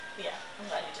Yeah, I'm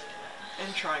glad you did do that.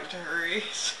 And trying to hurry.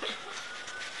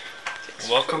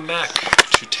 Welcome back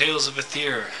to Tales of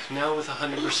Aether, now with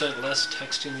 100% less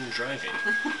texting and driving.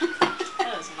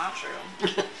 That is not true.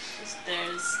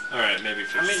 There's Alright, maybe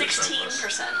 15%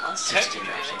 16% less texting and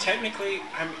driving. Technically,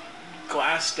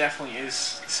 Glass definitely is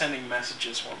sending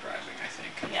messages while driving, I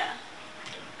think. Yeah.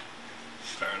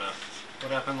 Fair enough.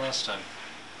 What happened last time?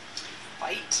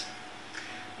 Fight.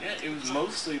 Yeah, it was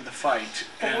mostly the fight.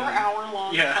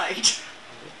 4-hour-long fight.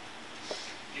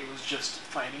 It was just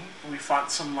fighting. We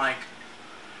fought some, like,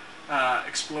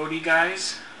 explodey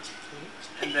guys.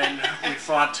 And then we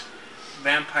fought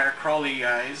vampire crawly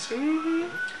guys. Mm-hmm.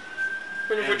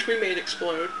 One of which we made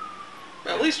explode.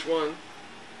 At least one.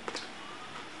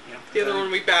 Yep. The other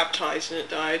one we baptized and it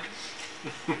died.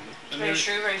 Very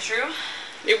true, very true.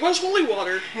 It was holy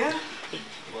water. Yeah. It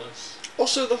was.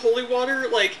 Also, the holy water,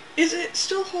 like, is it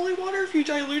still holy water if you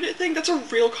dilute it thing? That's a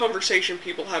real conversation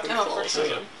people have in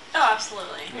Catholicism. Oh,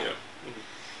 absolutely. Yeah.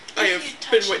 I have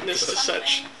been witness to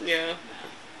such. Yeah.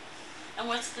 And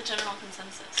what's the general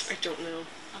consensus? I don't know.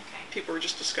 Okay. People were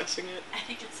just discussing it. I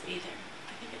think it's either.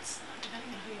 I think it's depending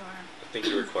on who you are. I think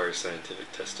it requires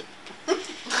scientific testing.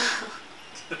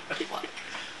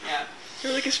 Yeah.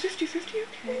 They're like, is 50-50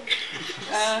 okay?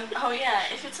 Oh yeah,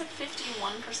 if it's like 51%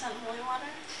 holy water,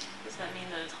 does that mean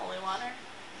that it's holy water?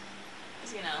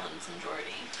 Because, you know, it's a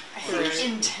majority. I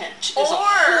think intent is Or- a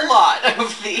whole lot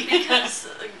of the... Because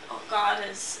God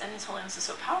is, and His holiness is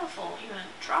so powerful, even a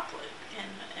droplet can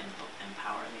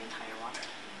empower the entire water.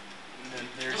 And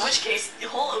then In which case, the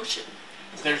whole ocean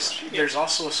is there's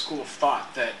also a school of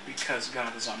thought that because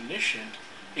God is omniscient,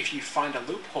 if you find a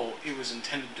loophole, it was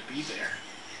intended to be there.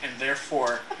 And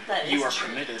therefore, you are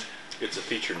permitted. It's a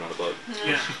feature, not a bug.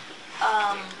 Yeah.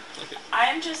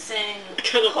 I'm just saying,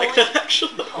 Kind of like that,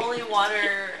 actually. holy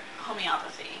water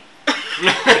homeopathy.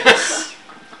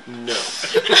 No.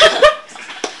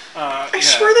 I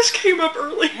swear this came up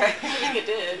earlier. I think it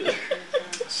did.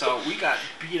 So we got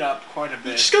beat up quite a You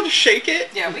bit. just gotta shake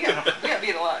it. Yeah, we got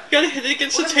beat a lot. Gotta hit it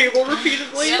against the table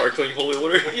repeatedly. Yep. Sparkling holy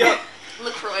water? Yep.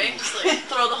 LaCroix, just like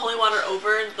throw the holy water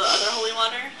over the other holy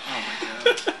water. Oh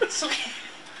my god. So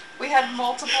we had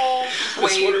multiple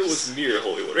waves. This water was near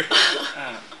holy water.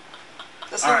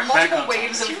 So Alright, back multiple on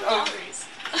waves Two of calories.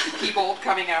 people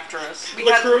coming after us. We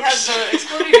LaCroix. had the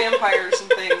exploding vampires and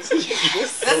things.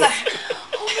 Then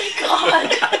Oh my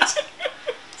god!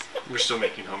 We're still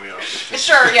making homeopathy.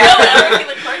 sure, No, yeah. I'm making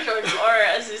LaCroix George, or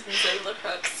as Susan said,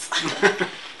 LaCroix.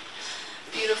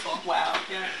 Beautiful. Wow.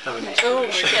 Yeah. Oh my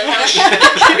Yeah,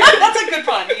 That's a good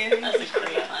pun. that's a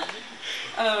great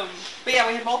one. But yeah,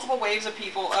 we had multiple waves of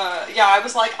people. Yeah, I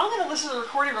was like, I'm gonna listen to the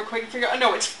recording real quick and figure out.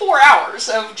 No, it's 4 hours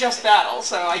of just battle,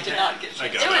 so I did not get. I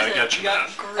It got was it. I got you,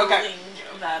 Matt. grueling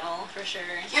battle for sure.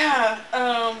 Yeah.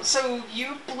 So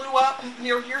you blew up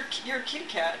your kitty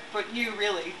cat, but you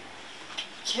really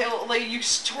killed. Like you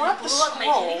tore up the blew up my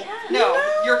scroll. kitty cat? No,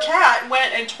 your cat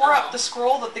went and tore up Oh. the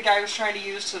scroll that the guy was trying to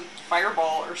use to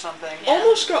fireball or something. Yeah.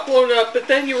 Almost got blown up, but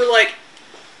then you were like,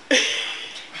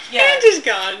 Yeah. and is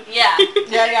gone. Yeah.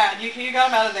 Yeah. You got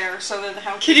him out of there. So then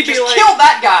how Kitty just be like, killed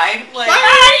that guy? Like.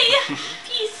 Bye!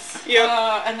 Peace. Yep.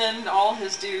 And then all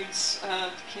his dudes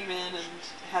came in and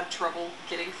had trouble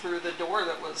getting through the door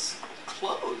that was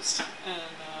closed.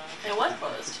 And It was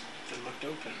closed. It looked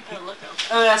open. It looked open.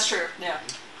 oh, that's true. Yeah,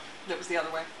 that was the other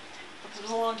way. It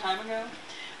was a long time ago.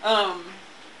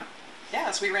 Yeah,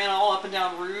 so we ran all up and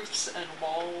down roofs and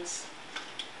walls.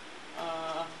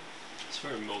 It's a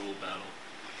very mobile battle.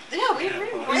 Yeah, we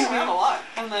ran around a lot.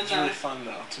 And then It's really fun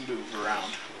though to move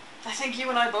around. I think you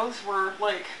and I both were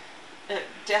like at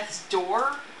death's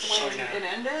door when it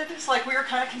ended. It's like we were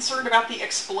kind of concerned about the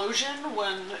explosion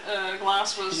when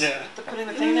Glass was putting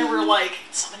the thing there. We were like,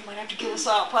 somebody might have to give us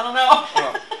up. I don't know.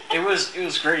 Well, it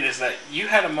was great. Is that you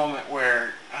had a moment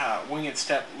where Winged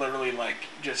Step literally like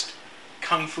just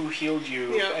kung fu healed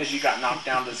you as you got knocked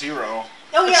down to 0.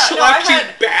 Oh yeah, no, Slapped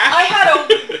you back. I had a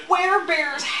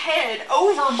werebear's head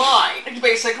over mine,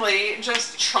 basically,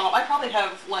 just chomp. I probably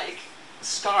have like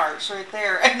scars right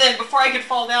there. And then before I could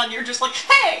fall down, you're just like,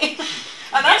 hey!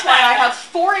 And that's why I have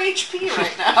 4 HP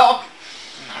right now.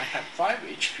 And I had 5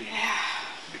 HP.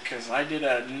 Because I did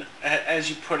as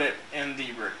you put it in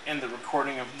the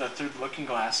recording of the Through the Looking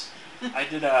Glass, I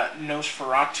did a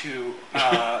Nosferatu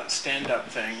stand-up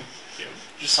thing.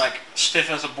 Just like stiff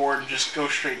as a board and just go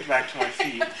straight back to my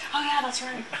feet. Oh yeah, that's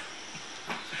right.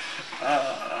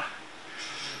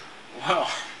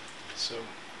 Well. So,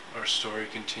 our story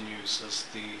continues as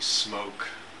the smoke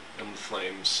and the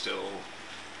flames still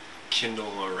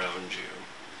kindle around you.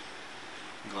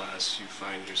 glass, you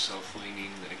find yourself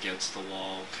leaning against the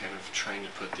wall, kind of trying to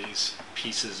put these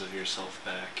pieces of yourself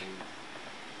back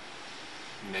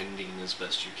and mending as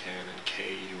best you can. And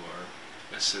Kay, you are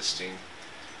assisting.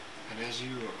 And as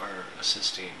you are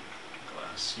assisting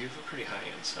Glass, you have a pretty high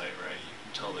insight, right? You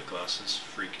can tell that Glass is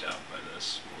freaked out by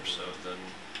this, more so than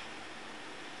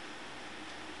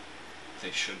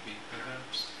they should be,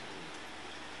 perhaps.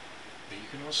 But you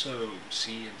can also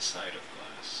see inside of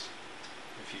Glass,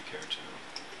 if you care to.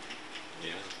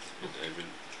 Yeah, I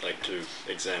would like to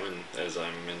examine as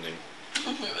I'm mending.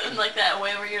 And like that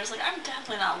way where you're just like, I'm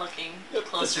definitely not looking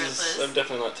closer at this. I'm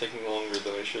definitely not taking longer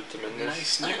than I should to mend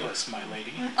this. Nice necklace, my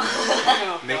lady.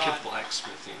 Oh, Make God. a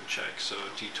blacksmithing check, so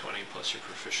d20 plus your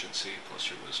proficiency plus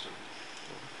your wisdom.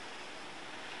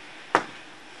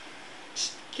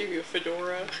 Just give you a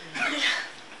fedora.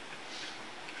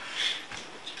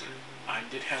 I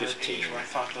did have 15. an age where I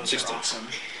thought those 16. were awesome.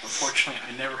 Unfortunately,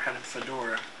 I never had a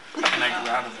fedora, and I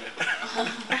grew out of it.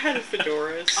 I had a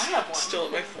fedoras. I have one. Still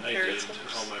at my I did. parents'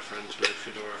 house. All my friends wear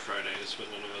Fedora Fridays,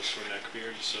 but none of us were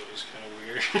neckbeards, so it was kind of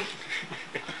weird.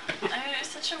 I mean, it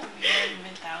was such a weird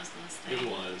mid-thousands thing.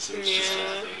 It was just Yeah.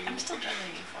 a thing. I'm still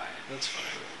judging you for it. That's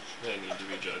fine. I need to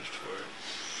be judged for it.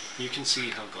 You can see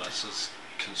how Glass is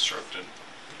constructed,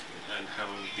 and how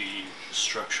the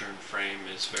structure and frame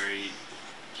is very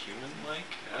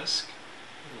human-like-esque.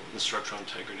 The structural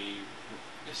integrity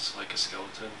is like a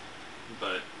skeleton,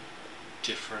 but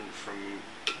different from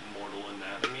mortal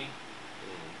anatomy.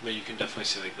 But you can definitely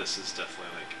see, like, this is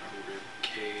definitely like a rib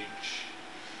cage,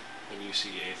 and you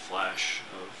see a flash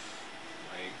of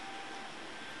like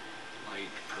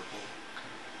light purple.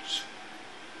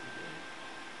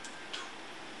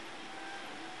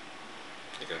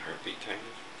 Like a heartbeat, kind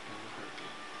of.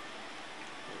 Heartbeat.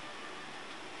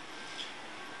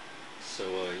 So,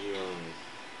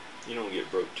 you don't get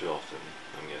broke too often,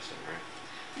 I'm guessing, right?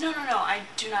 No, I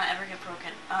do not ever get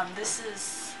broken. This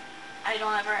is, I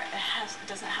don't ever, it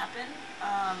doesn't happen,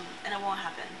 and it won't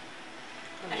happen.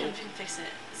 I can fix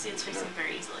it. See, it's fixing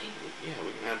very easily. Yeah,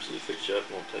 we can absolutely fix you up.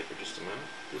 It won't take her just a minute.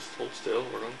 Just hold still.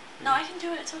 We're on. No, I can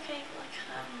do it. It's okay. Like,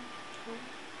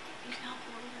 you can help a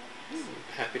little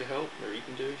bit. Happy to help, or you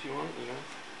can do if you want.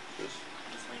 Just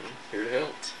Just like, here to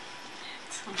help.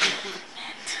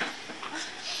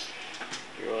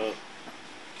 You're,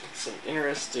 some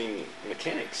interesting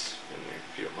mechanics in there,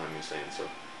 if you don't mind me saying so.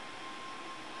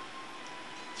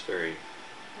 It's very.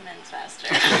 men's faster.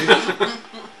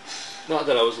 Not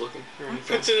that I was looking or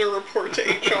anything. Puts in a report to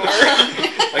HR.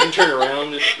 I can turn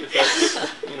around if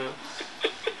that's,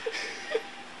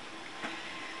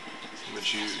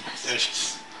 But you,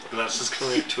 as Glass is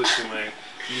kind of like twisting my,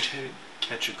 you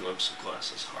catch a glimpse of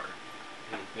Glass's heart.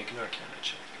 Make an Arcana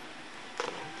check.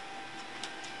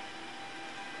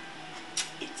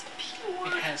 It's pure.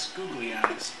 It has googly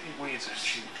eyes. It waves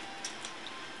at you.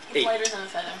 It's 8. lighter than a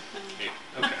feather. 8.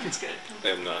 Okay. It's good. I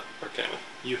am not Arcana.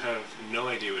 You have no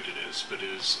idea what it is, but it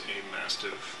is a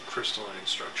massive crystalline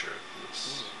structure.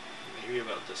 It's maybe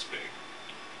about this big.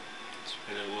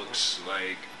 And it looks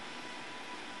like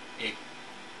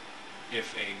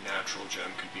if a natural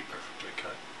gem could be perfectly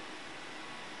cut.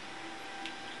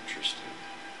 Interesting.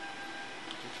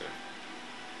 Okay.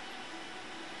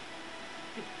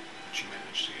 But you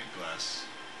managed to get Glass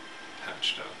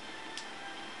patched up.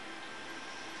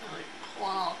 I like pull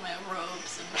on all of my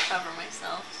robes and cover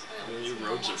myself. So I look Your as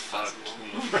robes normal are as fucked.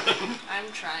 possible.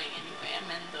 I'm trying anyway. I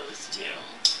mend those too. Yeah.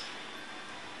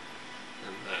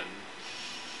 And then,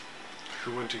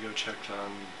 who went to go check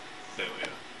on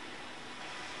Thalia?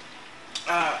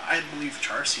 I believe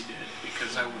Charsea did,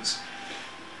 because I was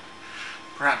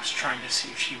perhaps trying to see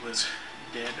if she was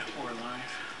dead or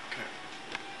alive. Okay.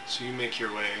 So you make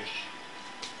your way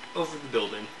over the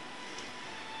building,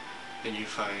 and you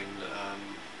find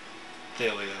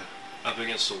Thalia up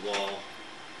against the wall,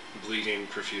 bleeding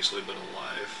profusely but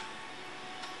alive.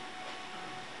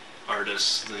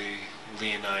 Artis, the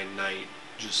leonine knight,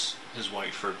 just his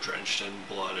white fur drenched in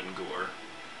blood and gore,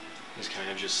 is kind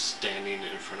of just standing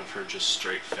in front of her, just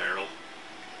straight feral.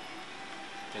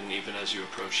 And even as you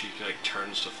approach, she like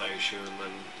turns to fight you, and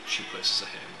then she places a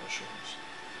hand on your shoulders.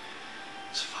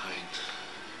 It's fine.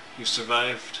 You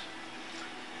survived.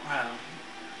 Well,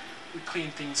 we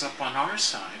cleaned things up on our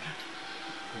side.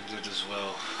 I did as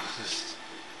well.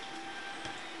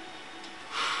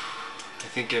 I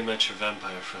think I met your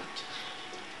vampire friend.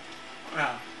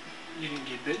 Well, you didn't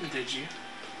get bitten, did you?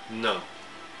 No.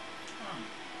 Oh.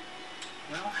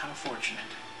 Well, how fortunate.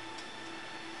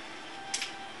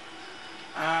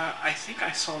 I think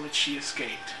I saw that she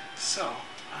escaped. So,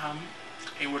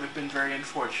 it would have been very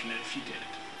unfortunate if you did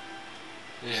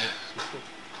it. Yeah.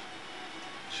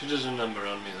 She does a number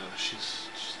on me, though. She's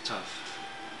tough.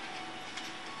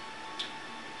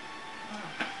 Oh.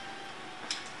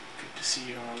 Good to see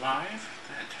you're alive.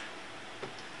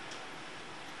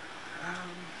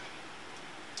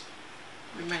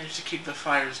 We managed to keep the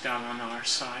fires down on our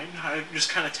side. I just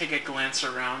kind of take a glance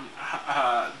around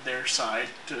their side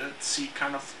to see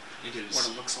kind of It is what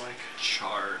it looks like.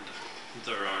 charred.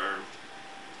 There are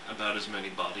about as many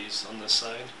bodies on this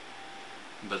side,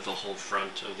 but the whole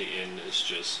front of the inn is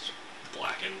just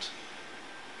blackened,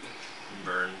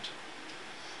 burned.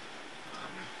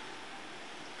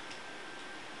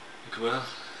 Well,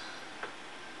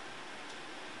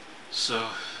 so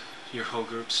your whole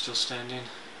group's still standing?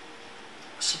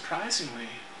 Surprisingly,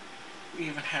 we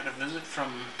even had a visit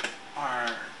from our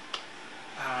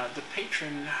the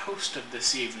patron host of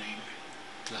this evening,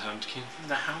 The Hound King?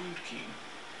 the Hound King.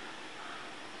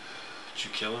 Did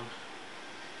you kill him?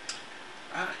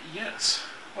 Yes.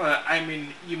 Well, I mean,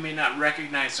 you may not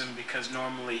recognize him because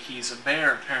normally he's a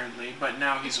bear, apparently, but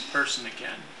now he's a person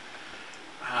again.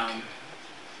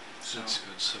 So That's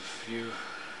good. So if you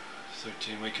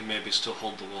 13, we can maybe still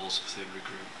hold the walls if they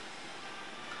regroup.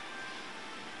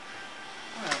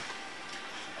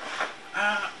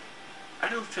 well, I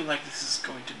don't feel like this is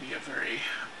going to be a very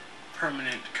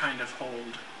permanent kind of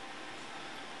hold,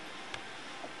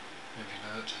 Maybe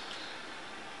not.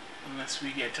 unless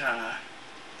we get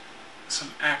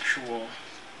some actual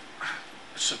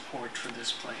support for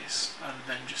this place, other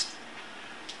than just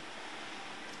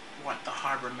what the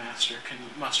harbor master can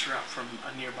muster up from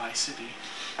a nearby city.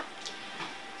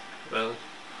 Well,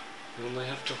 we only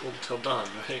have to hold till dawn,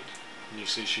 right? And you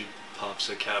see she pops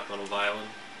a cap on a violin,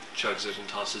 chugs it and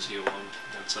tosses you one.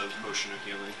 That's a potion of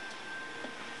healing.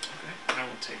 Okay, I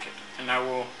will take it, and I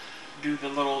will do the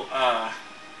little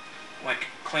like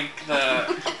clink the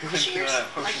Cheers.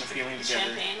 potion Like of the healing together.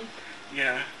 champagne.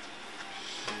 Yeah.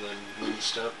 And then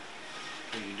Moonstep,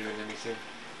 are you doing anything?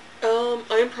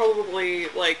 I'm probably,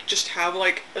 like, just have,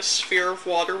 like, a sphere of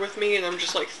water with me, and I'm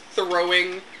just, like,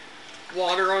 throwing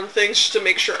water on things just to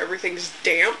make sure everything's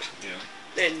damp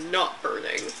Yeah. and not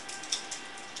burning.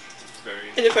 Very.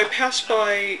 And if I pass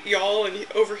by y'all and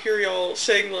overhear y'all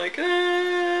saying, like,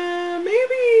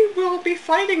 maybe we'll be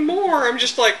fighting more, I'm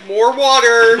just like, more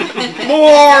water,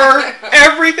 more,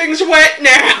 everything's wet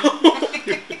now.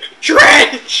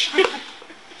 Drench!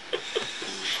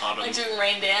 Autumn, Like doing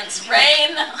rain dance.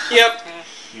 Rain! Yep.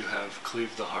 you have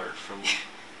cleaved the heart from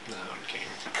the Hound King.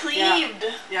 Cleaved.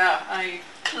 Yeah, I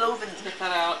Cloven. get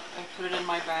that out. I put it in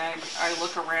my bag. I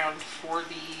look around for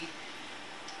the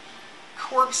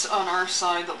corpse on our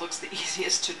side that looks the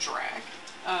easiest to drag.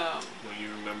 Well, you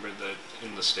remember that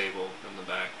in the stable in the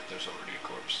back, there's already a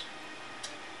corpse.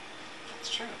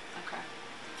 That's true. Okay.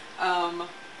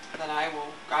 Then I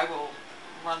will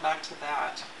run back to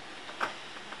that.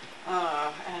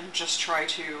 And just try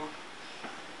to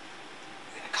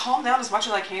calm down as much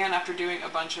as I can after doing a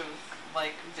bunch of,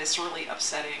 like, viscerally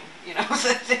upsetting,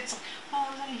 things. Oh,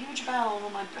 I was in a huge battle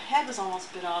and my head was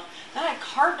almost bit off. Then I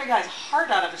carved a guy's heart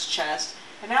out of his chest,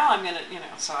 and now I'm gonna,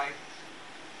 so I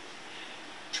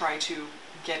try to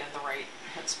get in the right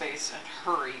headspace and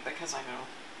hurry because I know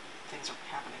things are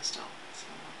happening still. So.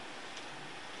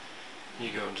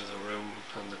 You go into the room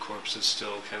and the corpse is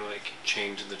still kind of like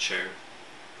chained to the chair.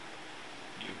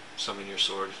 You summon your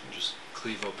sword and just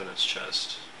cleave open its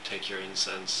chest, take your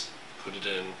incense, put it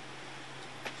in,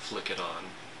 flick it on,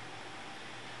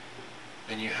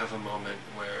 and you have a moment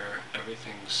where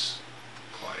everything's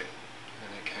quiet,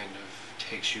 and it kind of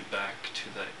takes you back to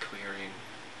that clearing,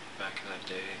 back in that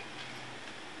day,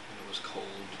 when it was cold.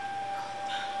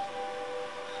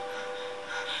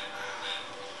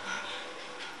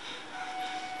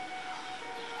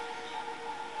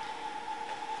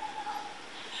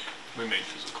 We made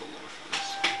physical lore for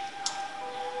this.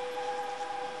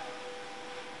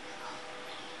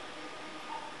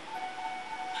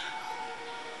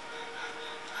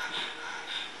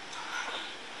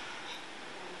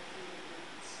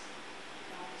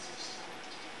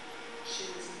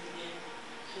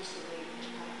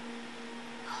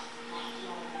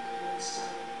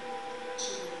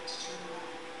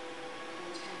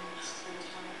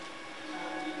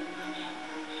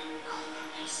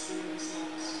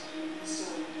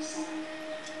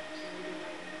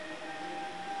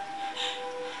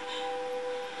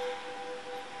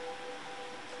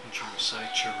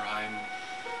 Recite your rhyme.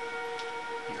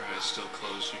 Your eyes still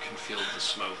closed. You can feel the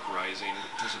smoke rising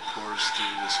as it pours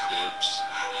through this corpse,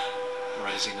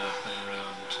 rising up and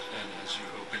around. And as you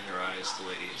open your eyes, the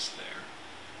lady is there,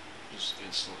 just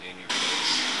instantly in your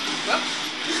face.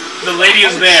 The lady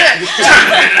is there.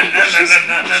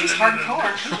 She's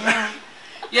hardcore.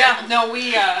 Yeah. Yeah, no,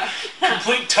 we,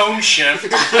 Complete tone shift.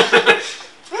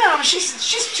 no, she's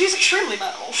extremely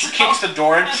metal. She kicks the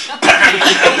door in. I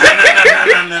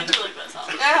do like that song.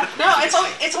 Yeah, no,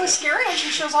 it's always scary when she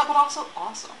shows up, but also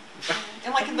awesome.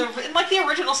 In the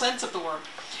original sense of the word.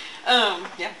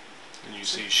 Yeah. And you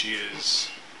see she is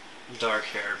dark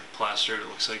hair, plastered, it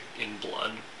looks like in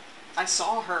blood. I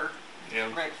saw her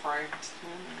Yeah. right before I was in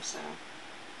there, so.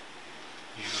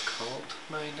 You called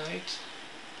my knight?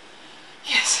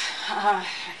 Yes. I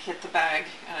hit the bag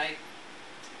and I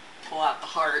pull out the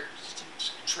heart,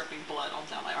 just dripping blood all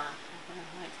down my arm.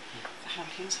 I'm like, the Hound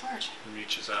King's heart. He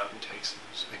reaches out and takes it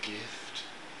as a gift.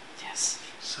 Yes.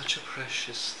 Such a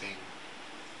precious thing.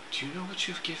 Do you know what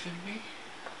you've given me?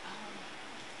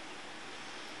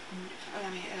 I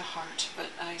mean, a heart, but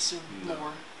I assume No.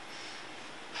 more.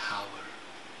 Power.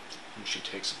 And she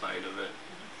takes a bite of it.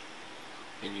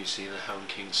 And you see the Hound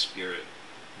King's spirit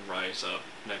rise up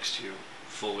next to you,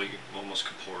 fully, almost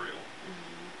corporeal.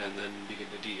 And then begin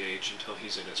to de-age until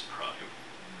he's in his prime.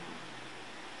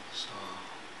 So,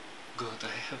 good,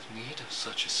 I have need of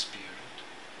such a spirit.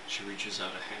 She reaches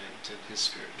out a hand and his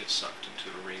spirit gets sucked into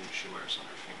a ring she wears on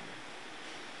her finger.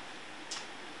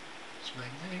 It's my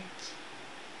knight.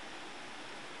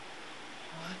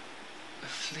 What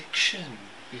affliction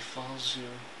befalls you?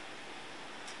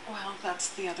 Well, that's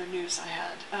the other news I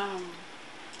had. A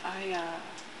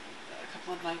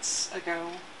couple of nights ago,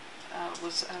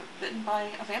 was bitten by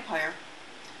a vampire.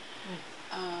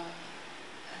 And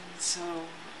so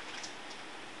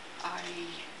I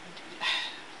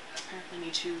apparently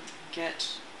need to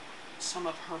get some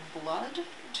of her blood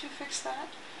to fix that,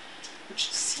 which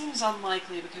seems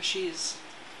unlikely because she is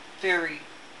very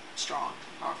strong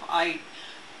and powerful. I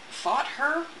fought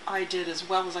her. I did as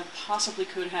well as I possibly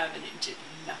could have, and it did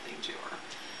nothing to her.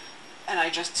 And I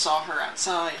just saw her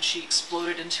outside. She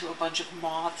exploded into a bunch of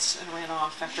moths and ran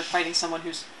off after fighting someone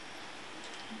who's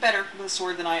better with a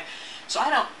sword than I. So I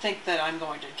don't think that I'm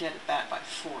going to get at that by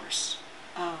force.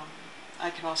 I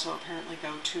can also apparently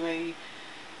go to a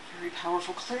very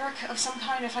powerful cleric of some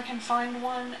kind if I can find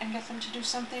one and get them to do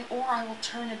something, or I will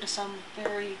turn into some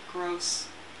very gross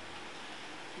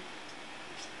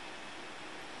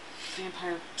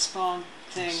vampire spawn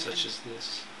thing. Such as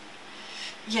this.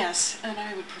 Yes, and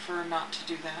I would prefer not to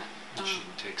do that. And she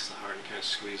takes the heart and kind of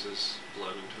squeezes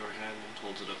blood into her hand and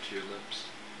holds it up to your lips.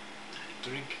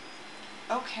 Drink.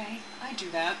 Okay, I do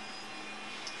that.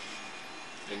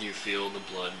 And you feel the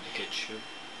blood hit you,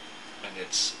 and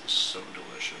it's so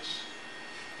delicious.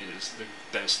 It is the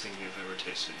best thing you've ever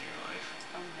tasted in your life.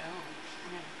 Oh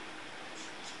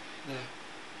no. There.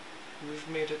 We've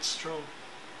made it strong.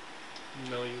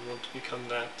 No, you won't become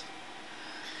that.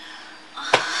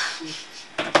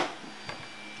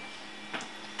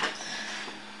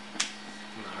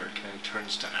 And the heart kind of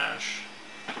turns to ash.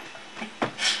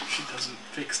 She doesn't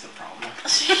fix the problem.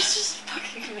 She's just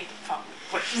fucking made the problem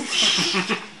worse.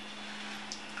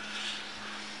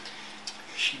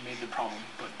 She made the problem,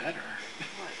 but better.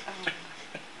 What?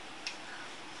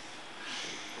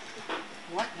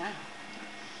 What now?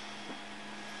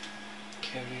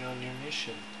 Carry on your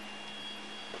mission.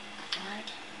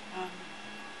 Alright.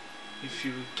 If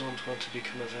you don't want to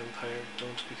become a vampire,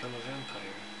 don't become a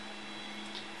vampire.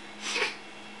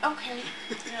 Okay.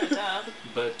 Yeah, duh.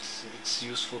 But it's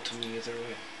useful to me either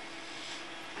way.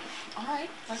 Alright.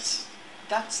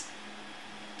 That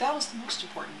was the most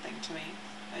important thing to me.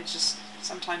 I just,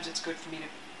 sometimes it's good for me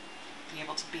to be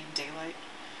able to be in daylight.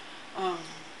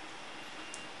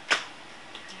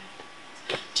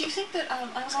 Do you think that,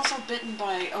 I was also bitten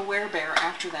by a werebear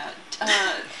after that?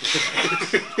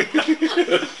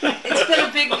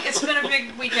 It's been a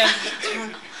big weekend.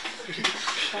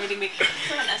 Fighting me.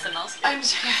 It's like an SNL skit.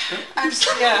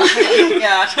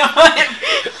 Yeah.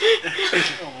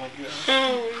 Oh my god.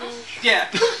 Yeah.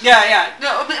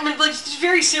 No, I mean, like, it's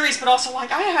very serious, but also,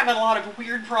 like, I have a lot of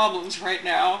weird problems right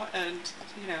now, and,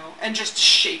 and just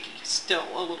shaky still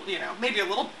a little, maybe a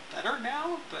little better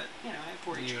now, but, I have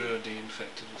 4 HP. You're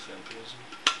de-infected with vampirism.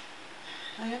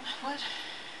 I am? What?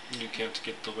 You can't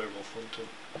get the werewolf one too.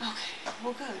 Okay,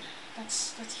 well, good.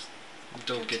 That's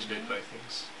Don't get bit by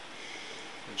things.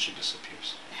 And she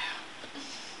disappears.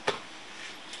 yeah.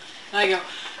 And I go,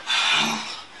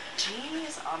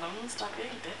 Jeez, Autumn, stop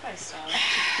getting bit by stuff.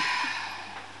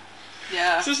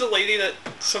 yeah. This is a lady that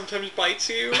sometimes bites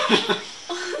you.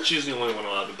 She's the only one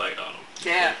allowed to bite on him.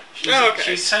 Yeah. Okay.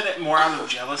 She said it more out of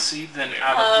jealousy than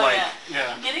out of, like,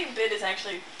 yeah. Getting bit is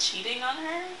actually cheating on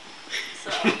her.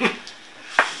 So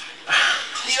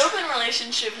the open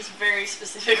relationship has very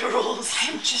specific rules.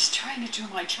 I'm just trying to do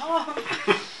my job.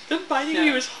 The biting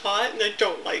you is hot, and I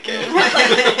don't like it.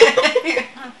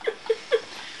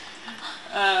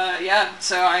 Yeah,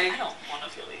 so I don't want to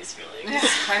feel these feelings.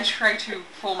 I try to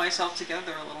pull myself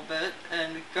together a little bit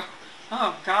and go,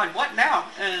 oh God, what now?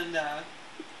 And,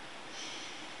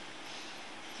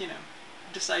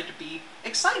 decide to be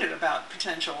excited about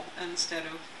potential instead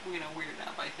of, weirded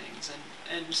out by things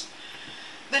and just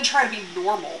then try to be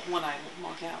normal when I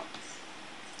walk out.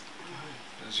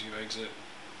 As you exit,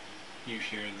 you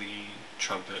hear the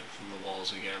trumpet from the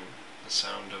walls again, the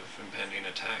sound of impending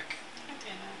attack. God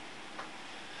damn it.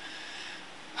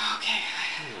 Okay.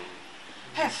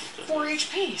 I have 4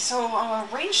 HP, so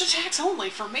ranged attacks only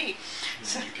for me.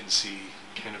 So, You can see,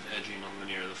 kind of edging on the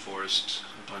near the forest,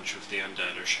 a bunch of the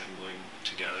undead are shambling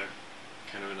together,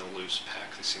 kind of in a loose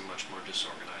pack. They seem much more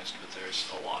disorganized, but there's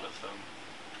a lot of them.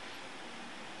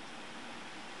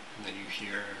 And then you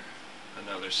hear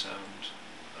another sound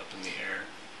up in the air,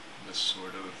 this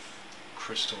sort of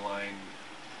crystalline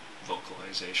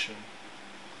vocalization.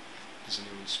 Does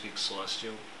anyone speak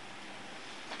Celestial?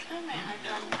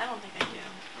 I don't think I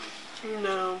do.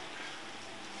 No.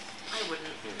 I wouldn't.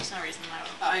 There's no reason I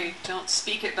would. I don't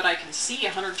speak it, but I can see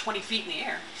 120 feet in the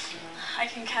air. I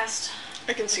can cast.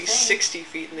 I can see thing. 60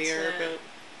 feet in the air, but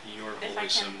Your If I holy can-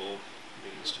 symbol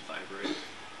begins to vibrate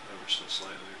ever so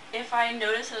slightly. If I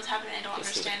notice that it's happening and I don't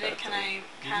Just as understand it, bad, can though. I You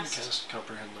can cast? cast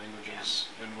comprehend languages,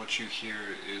 and what you hear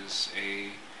is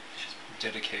a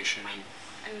dedication. I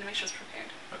need to make sure it's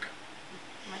prepared. Okay.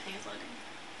 My thing is loading.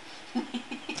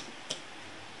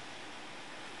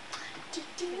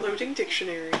 loading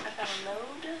dictionary. I've got to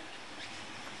load the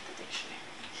dictionary.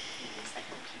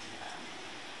 Encyclopedia.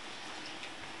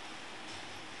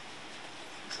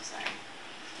 I'm so sorry.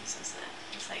 This is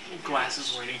it. It's like Glass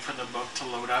is waiting for the book to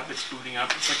load up. It's booting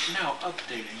up. It's like, now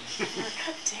updating.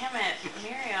 God damn it,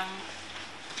 Miriam.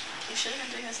 You should have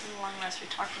been doing this in the long rest. We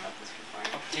talked about this before.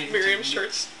 Updating Miriam to-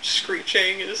 starts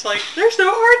screeching and is like, there's no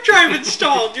hard drive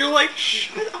installed. You're like,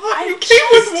 shut up, I you came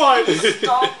with one.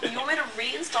 You want me to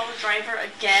reinstall the driver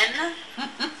again?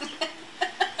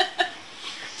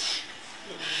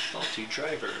 Faulty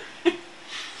driver.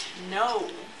 No.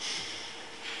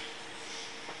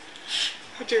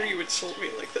 How dare you insult me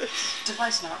like this?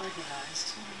 Device not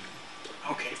recognized.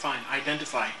 Okay, fine.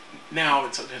 Identify. Now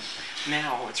it's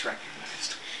recognized.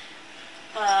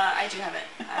 I do have it.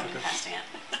 I've been casting it.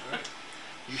 Alright.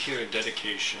 You hear a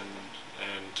dedication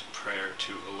and prayer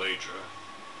to Eladra.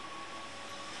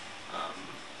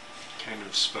 Kind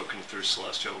of spoken through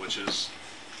Celestial, which is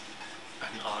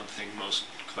an odd thing. Most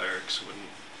clerics wouldn't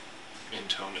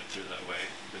intone it through that way.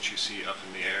 But you see up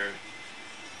in the air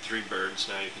 3 birds,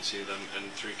 now you can see them,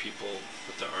 and 3 people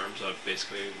with their arms up.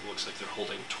 Basically, it looks like they're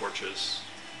holding torches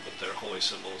with their holy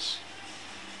symbols.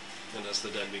 And as the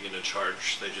dead begin to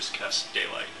charge, they just cast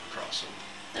daylight across them.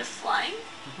 They're flying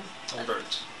On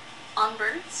birds. on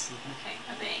birds. Mhm. Okay.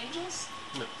 Are they angels?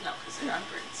 No. No, because they're on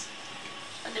birds.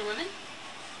 Are they women?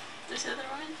 Did I say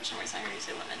they're women? For some reason I heard you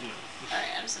say women. No.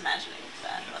 Alright, I'm just imagining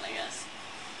that, but I guess.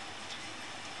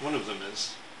 One of them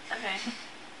is. Okay.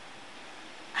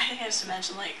 I think I just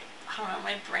imagined, like, I don't know,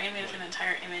 my brain made up an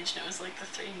entire image and it was like the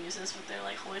 3 muses with their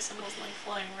like holy symbols and like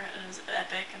flying around, and it was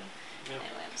epic, and Yeah.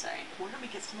 anyway, I'm sorry. Where do we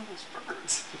get some of those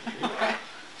birds?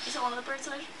 Is it one of the birds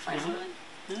that I find Mhm. fluid?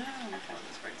 Yeah. I found one of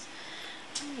those birds.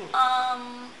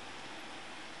 Hmm.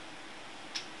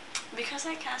 Because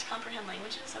I cast comprehend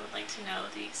languages, I would like to know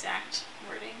the exact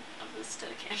wording of this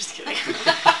dedication. I'm just kidding.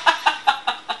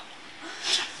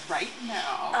 Right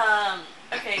now.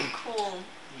 Okay, cool.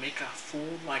 Make a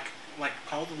full, like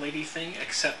call the lady thing,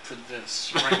 except for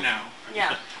this, right now.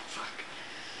 Yeah. Fuck.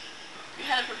 You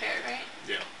had it prepared, right?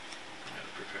 Yeah. I had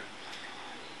it prepared.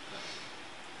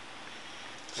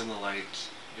 And the light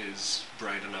is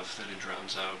bright enough that it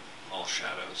drowns out all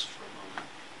shadows for a moment.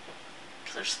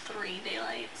 Because there's 3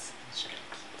 daylights. Shit.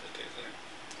 That day there.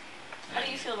 How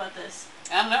do you feel about this?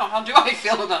 I don't know. How do I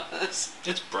feel about this?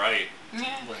 It's bright.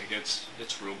 Yeah. Like, it's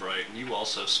real bright. And you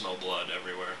also smell blood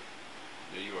everywhere.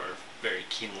 You are very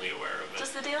keenly aware of it.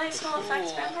 Does the daylight spell affect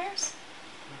Cool. vampires?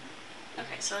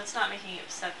 Okay, so it's not making you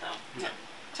upset though. No.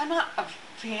 I'm not a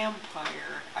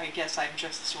vampire. I guess I'm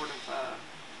just sort of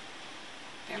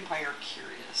vampire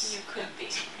curious. You could be.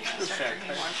 You Yeah. should start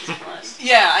drinking more of his blood.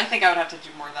 Yeah, I think I would have to do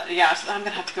more of that. Yeah, so I'm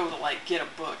gonna have to go to like get a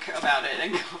book about it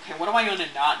and go, okay, what am I gonna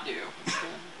not do?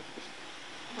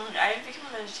 Look, I've become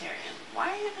a vegetarian. Why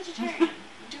are you a vegetarian?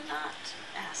 Do not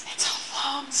ask. It's a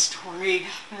long story.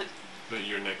 But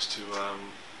you're next to,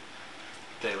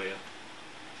 Thalia,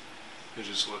 who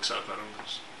just looks up at him and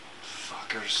goes,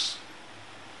 fuckers.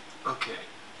 Okay.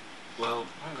 Well, Well,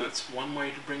 good. that's one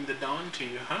way to bring the dawn to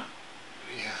you, huh?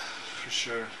 Yeah, for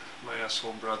sure. My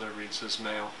asshole brother reads his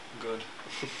mail. Good.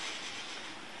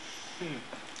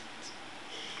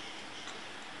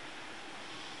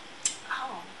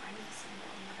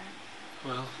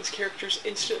 Well, This character's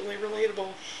instantly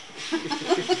relatable.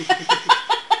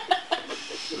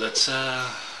 let's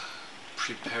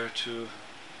prepare to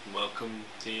welcome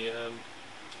the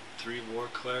 3 war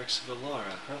clerics of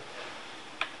Alara, huh?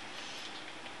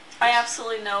 I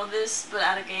absolutely know this, but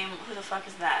at a game, who the fuck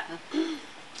is that?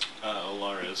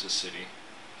 Alara is a city.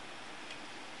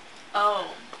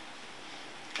 Oh.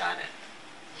 Got it.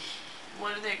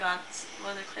 What are their gods?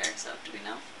 What are their clerics of? Do we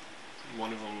know?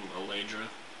 One of them, Aledra,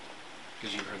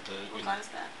 because you heard the. What god is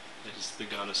that? It is the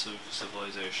goddess of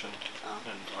civilization Oh.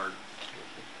 and art.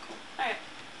 Cool. Alright.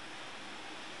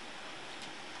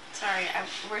 Sorry,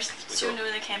 we're too new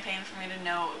in the campaign for me to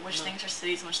know which things are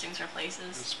cities and which things are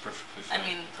places. It's perfectly fine. I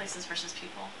mean, places versus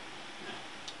people.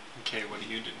 Okay, what do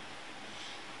you do?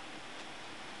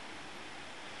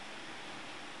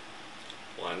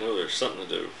 Well, I know there's something to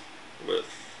do with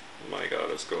my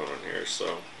goddess going on here,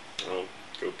 so I'll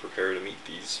go prepare to meet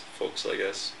these folks, I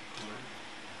guess.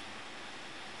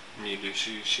 And you do.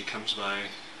 She comes by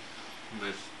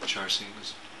with Charsea and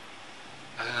goes,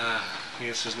 I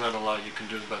guess there's not a lot you can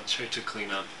do about try to clean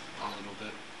up a little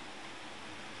bit.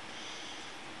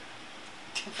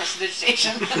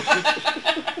 Prestidigitation.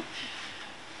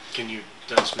 Can you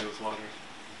douse me with water?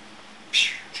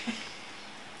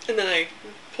 And then I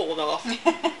pull it off.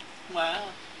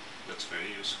 Wow. That's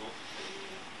very useful.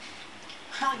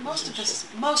 Like most of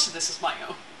this is my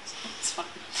own. It's fine.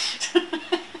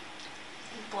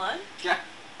 Blood? Yeah.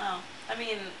 Oh. I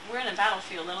mean, we're in a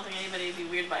battlefield. I don't think anybody would be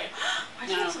weird by why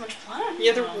do you have so much blood on you?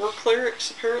 Yeah, they're war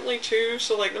clerics apparently too,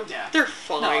 so like they're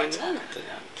fine. No, it's okay.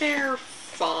 They're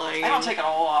fine. I don't take it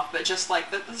all off, but just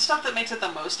like the stuff that makes it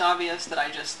the most obvious that I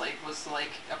just like was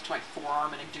like up to my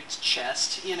forearm in a dude's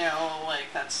chest, you know,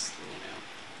 like that's, you know.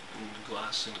 And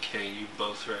Glass and Kay, you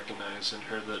both recognize in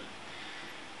her that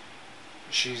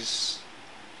she's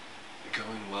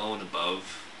going well and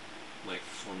above, like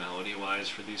formality-wise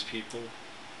for these people,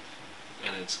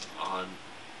 and it's odd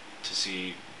to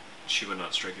see she would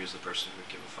not strike you as the person who would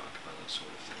give a fuck about that sort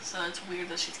of thing. So it's weird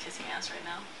that she's kissing ass right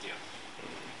now. Yeah.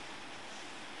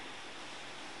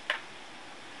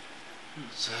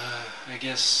 So, I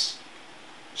guess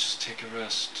just take a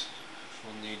rest. If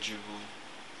we'll need you, we'll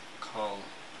call.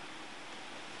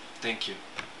 Thank you.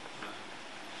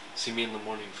 See me in the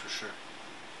morning for sure.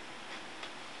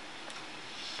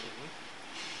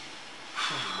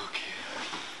 Okay.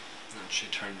 Then she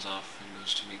turns off and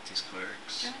goes to meet these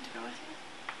clerics. Do you want me to go with you?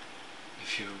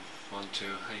 If you want to,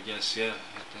 I guess, yeah.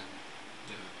 Then,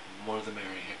 the more the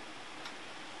merrier.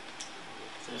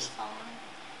 Just following.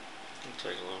 I'll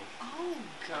tag along.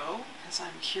 I'll go because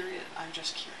I'm curious. I'm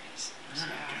just curious.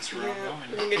 I guess we're all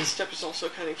Yeah, going. Midstep is also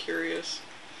kind of curious.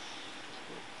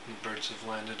 The birds have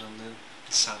landed on the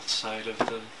south side of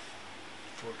the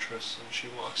fortress, and she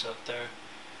walks out there.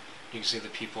 You can see the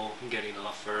people getting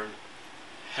off are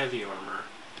heavy armor,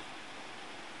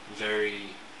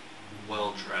 very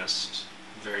well dressed,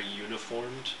 very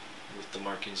uniformed, with the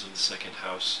markings of the second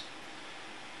house.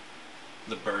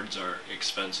 The birds are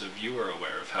expensive. You are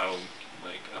aware of how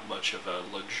much of a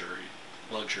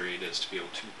luxury it is to be able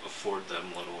to afford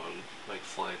them, let alone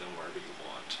fly them wherever you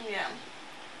want. Yeah.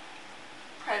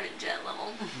 Private jet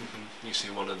level. You see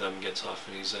one of them gets off,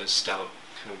 and he's a stout,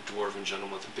 kind of dwarven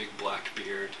gentleman with a big black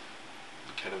beard,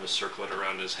 and kind of a circlet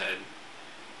around his head,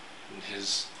 and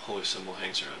his holy symbol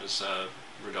hangs around his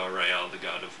Radar Rael, the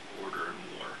god of order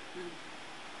and war.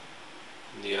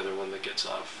 And the other one that gets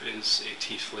off is a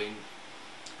tiefling,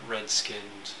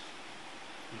 red-skinned,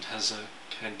 and has a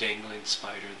kind of dangling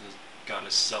spider, the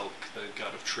goddess Selk, the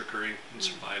god of trickery and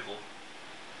survival.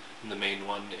 And the main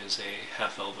one is a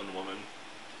half-elven woman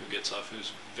who gets off,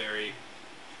 who's very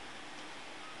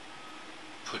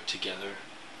put together.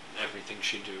 Everything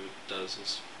she does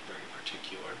is very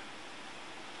particular.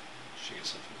 She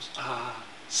gets up and goes, "Ah,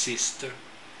 sister."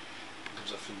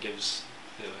 Comes up and gives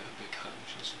the big hug.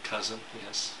 She goes, "Cousin,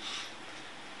 yes.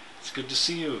 It's good to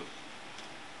see you.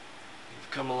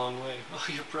 You've come a long way. Oh,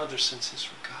 your brother sends his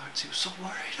regards. He was so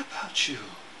worried about you.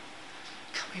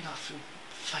 Coming off and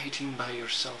fighting by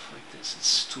yourself like this. It's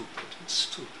stupid. It's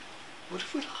stupid. What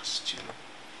if we lost you?"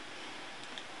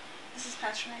 This is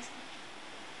patronizing.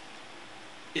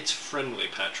 It's friendly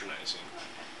patronizing.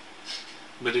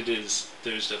 But there's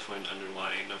definitely an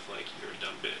underlying of you're a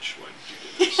dumb bitch, why did you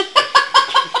do this?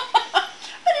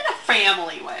 But in a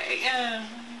family way. Yeah.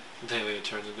 Delia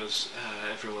turns and goes,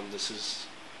 everyone, this is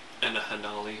Enna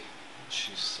Hanali.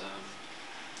 She's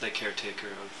the caretaker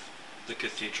of the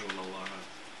cathedral in Alara.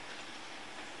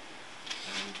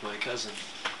 And my cousin.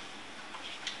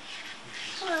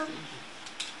 Hello.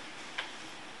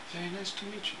 Very nice to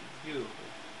meet you. You.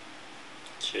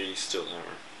 Okay,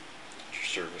 Stillhammer. At your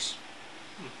service.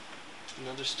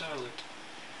 Another starlet.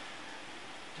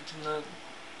 I did not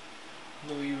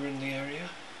know you were in the area.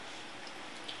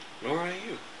 Nor are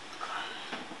you.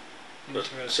 But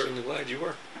Interesting. certainly glad you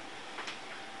were.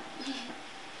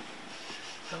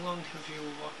 How long have you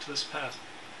walked this path?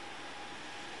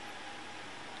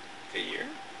 A year?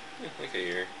 Yeah, like a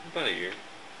year. About a year.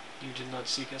 You did not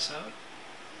seek us out?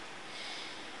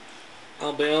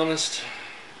 I'll be honest,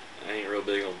 I ain't real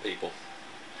big on people.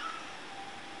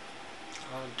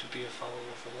 Odd to be a follower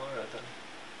of Alara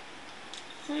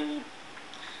then.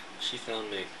 She found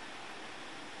me.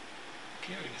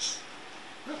 Curious.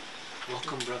 Well,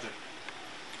 welcome, brother.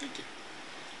 Thank you.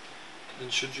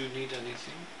 And should you need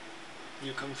anything,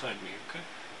 you come find me, okay?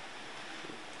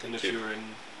 And if you. you're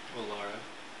in Alara,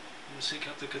 you seek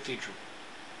out the cathedral.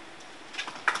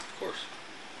 Of course.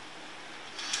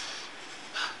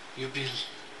 You'll be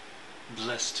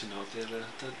blessed to know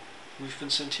that we've been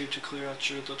sent here to clear out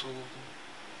your little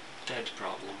dead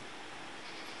problem.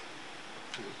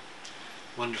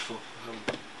 Wonderful.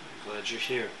 I'm glad you're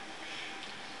here.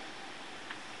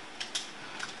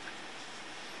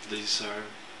 These are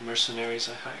mercenaries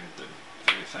I hired. They're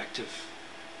very effective.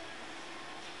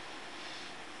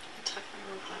 I tuck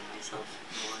my rope on myself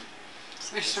more.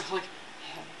 So you're sort of like,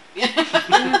 hey.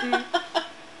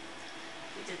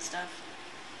 We did stuff.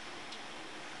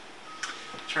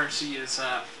 Charsea is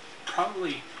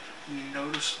probably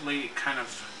noticeably kind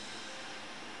of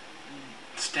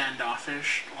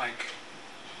standoffish, like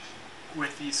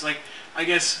with these, like, I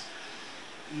guess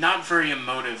not very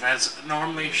emotive, as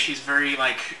normally she's very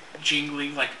like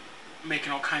jingly, like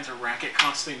making all kinds of racket,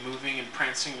 constantly moving and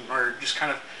prancing, or just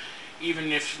kind of,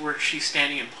 even if where she's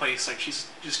standing in place, like she's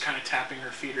just kind of tapping her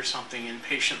feet or something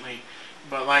impatiently,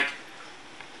 but like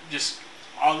just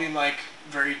oddly like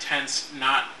very tense,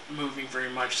 not moving very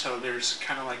much. So there's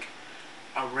kind of like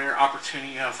a rare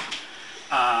opportunity of,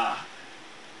 I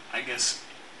guess,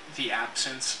 the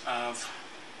absence of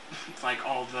like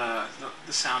all the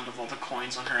sound of all the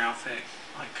coins on her outfit,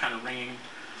 like kind of ringing.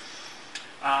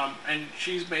 And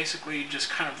she's basically just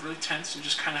kind of really tense and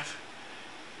just kind of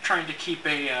trying to keep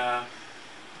a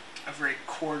very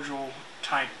cordial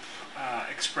type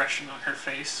expression on her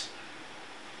face.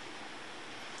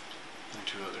 And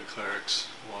two other clerics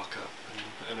walk up,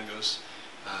 and Anna goes,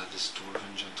 this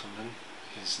dwarven gentleman,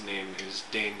 his name is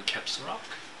Dane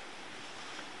Kepsrock.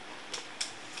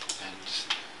 And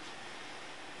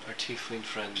our tiefling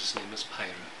friend's name is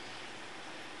Pyra.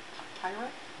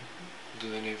 Pirate?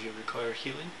 Do any of you require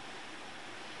healing?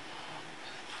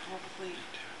 Probably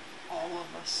all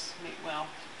of us. Well,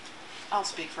 I'll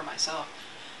speak for myself.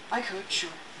 I could, sure.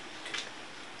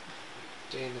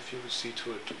 Dane, if you would see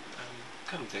to it,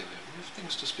 come there, we have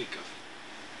things to speak of.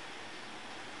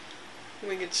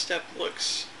 Winged Step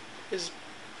is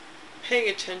paying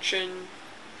attention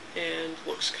and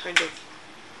looks kind of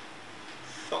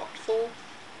thoughtful,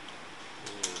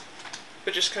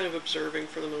 but just kind of observing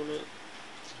for the moment.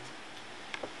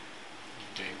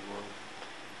 Dane will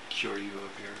cure you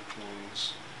of your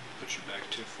wounds, put you back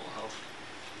to full health.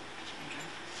 Okay.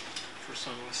 For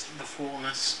some of us, the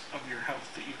fullness of your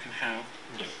health that you can have.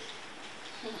 Yeah.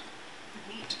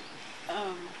 Neat.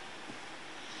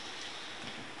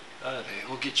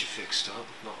 We'll get you fixed up,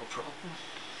 not a problem.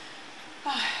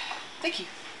 Thank you.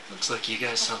 Looks like you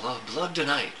guys saw a lot of blood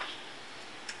tonight.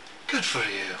 Good for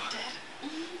you.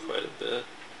 Quite a bit.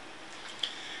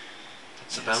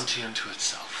 It's a bounty unto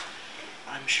itself.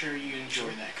 I'm sure you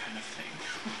enjoy that kind of thing.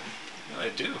 I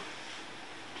do.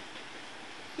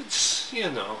 It's,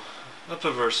 a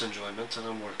perverse enjoyment, and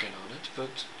I'm working on it,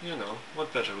 but,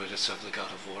 what better way to serve the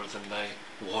god of war than by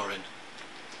warring?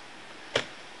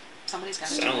 Somebody's got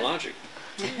to do Sound it. logic.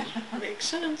 Makes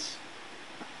sense.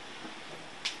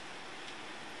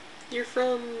 You're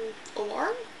from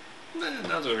Alarm?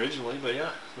 Not originally, but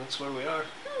yeah, that's where we are.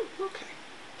 Okay.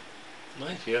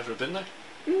 Have you ever been there?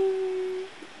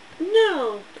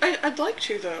 No. I'd like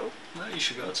to, though. No, you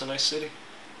should go. It's a nice city.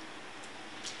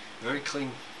 Very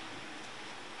clean.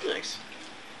 Nice.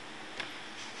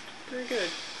 Very good.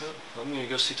 Well, I'm gonna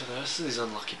go see to the rest of these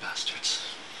unlucky bastards.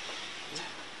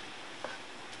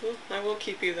 Well, I won't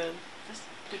keep you then. That's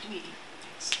good to meet you.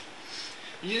 Thanks.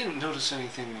 You didn't notice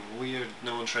anything weird?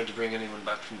 No one tried to bring anyone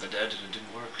back from the dead and it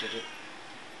didn't work, did it?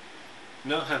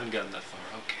 No, haven't gotten that far.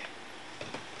 Okay.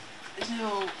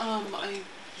 No, I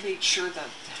made sure that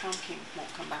the Hound King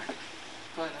won't come back.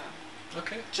 But,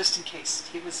 Okay. just in case.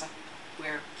 He was a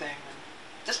weird thing.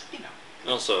 And just,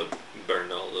 Also,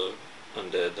 burned all the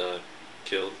undead that I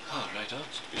killed. Oh, right on.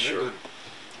 Be Very sure. good.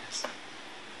 Yes.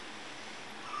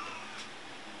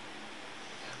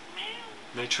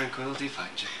 May tranquility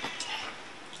find you.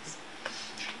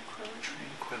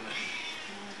 Tranquility.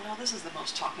 this is the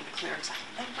most talking to clerics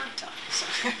I've ever done.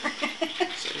 So.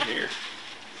 Same here.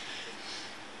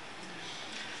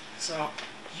 So,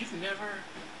 you've never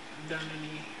done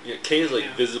any... Yeah, Kay is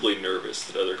like visibly nervous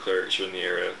that other clerics are in the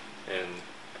area, and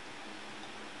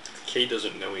Kay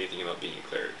doesn't know anything about being a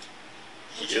cleric.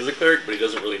 He is a cleric, but he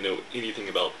doesn't really know anything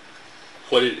about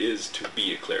what it is to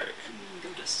be a cleric. Go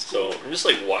to school. So I'm just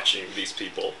like watching these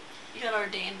people. You got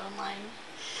ordained online.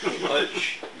 Pretty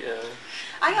much, yeah.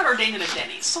 I got ordained in a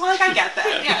Denny's, so like I get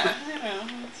that. Yeah, you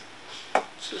know.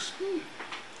 It's just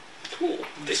cool.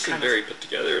 They Just seem kind of- very put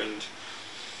together and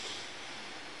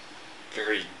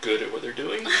very good at what they're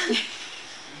doing.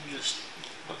 Just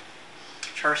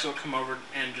Charsea will come over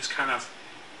and just kind of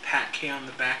pat Kay on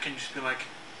the back and just be like,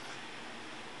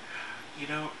 you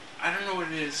know, I don't know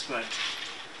what it is, but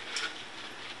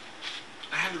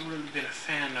I haven't really been a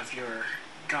fan of your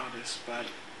goddess, but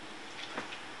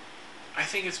I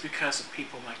think it's because of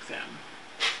people like them.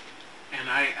 And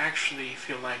I actually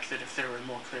feel like that if there were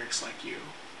more clerics like you,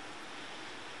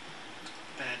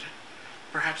 that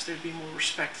perhaps there'd be more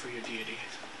respect for your deity.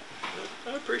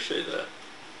 I appreciate that.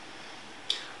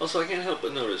 Also, I can't help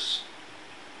but notice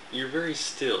you're very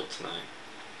still tonight.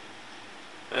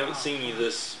 I haven't seen you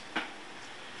this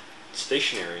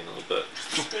stationary in a little bit.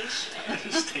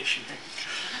 Stationary. Stationary.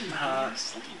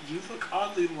 You look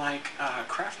oddly like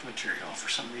craft material for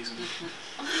some reason.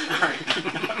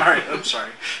 Alright, I'm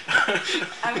sorry.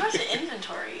 I want to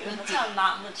inventory you. That's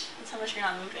how much you're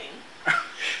not moving.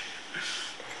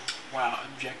 Wow,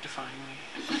 objectifying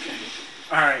me. Okay.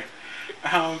 Alright.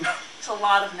 It's a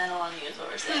lot of metal on you is what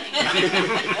we're saying.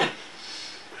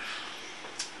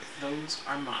 Those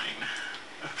are mine.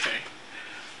 Okay.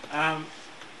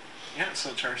 Yeah, so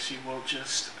Charsea will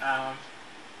just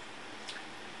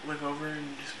look over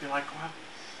and just be like, well,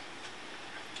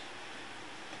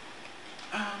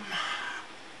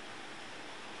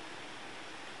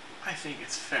 I think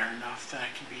it's fair enough that I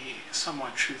can be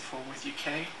somewhat truthful with you,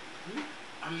 Kay.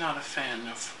 I'm not a fan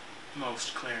of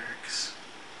most clerics,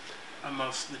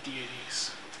 most of the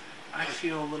deities. I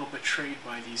feel a little betrayed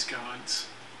by these gods.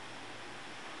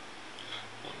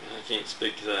 I can't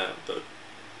speak to that, but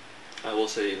I will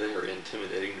say they are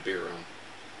intimidating to be around.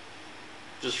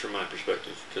 Just from my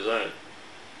perspective, because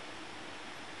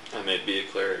I may be a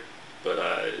cleric, but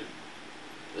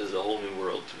this is a whole new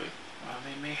world to me. Well,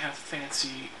 they may have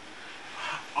fancy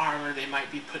armor, they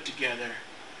might be put together,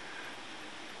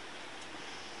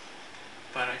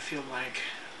 but I feel like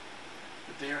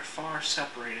they are far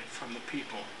separated from the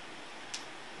people.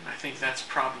 And I think that's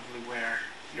probably where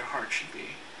your heart should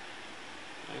be.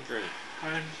 I agree.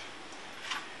 And,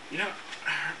 you know,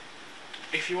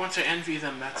 if you want to envy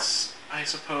them, that's, I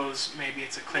suppose, maybe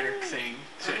it's a cleric thing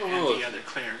to I don't know envy if- other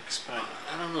clerics, but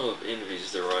I don't know if envy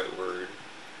is the right word.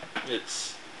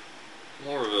 It's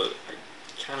more of a,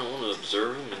 I kind of want to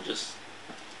observe them and just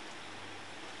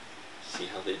see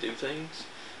how they do things.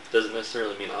 Doesn't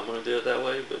necessarily mean I'm going to do it that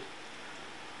way, but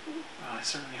well, I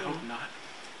certainly hope not.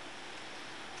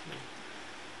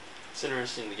 it's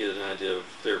interesting to get an idea of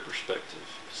their perspective.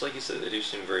 Because like you said, they do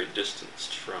seem very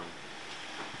distanced from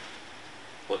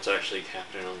what's actually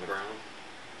happening on the ground.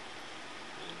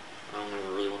 And I don't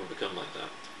ever really want to become like that.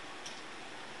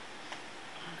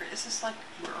 Is this like,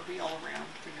 are we all around?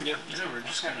 Yeah, we're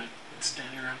just Okay. kind of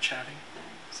standing around chatting.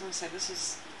 I was going to say, this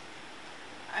is,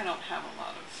 I don't have a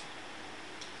lot of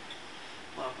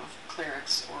love of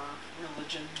clerics or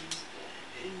religion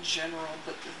in general,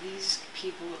 but these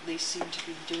people at least seem to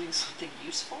be doing something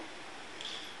useful.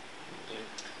 They're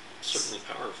certainly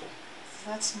powerful.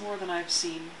 That's more than I've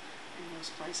seen in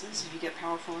most places. If you get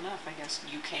powerful enough, I guess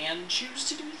you can choose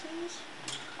to do things.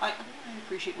 I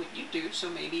appreciate what you do, so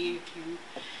maybe if you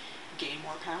gain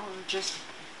more power, just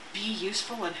be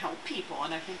useful and help people,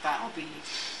 and I think that'll be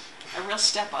a real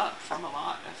step up from a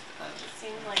lot of It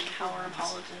seems like power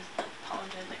apologists.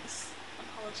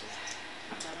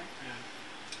 Whatever. Yeah.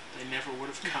 They never would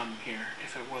have come here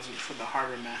if it wasn't for the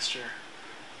harbor master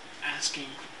asking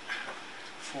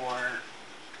for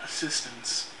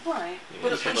assistance. Right, Yeah,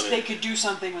 but at somebody- least they could do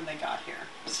something when they got here.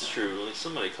 It's So. true. Like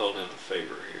somebody called in a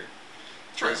favor here.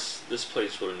 True. This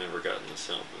place would have never gotten this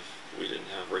help if we didn't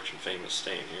have Rich and Famous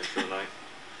staying here for the night.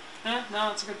 Yeah, no,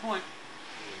 that's a good point.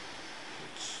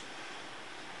 It's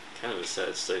kind of a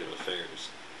sad state of affairs.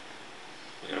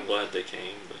 Like, I'm glad they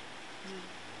came, but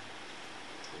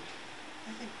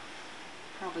I think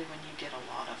probably when you get a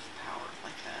lot of power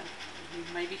like that, you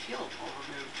maybe feel a little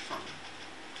removed from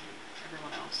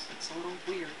everyone else. It's a little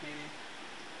weird, maybe.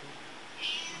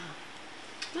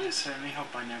 I certainly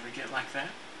hope I never get like that.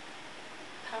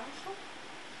 Powerful?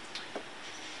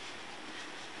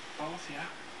 Both, yeah.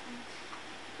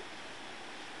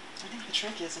 I think the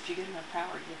trick is if you get enough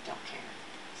power, you don't care.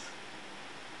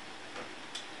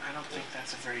 I don't think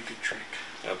that's a very good trick.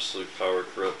 Absolute power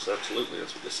corrupts absolutely.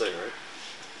 That's what they say, right?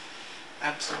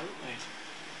 Absolutely.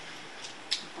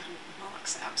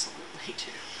 Mox absolutely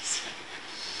too.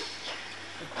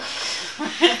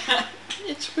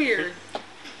 It's weird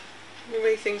the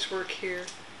way things work here.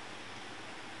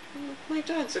 My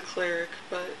dad's a cleric,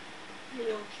 but,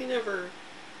 he never...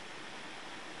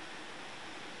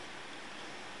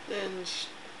 And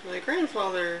my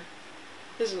grandfather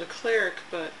isn't a cleric,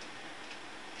 but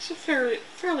he's a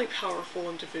fairly powerful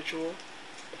individual.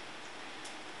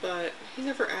 But he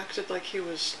never acted like he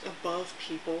was above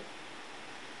people.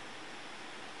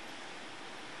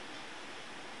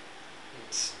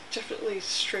 It's definitely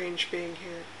strange being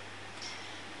here.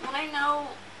 When I know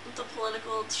the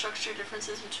political structure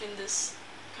differences between this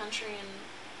country and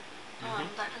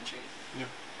that country, Yeah.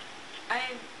 I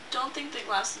don't think that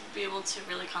Glass would be able to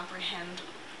really comprehend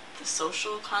the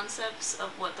social concepts of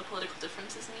what the political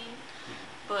differences mean,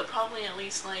 but probably at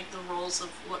least like the roles of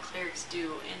what clerics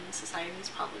do in societies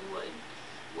probably would.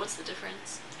 What's the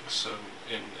difference? So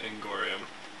in Angorium,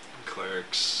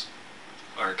 clerics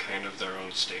are kind of their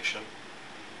own station,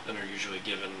 and are usually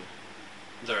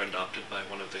they're adopted by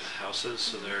one of the houses,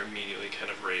 so they're immediately kind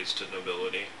of raised to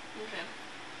nobility. Okay.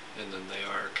 And then they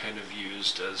are kind of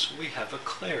used as, we have a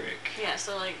cleric. Yeah,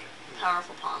 so like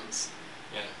powerful pawns.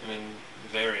 Yeah, and in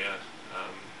Varia,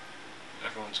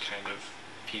 everyone's kind of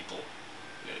people.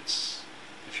 It's,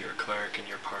 if you're a cleric and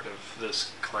you're part of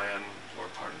this clan or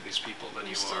part of these people, then You're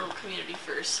you still are. community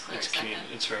first, cleric It's, second.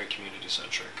 it's very community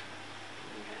centric.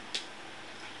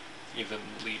 Okay. Even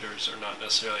leaders are not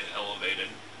necessarily elevated.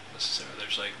 Necessarily,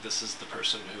 there's like, this is the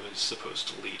person who is supposed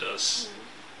to lead us.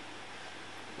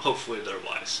 Hopefully they're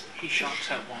wise. He shops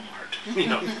at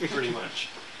Walmart. Pretty much.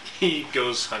 He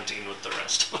goes hunting with the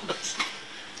rest of us.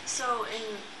 So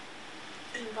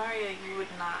in Varia, you would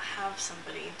not have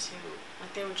somebody to,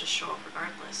 like, they would just show up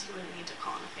regardless. You wouldn't need to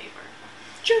call in a favor.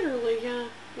 Generally, yeah.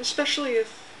 Especially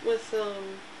if with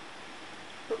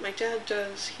what my dad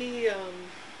does, he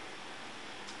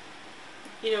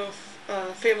if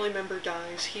a family member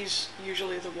dies, he's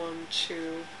usually the one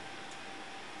to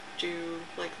do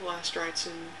like the last rites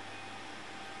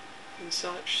and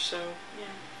such. So Yeah.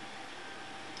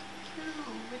 I don't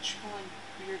know which one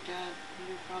your dad,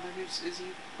 your father,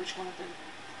 which one of them,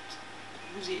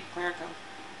 who's he a cleric of?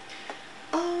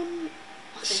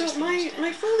 So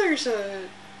my father's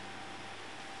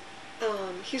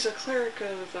he's a cleric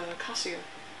of Charsea.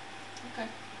 Okay.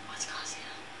 What's Charsea?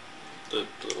 The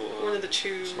little One of the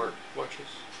two smart watches.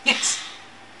 Yes.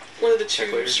 One of the two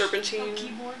Calculators. serpentine.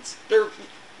 Keyboards. They're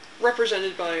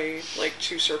represented by like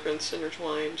two serpents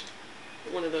intertwined.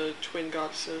 One of the twin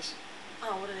goddesses.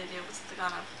 Oh, what do they do? What's the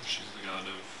god of? She's the god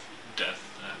of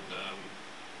death and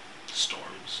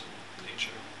storms and nature.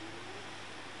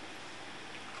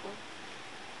 Cool.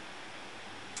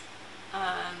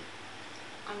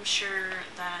 I'm sure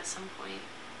that at some point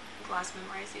Glass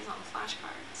memorized these on the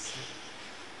flashcards.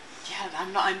 Yeah,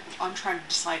 I'm trying to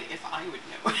decide if I would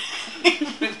know.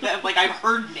 Like, I've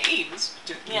heard names.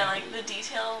 Yeah, like the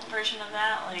detail version of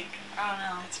that, like, I don't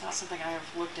know. It's not something I have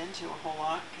looked into a whole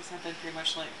lot, because I've been pretty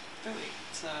much like, Philly,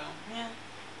 so... Yeah.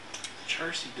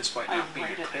 Charsea, despite I not being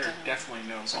write a it cleric, down. definitely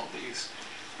knows all these.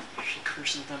 She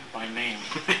curses them by name.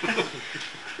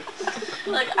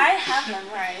 Look, I have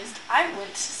memorized. I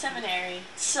went to seminary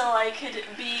so I could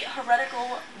be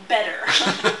heretical better.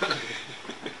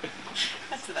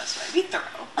 That's the best way. Be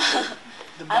thorough.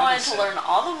 The I Bible wanted to said- learn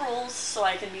all the rules so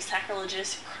I can be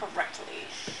sacrilegious correctly.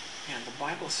 Yeah, the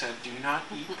Bible said, do not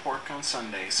eat pork on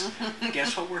Sundays.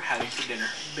 Guess what we're having for dinner?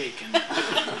 Bacon.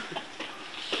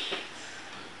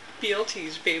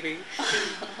 BLTs, baby.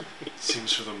 It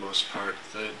seems for the most part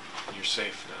that you're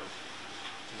safe now.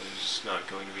 There's not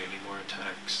going to be any more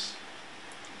attacks.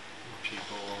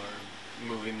 People are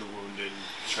moving the wounded,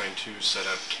 trying to set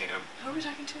up camp Who are we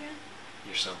talking to again?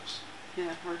 yourselves.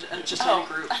 Yeah, we're just in a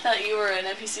group. I thought you were an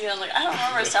NPC. I'm like, I don't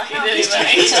remember us talking No, to he's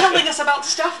anybody. telling us about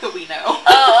stuff that we know.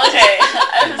 Oh, okay.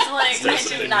 I was like, There's I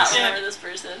do things. not remember this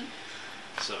person.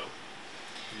 So,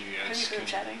 you Who are guys you can... group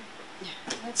chatting?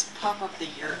 Yeah, let's pop up the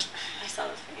yurt. I saw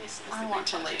the face. It was I the want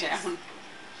to group lay chat face. down.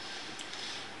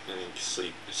 I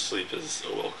think sleep is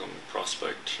a welcome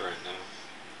prospect right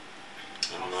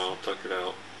now. I'm all tuckered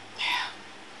out.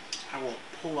 I will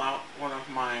pull out one of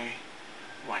my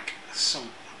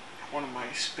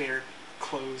spare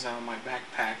clothes out of my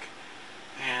backpack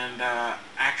and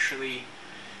actually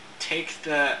take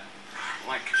the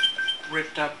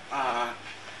ripped up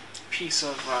piece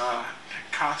of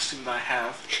costume that I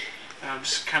have, and I'll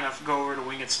just kind of go over to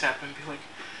Winged Step and be like,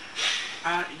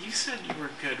 You said you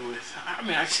were good with. I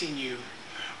mean, I've seen you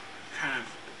kind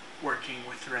of working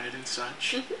with thread and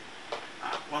such.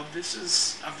 Well, this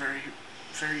is a very,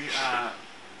 very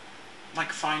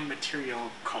like fine material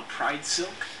called Pride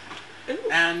Silk, Ooh.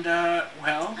 and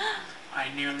well, I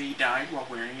nearly died while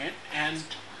wearing it, and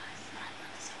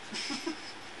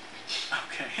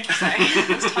okay. Sorry.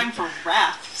 It's time for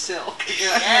Wrath Silk.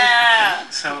 Yeah.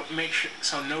 So make sure,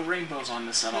 so no rainbows on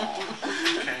this at all.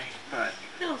 Okay, but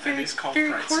No, it very, is called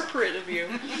very Pride Silk. corporate of you.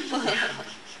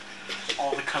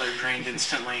 All the color drained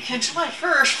instantly. July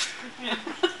 1st.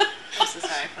 I'm so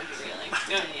sorry for derailing.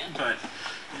 Continue. But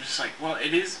I'm just like, well,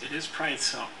 it is Pride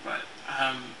Silk, but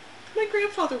My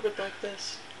grandfather would like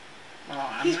this. well,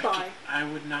 He's bi. I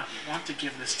would not want to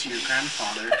give this to your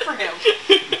grandfather. For him.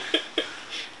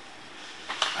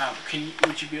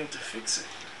 Would you be able to fix it?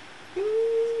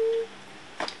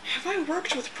 Have I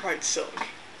worked with Pride Silk?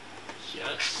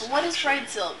 Yes. What is Pride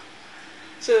Silk?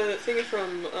 It's a thing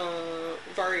from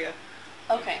Varia.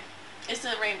 Okay. Is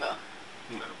it rainbow?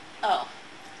 No. Oh.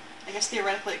 I guess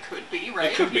theoretically it could be,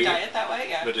 right? It could If you be. dye it that way,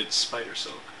 yeah. But it's spider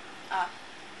silk. Ah.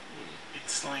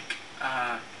 It's like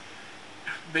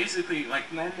basically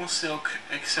like normal silk,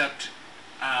 except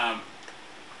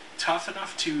tough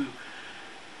enough to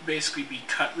basically be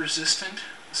cut resistant.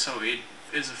 So it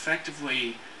is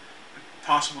effectively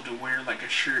possible to wear like a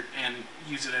shirt and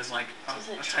use it as like Is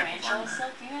it a type of tarantula armor.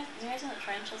 silk? You guys know that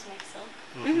tarantulas make silk?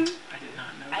 Mm-hmm. I did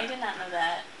not know that. I did not know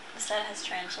that. This dad has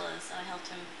tarantulas, and I helped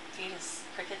him feed his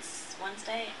crickets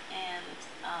Wednesday, and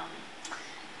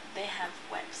they have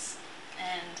webs,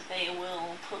 and they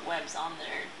will put webs on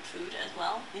their food as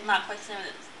well. Not quite the same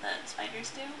that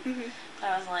spiders do, Mm-hmm. but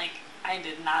I was like, I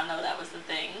did not know that was the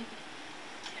thing.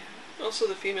 Also,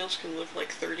 the females can live like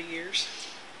 30 years.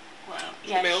 Wow.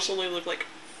 The males only live like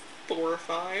 4 or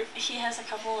 5. He has a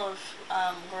couple of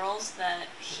girls that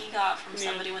he got from Yeah.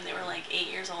 somebody when they were like 8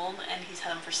 years old, and he's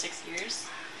had them for 6 years.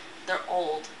 They're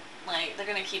old. Like, they're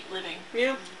gonna keep living.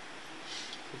 Yeah.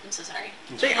 I'm so sorry.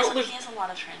 They he has, outlive- he has a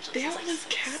lot of tarantulas. They He's like outlive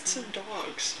 6. cats and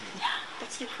dogs. Yeah.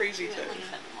 That's the crazy We thing. like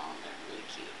fed them all. They're really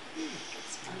cute.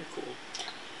 It's fun. Very cool.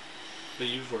 But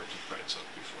you've worked with Pride Silk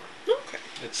before. Okay.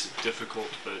 It's difficult,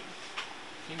 but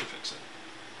you can fix it.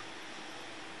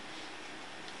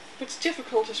 What's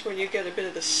difficult is when you get a bit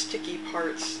of the sticky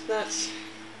parts. That's...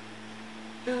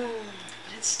 But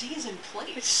it stays in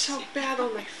place. it's so bad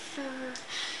on my fur.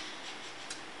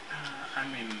 I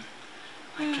mean,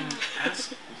 I can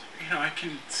ask. I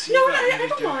can see. No, about I maybe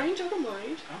don't doing- mind. I don't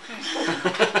mind.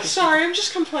 Okay. Sorry, I'm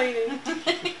just complaining.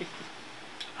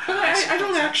 But I suppose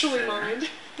don't that's actually fair. mind.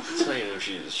 It's not even if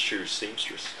she's a true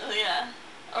seamstress. Oh, yeah.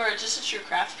 Or just a true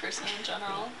craft person in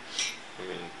general. I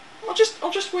mean, I'll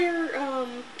just wear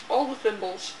all the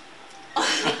thimbles.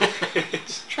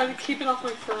 Try to keep it off my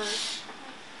fur.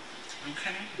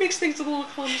 Okay. Makes things a little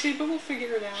clumsy, but we'll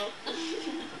figure it out.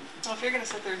 Well, if you're gonna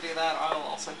sit there and do that, I'll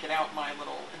also get out my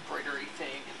little embroidery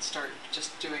thing and start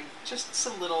just doing just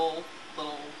some little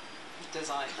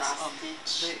designs on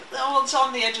well, it's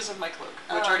on the edges of my cloak,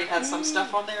 which already has some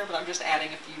stuff on there, but I'm just adding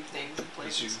a few things in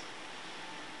As you places.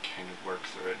 kind of work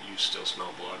through it, you still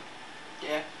smell blood.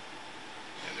 Yeah.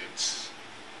 And it's...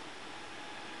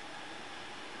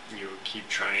 You keep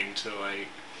trying to, like,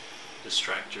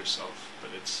 distract yourself,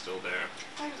 but it's still there.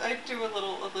 I do a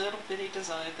little bitty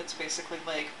design that's basically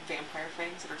like vampire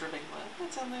fangs that are dripping blood.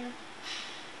 That's on there.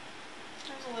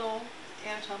 There's a little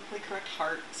anatomically correct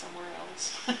heart somewhere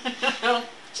else.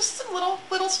 Just some little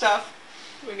stuff.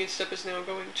 Winged Step is now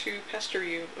going to pester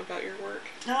you about your work.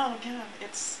 Oh yeah,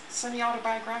 it's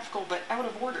semi-autobiographical, but out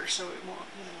of order, so it won't.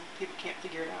 People can't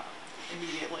figure it out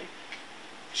immediately.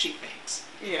 Sheep fangs.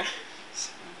 Yeah.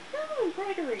 So, Oh,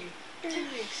 embroidery. Very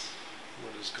nice.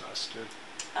 What does Goss do?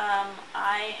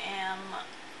 I am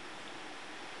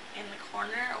in the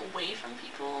corner, away from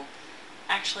people,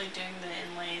 actually doing the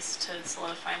inlays to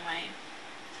solidify my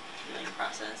healing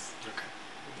process. Okay.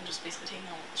 I'm just basically taking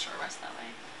a short rest that way.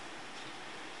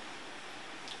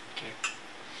 Okay.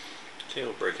 Tay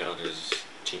will break out his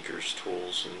tinker's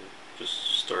tools and just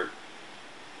start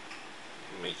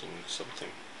making something.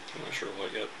 I'm not sure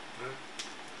what yet.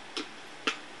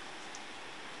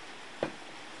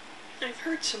 I've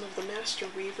heard some of the master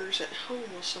weavers at home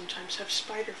will sometimes have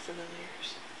spider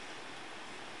familiars.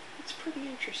 It's pretty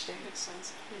interesting. makes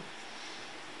sense.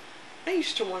 I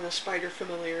used to want a spider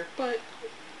familiar, but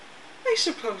I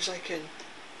suppose I can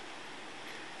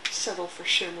settle for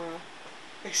Shimra.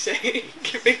 I say,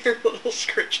 giving her little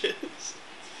scritches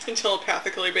and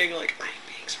telepathically being like, I'm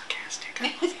being sarcastic.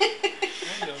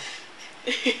 I know.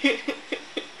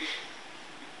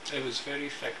 It was very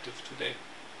effective today.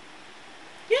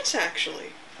 Yes, actually.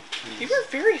 You were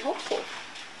very helpful.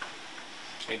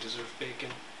 I deserve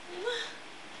bacon.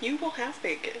 You will have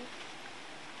bacon.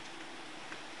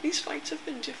 These fights have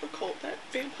been difficult. That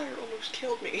vampire almost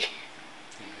killed me.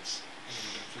 Yes, it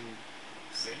would have been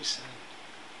very sad.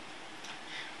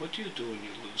 What do you do when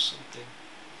you lose something?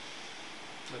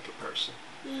 Like a person.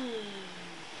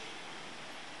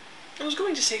 I was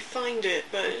going to say find it,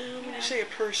 but when you say a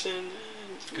person...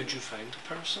 Could you find a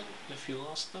person if you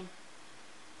lost them?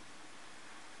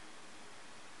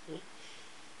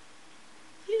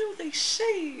 You know, they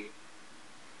say...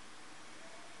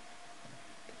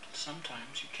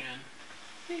 Sometimes you can.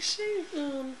 They say,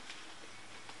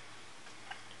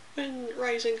 when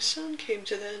Rising Sun came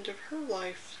to the end of her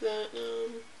life, that,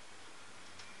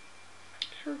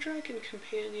 her dragon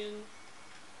companion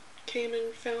came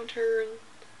and found her and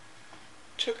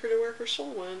took her to where her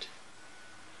soul went.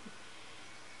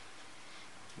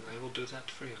 I will do that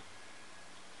for you.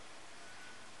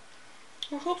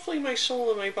 Well, hopefully my soul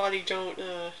and my body don't,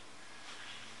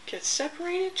 get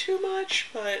separated too much,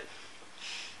 but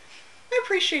I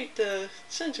appreciate the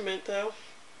sentiment, though.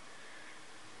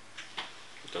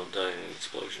 Don't die in an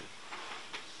explosion.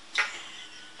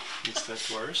 Is that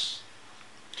worse?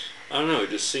 I don't know, it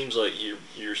just seems like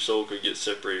your soul could get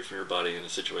separated from your body in a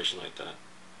situation like that.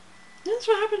 That's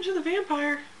what happened to the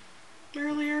vampire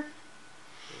earlier.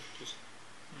 Just,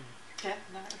 Yeah,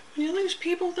 no. When you lose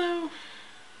people, though,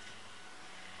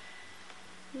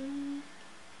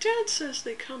 Dad says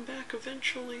they come back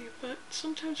eventually, but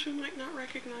sometimes we might not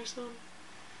recognize them.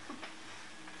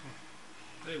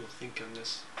 I will think on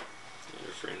this.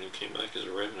 your friend who came back as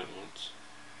a revenant once.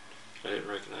 I didn't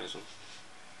recognize him.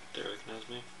 Did they recognize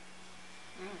me?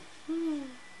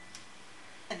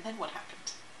 And then what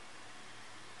happened?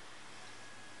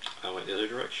 I went the other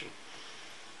direction.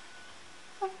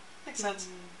 Oh, makes sense.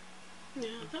 Yeah,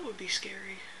 that would be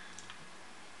scary.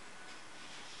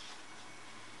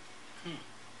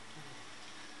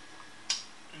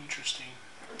 Interesting.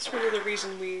 That's one of the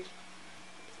reasons we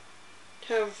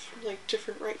have, like,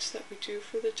 different rites that we do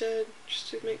for the dead, just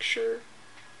to make sure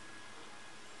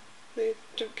they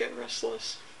don't get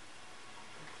restless.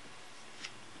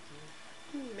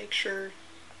 Make sure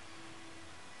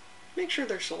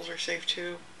their souls are safe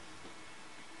too.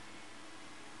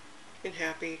 And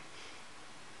happy.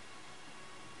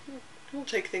 We'll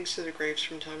take things to the graves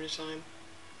from time to time.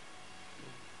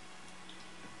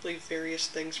 Leave various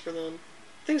things for them.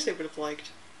 Things they would have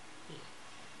liked.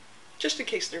 Just in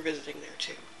case they're visiting there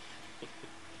too.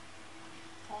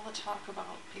 All the talk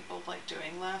about people like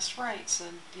doing last rites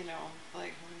and, you know,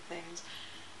 like things.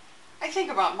 I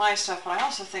think about my stuff, but I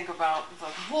also think about the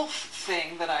wolf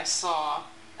thing that I saw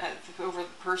over the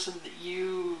person that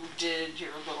you did your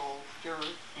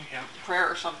prayer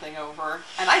or something over.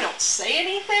 And I don't say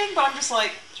anything, but I'm just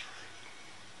like...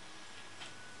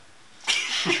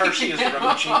 Charsea is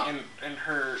rummaging in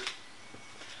her,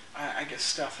 I guess,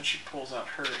 stuff, and she pulls out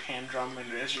her hand drum,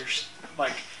 and as you're,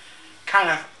 like, kind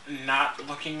of not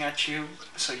looking at you,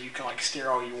 so you can, like, stare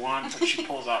all you want, but she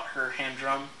pulls out her hand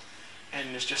drum,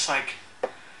 and it's just, like,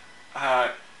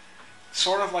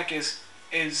 sort of, like,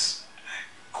 is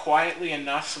quietly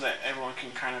enough so that everyone can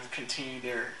kind of continue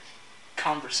their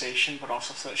conversation, but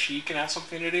also so that she can have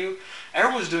something to do.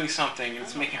 Everyone's doing something, and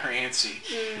it's making her antsy.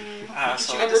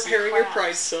 So I'm repairing your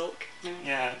pride silk.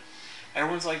 yeah,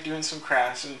 everyone's like doing some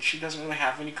crafts, and she doesn't really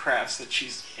have any crafts that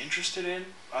she's interested in.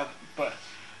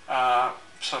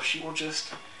 So she will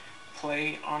just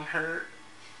play on her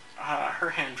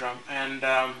hand drum, and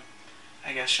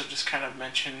I guess she'll just kind of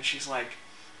mention. She's like,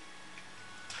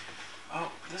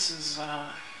 "Oh, this is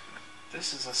a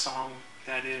song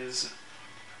that is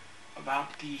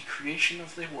about the creation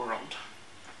of the world."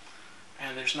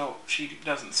 And she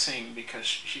doesn't sing because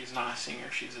she's not a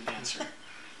singer, she's a dancer.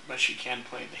 But she can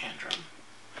play the hand drum.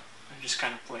 And just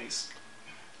kind of plays.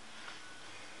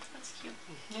 That's cute.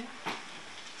 Yeah.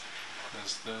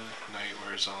 As the night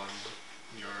wears on,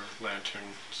 your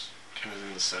lantern's kind of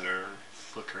in the center,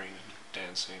 flickering and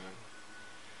dancing, and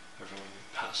everyone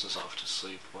passes off to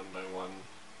sleep one by one.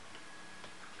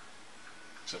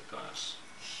 Except Glass.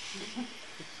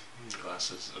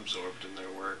 Glass is absorbed in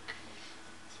their work.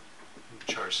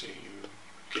 Charsea, you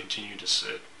continue to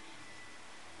sit,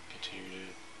 continue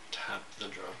to tap the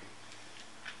drum.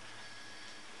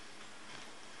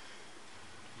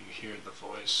 You hear the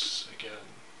voice again.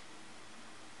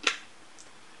 There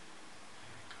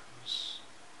goes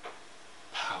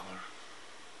power.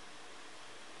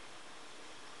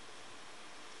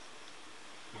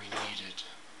 We need it.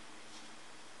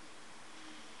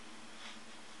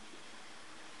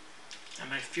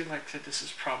 And I feel like that this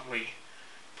is probably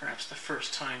perhaps the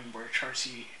first time where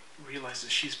Charsea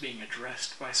realizes she's being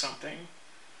addressed by something.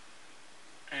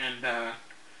 And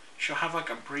she'll have like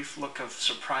a brief look of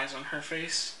surprise on her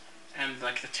face, and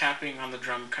like the tapping on the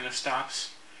drum kind of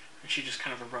stops, and she just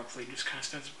kind of abruptly just kind of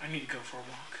stands up. I need to go for a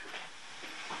walk.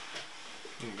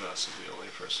 And Glass is the only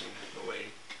person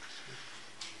away.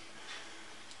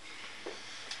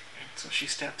 And so she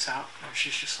steps out, and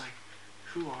she's just like,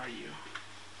 "Who are you?"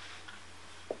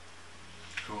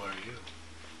 Who are you?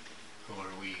 Who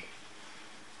are we?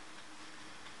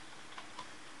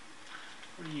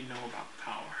 What do you know about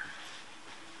power?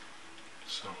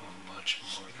 So much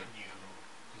more than you,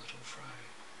 little fry.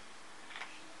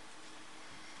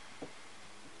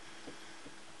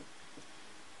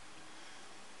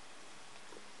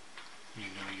 You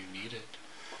know you need it.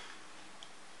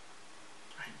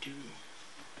 I do.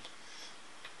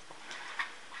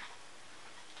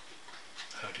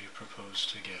 How do you propose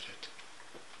to get it?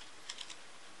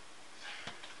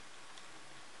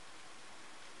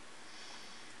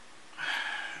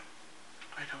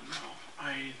 I don't know.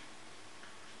 I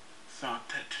thought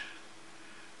that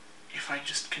if I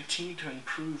just continue to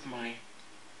improve my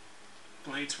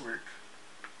blades work,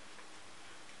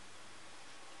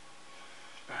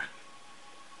 but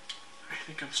I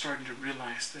think I'm starting to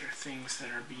realize there are things that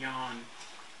are beyond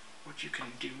what you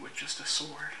can do with just a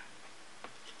sword.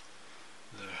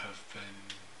 There have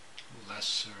been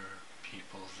lesser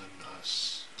people than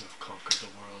us who have conquered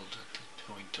the world at the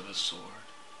point of a sword.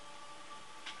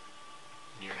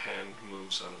 And your hand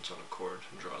moves on its own accord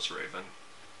and draws a raven.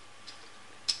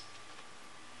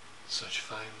 Such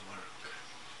fine work.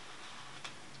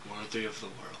 Worthy of the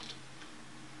world.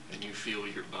 And you feel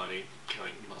your body,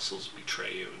 like muscles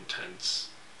betray you and tense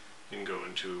and go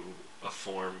into a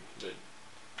form that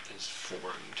is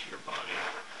foreign to your body.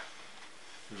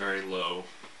 Very low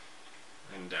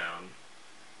and down.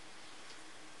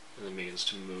 And it begins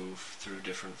to move through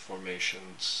different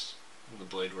formations. And the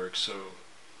blade works so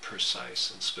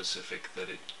precise and specific that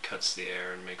it cuts the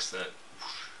air and makes that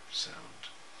whoosh sound.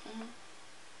 Mm-hmm.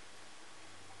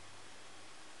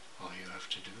 All you have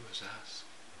to do is ask.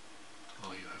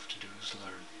 All you have to do is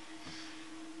learn.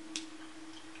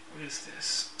 What is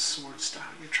this sword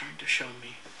style you're trying to show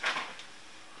me?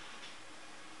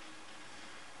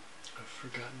 I've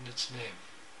forgotten its name,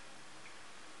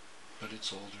 but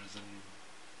it's older than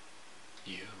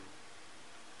you,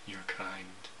 your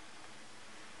kind.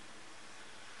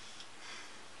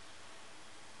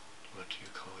 What do you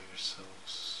call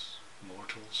yourselves?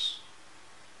 Mortals?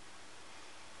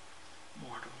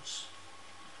 Mortals.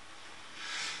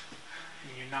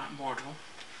 And you're not mortal.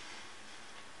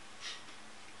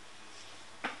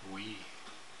 We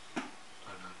are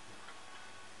not mortal.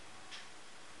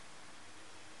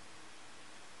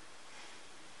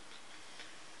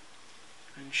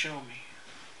 And show me.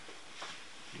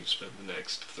 You spend the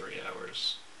next 3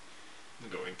 hours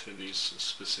going through these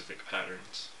specific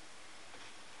patterns.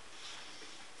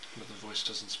 But the voice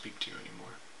doesn't speak to you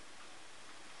anymore.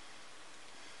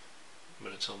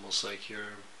 But it's almost like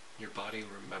your body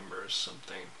remembers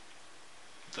something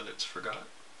that it's forgot.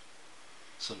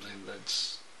 Something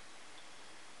that's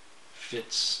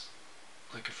fits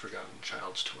like a forgotten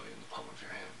child's toy in the palm of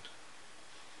your hand.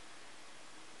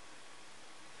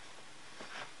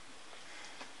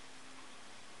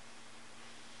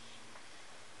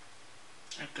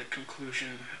 At the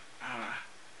conclusion,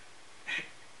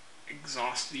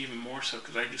 exhausted even more so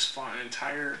because I just fought an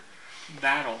entire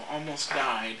battle, almost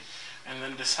died, and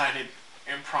then decided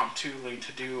impromptu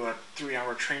to do a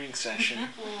 3-hour training session.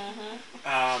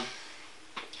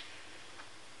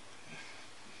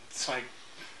 It's like,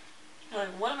 You're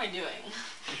like, what am I doing?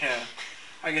 yeah,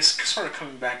 I guess sort of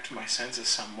coming back to my senses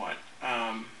somewhat.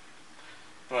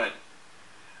 But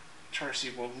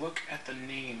Charsea will look at the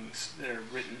names that are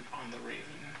written on the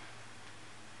raven.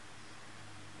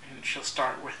 And she'll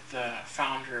start with the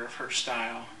founder of her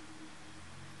style.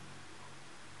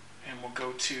 And we'll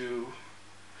go to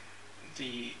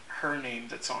her name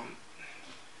that's on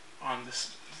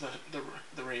this the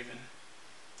raven.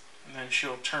 And then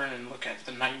she'll turn and look at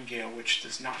the nightingale, which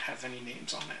does not have any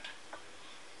names on it.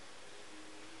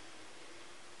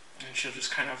 And she'll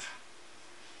just kind of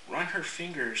run her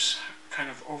fingers kind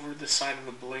of over the side of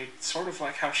the blade, sort of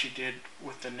like how she did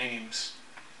with the names,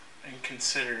 and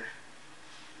consider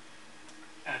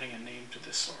adding a name to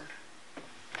this sword. And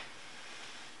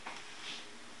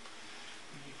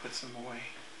he puts them away.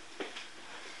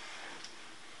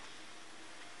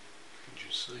 Did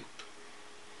you sleep?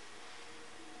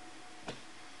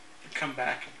 Come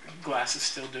back, Glass is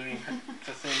still doing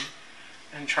the thing,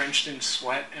 and drenched in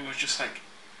sweat, and was just like,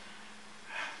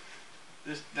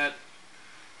 it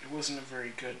wasn't a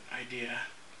very good idea.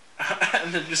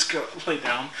 and then just go lay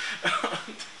down.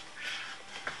 I'm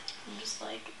just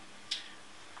like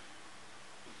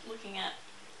looking at,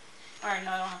 or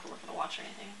no, I don't have to look at a watch or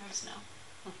anything. I just know.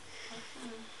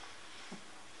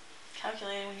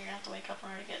 Calculating when you're gonna have to wake up in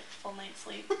order to get full night's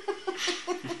sleep.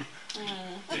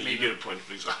 Yeah, you get a point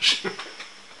of exhaustion.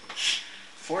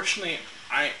 Fortunately,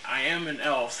 I am an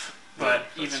elf, but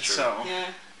Yeah, even true. so.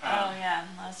 Yeah. Oh yeah,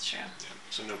 that's true. Yeah,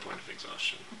 so no point of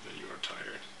exhaustion, but you are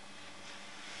tired.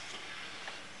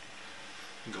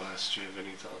 Glass, do you have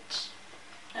any thoughts?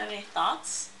 Have any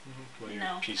thoughts? While you're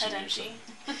No, piecing head empty.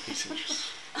 piecing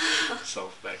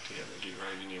yourself back together, do you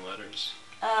write any letters?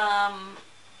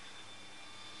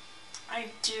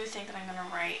 I do think that I'm gonna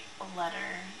write a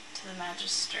letter to the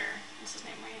Magister. Is his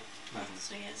name right? Mhm. That's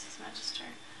what he is, his Magister.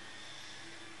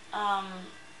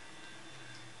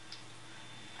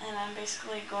 And I'm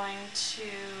basically going to.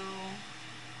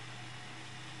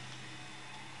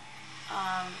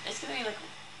 It's gonna be like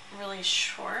really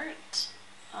short.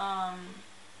 I'm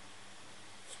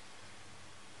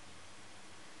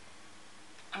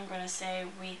gonna say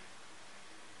we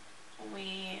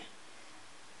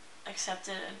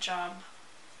accepted a job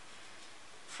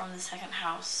from the second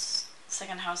house.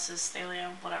 Second house is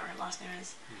Thalia, whatever her last name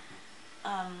is.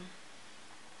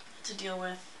 To deal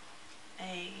with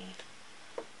a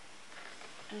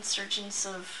insurgence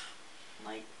of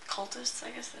like cultists, I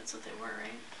guess that's what they were,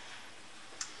 right?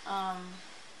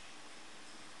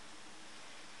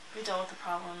 We dealt with the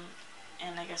problem,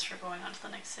 and I guess we're going on to the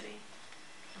next city.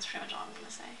 That's pretty much all I'm gonna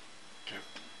say. Okay.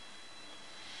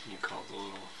 You call the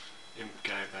little imp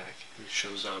guy back. He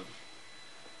shows up.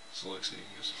 So looks at you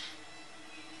and goes,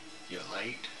 "You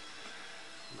late?"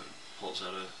 And then pulls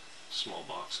out a small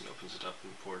box and opens it up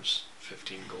and pours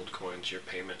 15 gold coins, your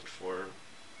payment for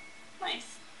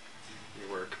Nice. your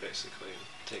work, basically.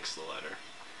 Takes the letter.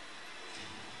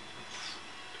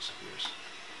 Disappears.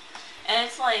 And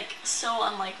it's like so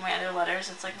unlike my other letters.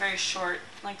 It's like very short.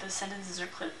 Like the sentences are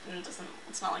clipped and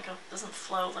it's not like doesn't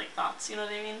flow like thoughts. You know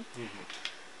what I mean?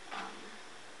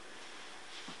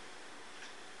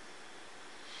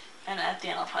 And at the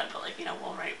end I'll probably put like,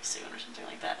 we'll write soon or something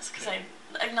like that. Because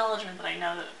acknowledgement that I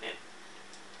know that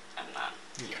I'm not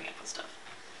keeping up with stuff.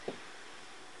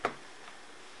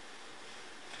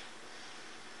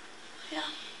 Yeah.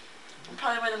 And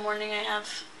probably by the morning I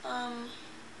have, I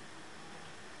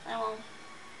will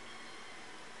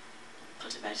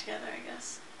put it back together, I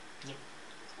guess. Yep.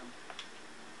 So.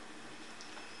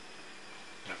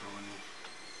 Everyone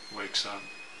wakes up.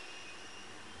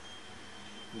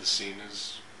 The scene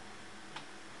is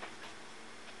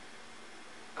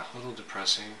a little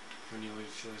depressing when you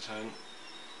leave the tent.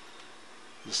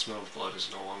 The smell of blood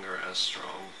is no longer as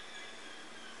strong.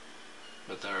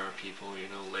 But there are people,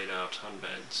 laid out on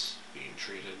beds, being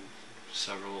treated.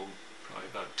 Several, probably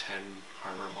about 10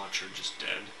 Harbor Watcher just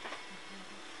dead.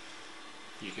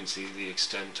 You can see the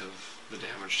extent of the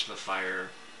damage to the fire,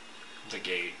 the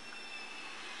gate,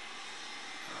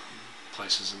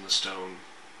 places in the stone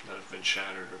that have been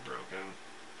shattered or broken.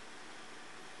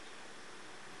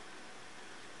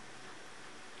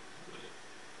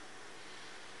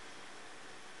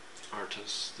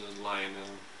 Artus, the lion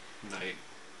knight,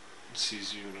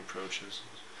 sees you and approaches.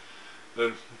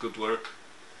 Well, good work.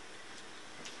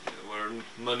 Where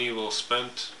money well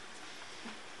spent.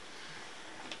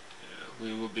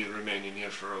 We will be remaining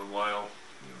here for a while.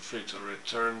 You're free to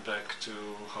return back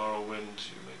to Harrowynd.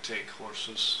 You may take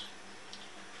horses.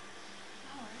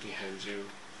 He hands you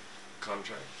a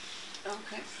contract.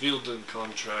 Okay. Field and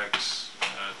contracts.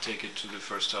 Take it to the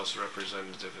first house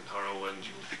representative in Harrowynd.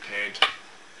 You will be paid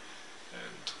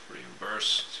and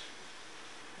reimbursed.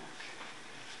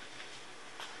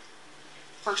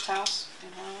 First house.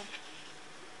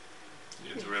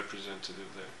 You're the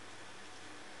representative there.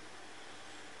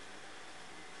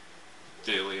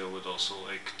 Dahlia would also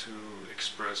like to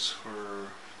express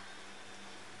her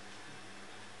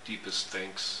deepest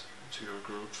thanks to your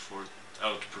group for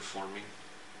outperforming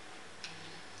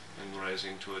and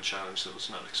rising to a challenge that was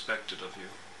not expected of you,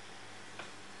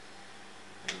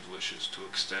 and wishes to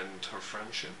extend her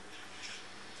friendship.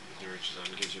 He reaches out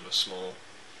and gives you a small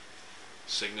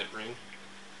signet ring.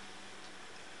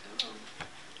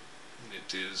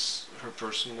 It is her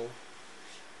personal.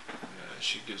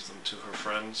 She gives them to her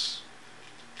friends.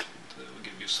 And will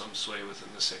give you some sway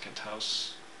within the second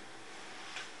house.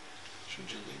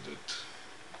 Should you need it,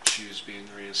 choose being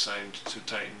reassigned to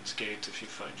Titan's Gate if you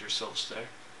find yourselves there.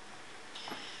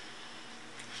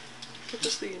 What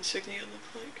does the insignia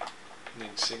look like? The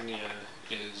insignia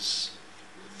is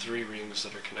 3 rings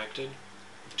that are connected,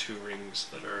 2 rings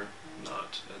that are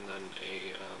not, and then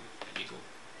a eagle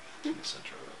in the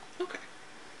center of it. Okay.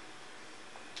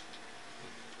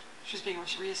 She's being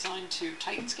reassigned to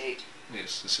Titan's Gate?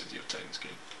 Yes, the city of Titans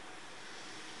Gate.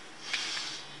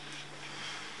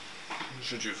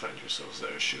 Should you find yourselves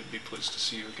there, she would be pleased to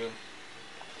see you again.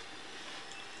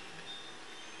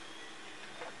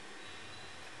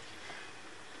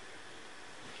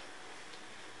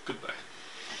 Goodbye.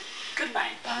 Goodbye.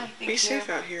 Bye. Thank Be you. safe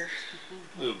out here.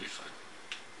 We'll be fine.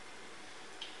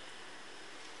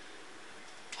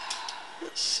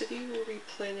 What city were we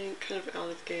planning, kind of out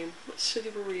of the game, what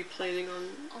city were we planning on?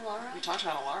 Alara? We talked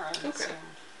about Alara. Okay. So.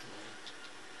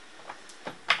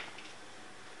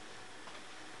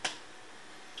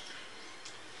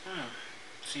 Oh,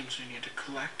 seems we need to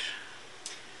collect,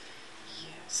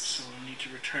 Yes. so we'll need to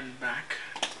return back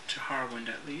to Harrowynd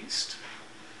at least.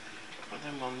 But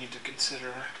then we'll need to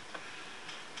consider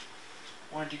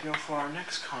where to go for our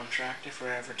next contract if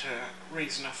we're ever to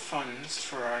raise enough funds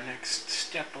for our next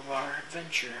step of our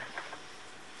adventure.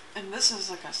 And this is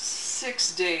like a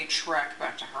 6-day trek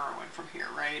back to Harrowynd from here,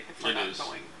 right? If we're It not is.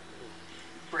 going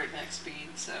breakneck speed,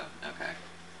 so, okay.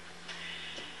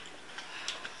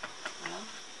 Well,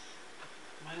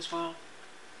 might as well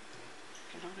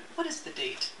get on it. What is the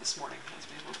date this morning? As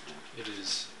we look now? It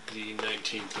is the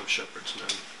 19th of Shepherd's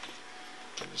Moon.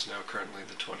 It is now currently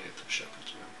the 20th of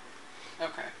Shepherd's Moon.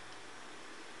 Okay.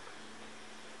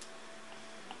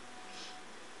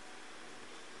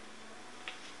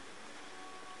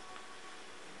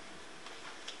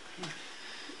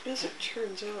 As it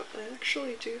turns out, I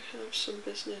actually do have some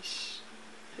business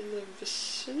in the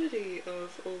vicinity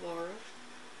of Alara.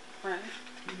 Right.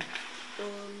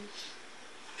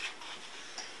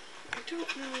 I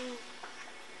don't know.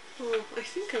 Oh, I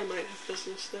think I might have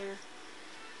business there.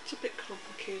 It's a bit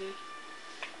complicated.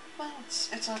 Well,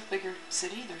 it's a bigger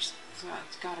city. There's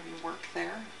got to be work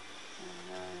there.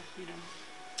 And, you know,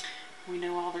 we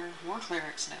know all their war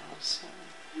clerics now, so...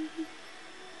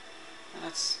 And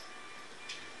that's...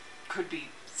 could be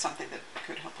something that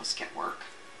could help us get work,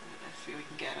 if we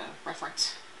can get a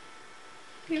reference.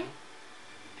 Yeah.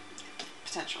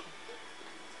 Potential.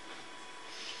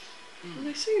 When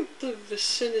I say the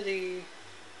vicinity,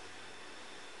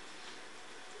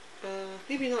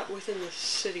 maybe not within the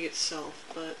city itself,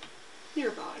 but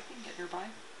nearby. We can get nearby.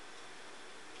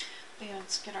 But yeah,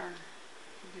 let's get our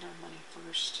money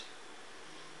first.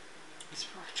 So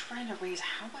we're trying to raise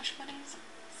how much money? Is it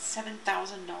 $7,000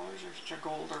 or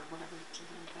gold or whatever?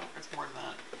 Something like that. Or it's more than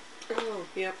that. Oh,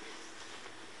 yep.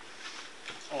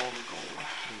 All the gold. I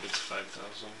think it's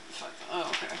 5,000. Oh,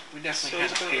 okay. We definitely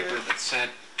Sounds had a about paper right. that said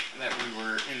that we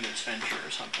were in this venture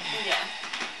or something. Yeah.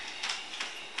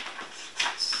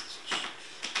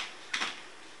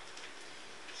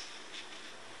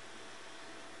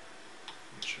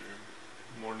 And your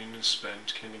morning is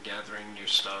spent kind of gathering your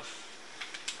stuff,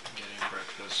 getting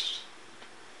breakfast,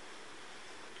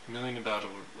 milling about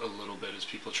a little bit as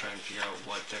people try and figure out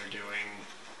what they're doing,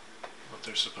 what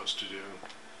they're supposed to do,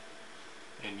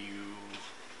 and you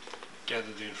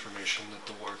gather the information that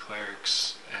the war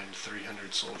clerics and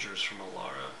 300 soldiers from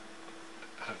Alara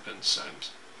have been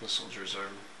sent. The soldiers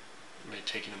may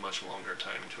taking a much longer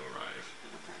time to arrive,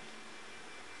 Okay.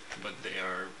 but they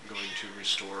are going to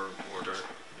restore order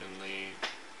in the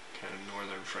kind of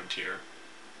northern frontier.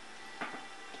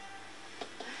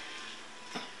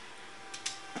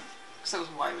 So that was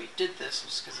why we did this,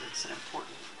 was because it's an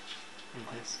important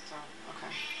place. So,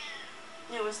 okay.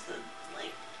 It was the,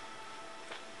 like,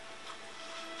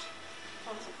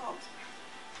 what was it called?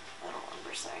 I don't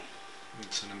remember saying.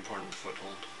 It's an important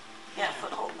foothold. Yeah,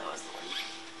 foothold, that was the one.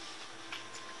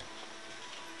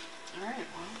 Alright,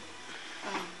 well.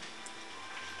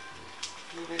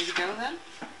 We ready to go then?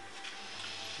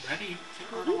 Ready?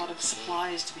 There aren't a lot of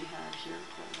supplies to be had here,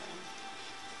 but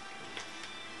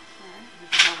alright, we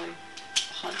can probably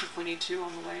hunt if we need to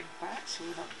on the way back, so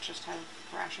we don't just have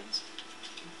rations.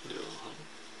 Do a hunt.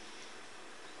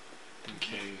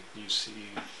 Okay, you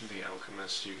see the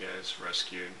alchemist you guys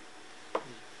rescued.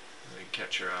 They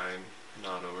catch your eye and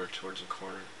nod over towards a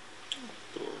corner.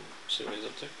 Go over and see what he's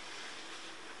up to.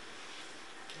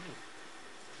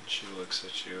 And she looks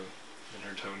at you, and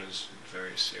her tone is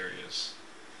very serious.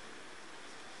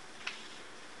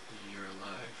 You're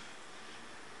alive.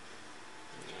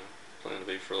 Yeah, plan to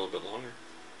be for a little bit longer.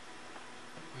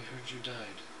 We heard you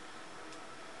died.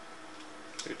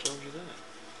 Who told you that?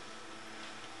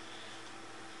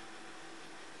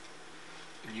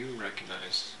 And you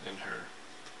recognize in her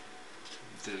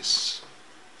this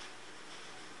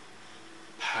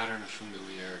pattern of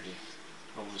familiarity,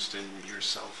 almost in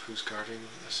yourself who's guarding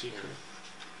a secret.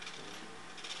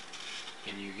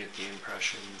 And you get the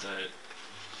impression that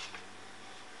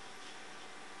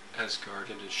as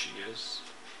guarded as she is,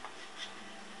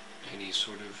 any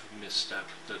sort of misstep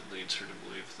that leads her to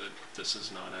believe that this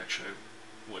is not actually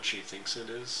what she thinks it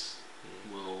is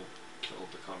will kill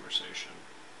the conversation.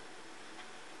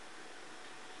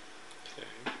 Okay.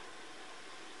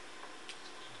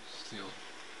 The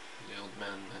old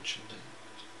man mentioned it.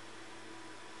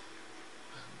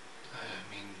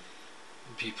 I mean,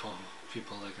 people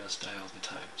like us die all the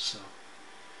time, so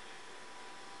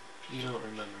you don't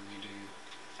remember me, do you?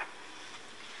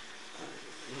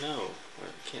 No,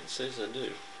 I can't say as I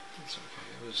do. It's okay.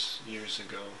 It was years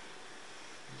ago.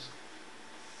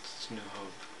 There's no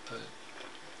hope, but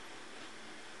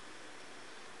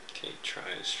Kate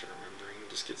tries for remembering,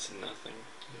 just gets nothing.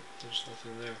 yep, there's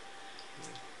nothing there.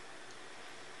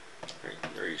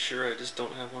 Are you sure I just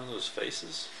don't have one of those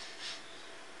faces?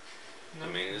 No.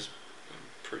 I mean, it's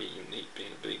pretty unique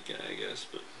being a big guy, I guess,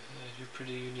 but... Yeah, you're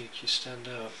pretty unique. You stand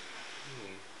out.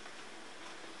 And,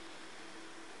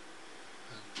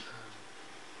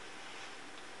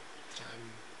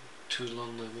 I'm two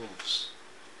lonely wolves.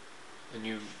 And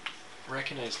you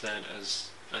recognize that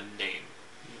as a name,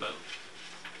 but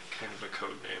kind of a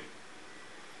code name.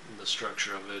 And the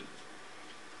structure of it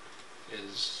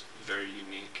is very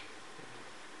unique.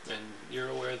 And you're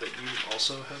aware that you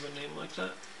also have a name like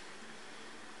that?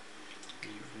 You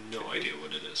have no idea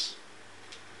what it is.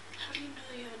 How do you know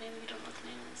that you have a name and you don't know what the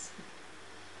name is?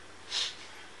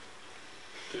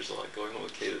 There's a lot going on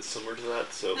with Kate that's similar to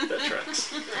that, so that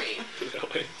tracks. Great. Put it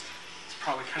that way. It's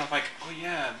probably kind of like, oh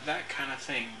yeah, that kind of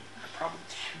thing. I probably.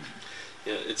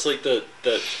 Yeah, it's like that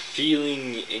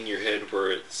feeling in your head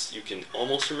where you can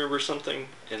almost remember something,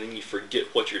 and then you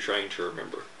forget what you're trying to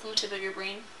remember. From the tip of your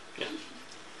brain. Yeah.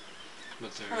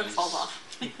 But there And then it is falls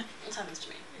off. This happens to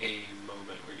me. a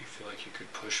moment where you feel like you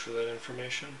could push for that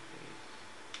information,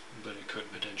 but it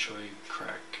could potentially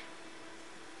crack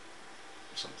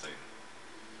something.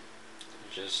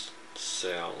 Just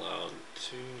say out loud,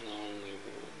 two lonely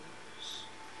wolves.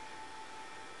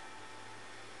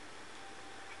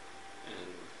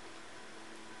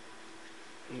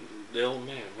 And the old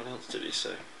man, what else did he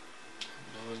say?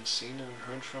 No one's seen or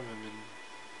heard from him in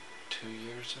 2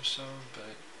 years or so,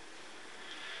 but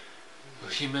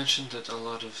he mentioned that a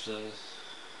lot of the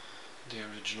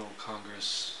original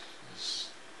Congress is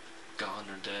gone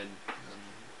or dead, and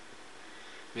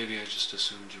maybe I just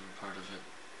assumed you were part of it.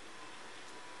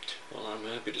 Well, I'm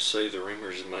happy to say the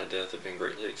rumors of my death have been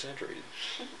greatly exaggerated.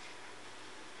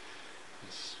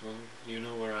 Yes, well, you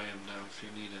know where I am now if you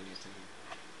need anything.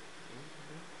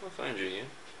 I'll find you again.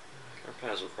 Our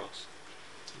paths will cross.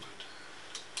 But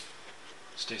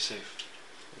stay safe.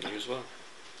 And you as well.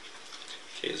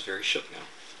 Kate is very shook now.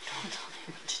 Don't tell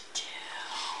me what to do.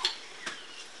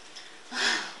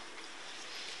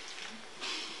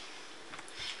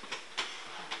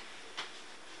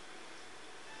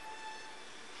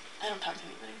 I don't talk to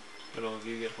anybody. But all of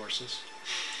you get horses?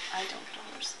 I don't get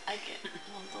a horse. I get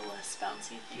one of the less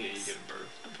bouncy things. Yeah, you get a bird.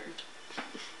 A bird.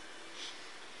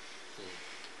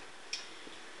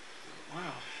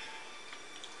 Wow.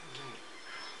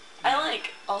 I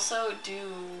also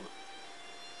do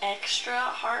extra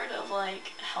hard of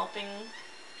helping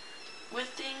with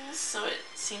things, so it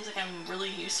seems like I'm really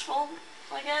useful,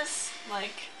 I guess.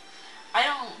 I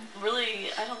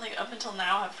don't think up until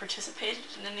now I've participated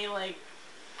in any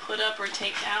put up or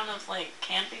take down of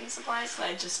camping supplies that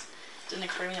I just didn't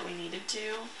occur to me that we needed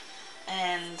to.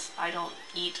 And I don't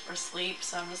eat or sleep,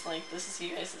 so I'm just this is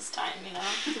you guys' time, you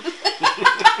know?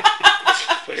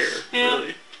 Fair, Yeah.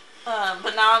 really.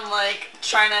 But now I'm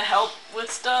trying to help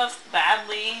with stuff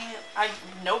badly.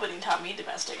 Nobody taught me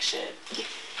domestic shit.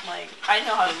 I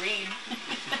know how to read.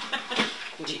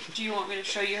 Do you want me to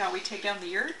show you how we take down the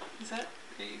yurt? Is that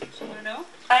what you want to know?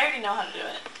 I already know how to do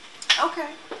it.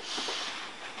 Okay.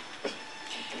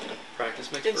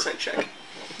 Practice makes Insight perfect. check.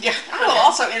 Yeah, I will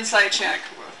also insight check.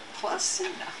 Plus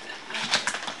nothing.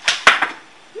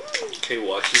 Kate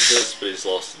watches this, but he's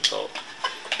lost in thought.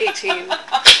 18.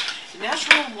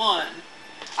 Natural 1.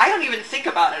 I don't even think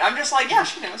about it. I'm just yeah,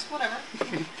 she knows. Whatever.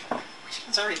 She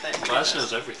knows everything. Class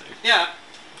knows everything. Yeah.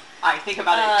 I think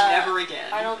about it never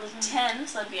again. I rolled a 10,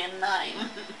 so that'd be a 9.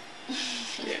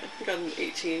 Yeah, I got an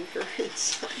 18 for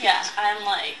insight. Yeah, I'm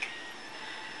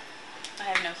I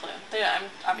have no clue.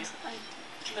 Obviously,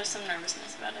 there's some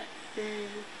nervousness about it.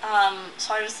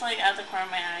 So I just out of the corner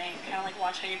of my eye, kind of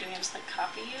watch how you're doing it, just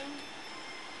copy you.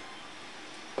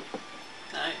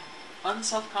 I'm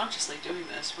unself-consciously doing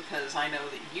this because I know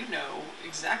that you know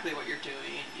exactly what you're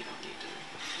doing and you don't need to.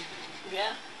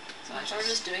 Yeah. So So we're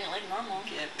just doing it like normal.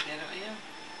 Get it, yeah.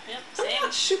 Yep, I'm same.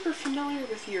 not super familiar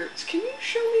with yurts. Can you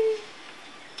show me?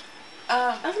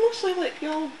 I've mostly let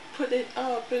y'all put it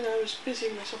up, and I was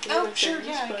busying myself with other sure, things,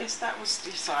 yeah, but I guess that was,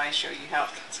 so I show you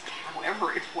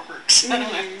however it works.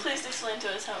 Please explain to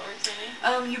us how it works,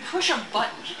 Amy. You push a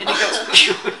button, and it goes,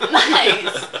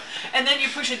 Nice. and then you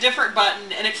push a different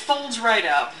button, and it folds right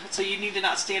up, so you need to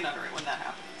not stand under it when that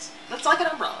happens. That's like an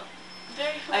umbrella.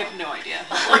 Very cool. I have no idea.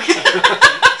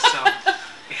 So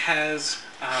it has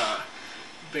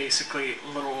basically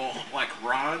little like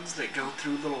rods that go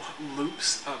through little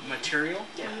loops of material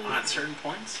at certain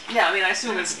points. Yeah, I mean, I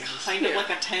assume it's kind of Yeah. like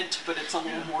a tent, but it's a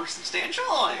little more substantial.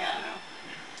 I don't know.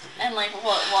 And like,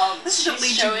 while This is she's what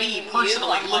leads to showing me you,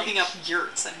 personally I'm looking like, up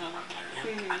yurts. And I'm like,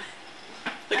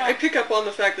 like I pick up on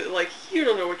the fact that like you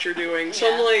don't know what you're doing, so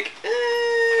Yeah. I'm like,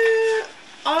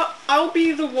 I'll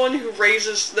be the one who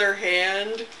raises their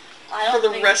hand I for don't the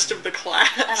think, rest of the class.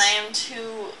 and I am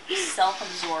too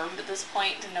self-absorbed at this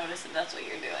point to notice that that's what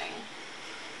you're doing.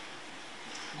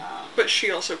 But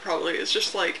she also probably is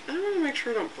just like, I want to make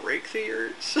sure I don't break the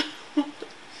yurts.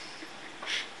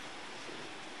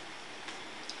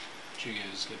 You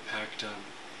guys get packed up.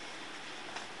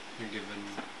 You're given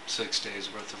 6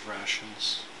 days worth of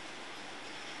rations.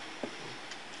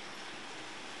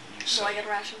 You Do I get a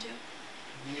ration too?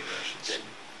 You get rations.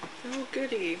 Oh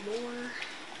goody, more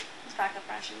It's backup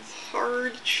rations.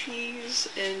 hard cheese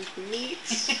and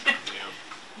meats.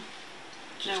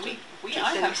 Yeah. no, we and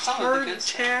I have some of the hard good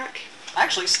stuff. tack. I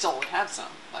actually still have some.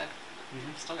 I've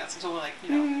still got some. So like, you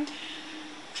know,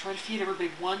 try to feed everybody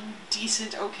one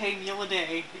decent, okay meal a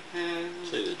day. Because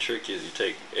See, the trick is you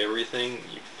take everything,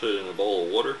 you put it in a bowl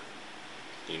of water,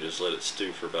 and you just let it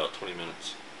stew for about 20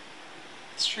 minutes.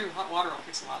 it's true, hot water will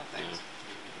fix a lot of things.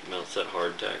 Melts that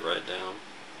hardtack right down.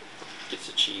 Gets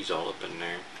the cheese all up in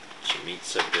there. Gets your meat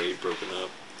separated, broken up.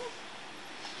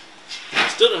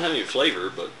 Still don't have any flavor,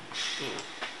 but you know,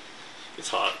 it's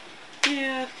hot.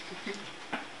 Yeah.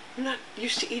 I'm not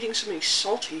used to eating so many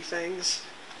salty things.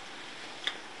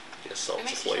 Guess It salt's a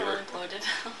makes me feel flavor. bloated.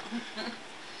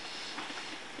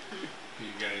 You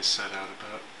guys set out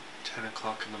about 10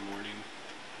 o'clock in the morning.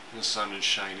 The sun is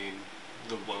shining.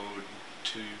 The woad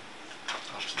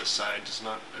off to the side does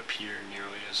not appear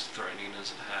nearly as threatening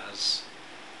as it has.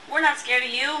 We're not scared of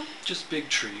you. Just big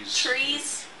trees.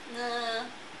 Trees. Nah.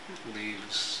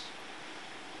 Leaves.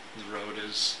 The road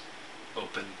is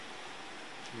open.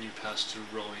 And you pass through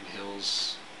rolling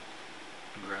hills,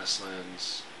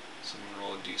 grasslands. Someone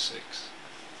roll a d6.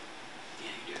 Yeah,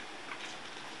 you do.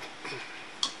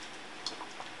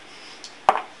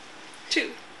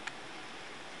 2.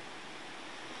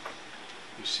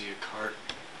 You see a cart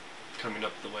coming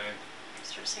up the way.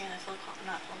 Start singing the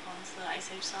not Phil Collins, the Ice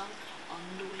Age song. On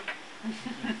the way.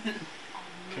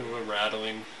 Kind of a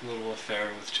rattling little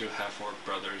affair with two half-orc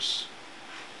brothers.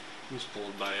 Who's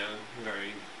pulled by a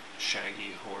very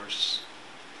shaggy horse.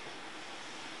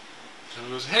 And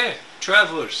he goes, "Hey,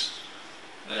 travelers!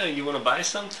 You want to buy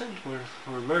something?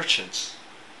 We're merchants.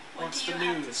 What What's do you the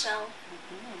have to news? sell? What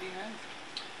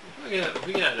do you have?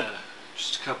 We got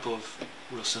just a couple of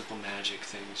real simple magic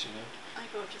things, you know." I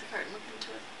go up to the cart and look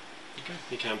into it. Okay.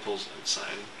 He kind of pulls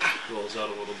outside, rolls out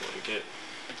a little blanket.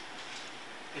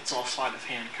 It's all sleight of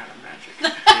hand kind of magic. He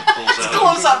pulls out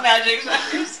Close up magic.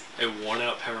 a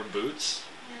worn-out pair of boots.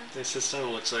 Yeah. They sits down.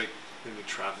 It looks like maybe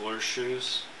traveler's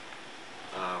shoes.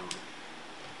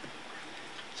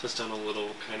 Sits down a little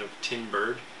kind of tin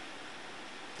bird.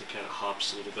 It kind of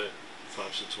hops a little bit,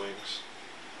 flaps its wings.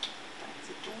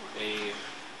 A kind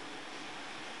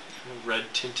of red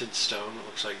tinted stone that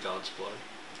looks like God's blood.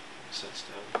 Sits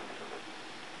down.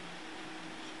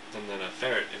 And then a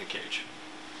ferret in a cage.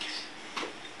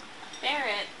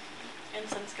 Ferret.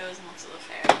 Incense goes and looks at the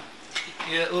ferret.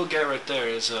 Yeah, that little guy right there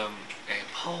is a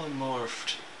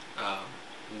polymorphed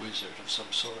wizard of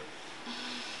some sort.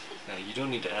 Now, you don't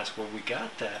need to ask where we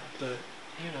got that, but,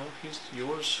 you know, he's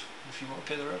yours if you won't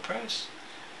pay the right price.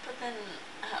 But then,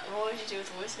 what would you do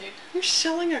with a wizard? You're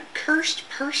selling a cursed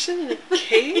person in a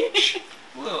cage?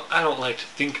 Well, I don't like to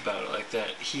think about it like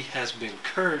that. He has been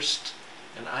cursed,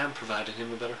 and I am providing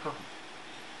him a better home.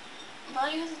 Well,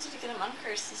 all you have to do to get him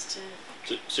uncursed is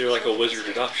to So you're like a wizard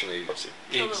adoption agency.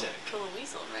 kill Exactly. kill a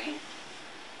weasel, right?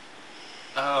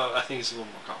 I think it's a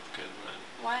little more complicated than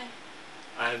Why? that.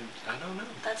 I don't know.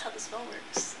 That's how the spell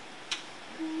works.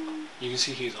 You can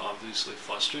see he's obviously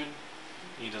flustered.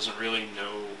 He doesn't really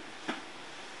know.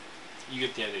 You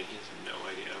get the idea. He has no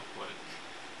idea what.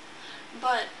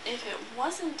 But if it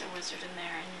wasn't a wizard in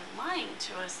there and you're lying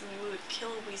to us, then we would kill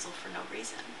a weasel for no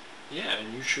reason. Yeah,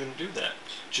 and you shouldn't do that.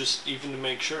 Just even to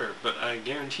make sure. But I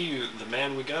guarantee you, the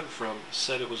man we got it from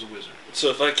said it was a wizard. So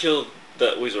if I kill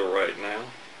that weasel right now,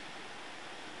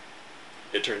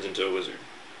 it turns into a wizard.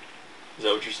 Is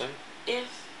that what you're saying?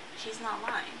 if he's not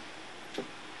lying.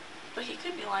 But he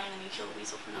could be lying and you kill the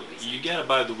weasel for no reason. You gotta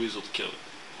buy the weasel to kill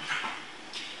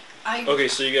it. Okay,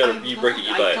 so you break it,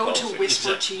 you buy it. I go policy. to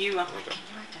whisper Exactly. to you. I'm like, Okay. can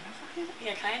you identify it?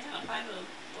 Yeah, can I identify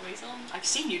the weasel? I've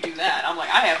seen you do that. I'm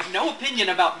like, I have no opinion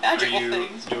about Are magical you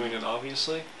things. doing it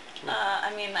obviously?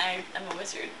 I mean, I'm a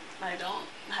wizard. I don't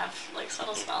have, like,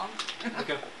 subtle spell.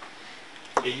 Okay.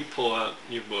 Yeah, you pull out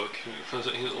your book.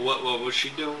 What was she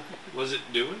doing? Was it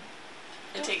doing?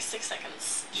 It takes 6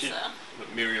 seconds, She- so...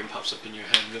 But Miriam pops up in your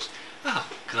head and goes, "Ah,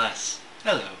 Glass.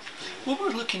 Hello. What we're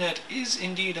looking at is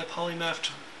indeed a polymorphed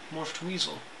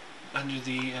weasel under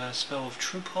the spell of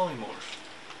true polymorph.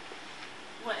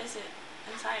 What is it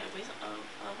inside a weasel?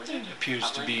 A wizard? It appears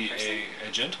to Probably be person?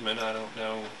 a gentleman. I don't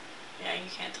know, Yeah, you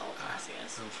can't tell what class he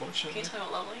is. Can unfortunately. you tell me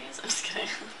what level he is? I'm just kidding.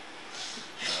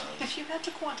 If you had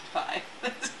to quantify.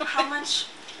 How much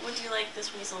would you like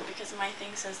this weasel? Because my thing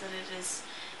says that it is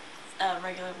a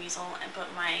regular weasel, but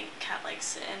my cat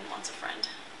likes it and wants a friend.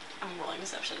 I'm rolling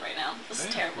deception right now. This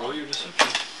is terrible. Roll your deception.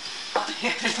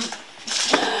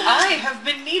 I have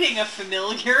been needing a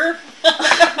familiar. God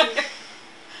damn it.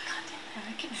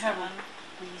 I can have Seven.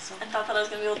 a weasel. I thought that I was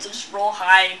gonna be able to just roll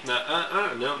high.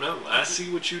 No. I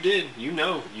see what you did. You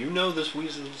know this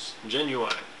weasel's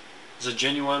genuine. It's a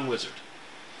genuine wizard.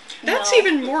 That's No.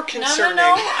 even more concerning.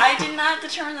 No. I did not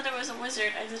determine that it was a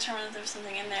wizard. I determined that there was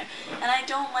something in there. And I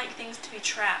don't like things to be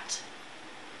trapped.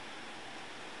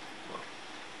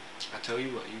 I tell you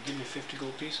what, you give me 50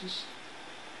 gold pieces,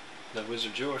 that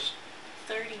wizard's yours.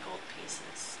 30 gold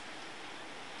pieces.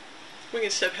 Wing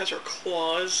Step has her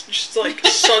claws just like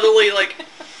subtly like.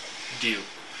 Deal.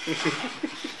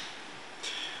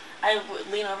 I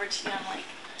would lean over to you and I'm like,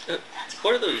 that's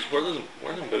What are those cool.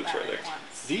 boots right there?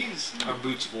 Once. These are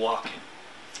boots of walking.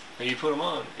 And you put them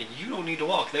on, and you don't need to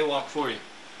walk. They walk for you.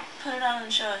 Put it on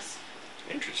and show us.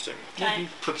 Interesting. Can He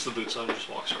puts the boots on and just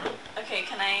walks around. Okay,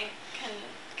 can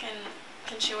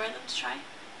she wear them to try?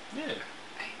 Yeah.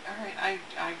 Alright, I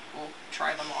will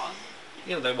try them on.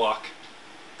 Yeah, they walk.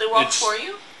 They walk It's- for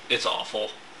you? It's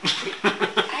awful.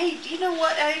 You know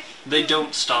what, They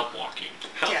don't stop walking.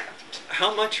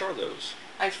 How much are those?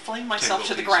 I fling myself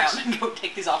to Tangled the ground pieces. and go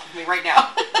take these off of me right now.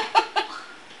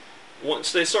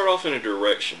 Once they start off in a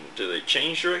direction, do they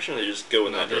change direction or they just go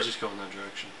in No, that they direction? just go in that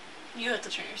direction. You have to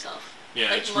turn yourself. Yeah,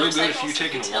 Like it's real good if motorcycles, you're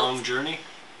taking you a tilt. long journey.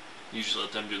 You just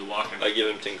let them do the walking. I give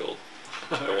him 10 gold.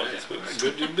 I want these boots.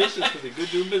 Good doing business with you. Good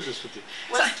doing business with you.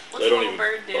 What's I the don't little even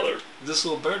bird do? bother. This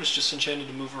little bird is just enchanted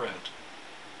to move around.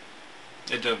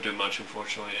 It don't do much,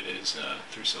 unfortunately. It is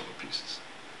 3 silver pieces.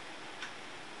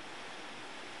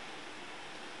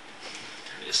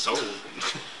 It's sold.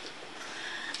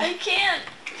 I can't.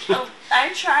 Oh,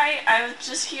 I try. I was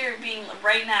just here being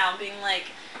like,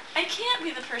 I can't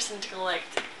be the person to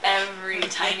collect every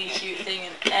tiny cute thing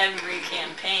in every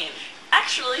campaign.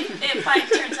 Actually, it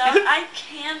turns out I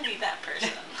can be that person.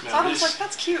 So I was like,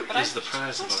 that's cute, but is the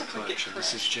prize of our supposed to get collection.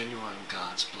 This is crushed. genuine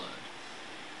God's blood.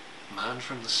 Mined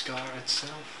from the scar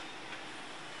itself.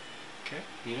 Okay,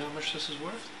 you know how much this is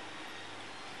worth?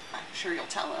 I'm sure you'll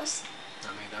tell us. I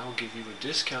mean, I will give you a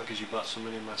discount because you bought so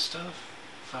many of my stuff.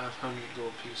 500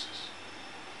 gold pieces.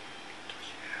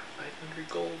 500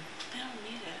 gold. I don't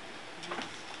need it.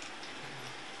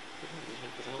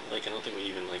 I don't think we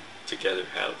even together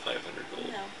have 500 gold.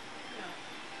 No.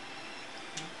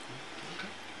 Okay.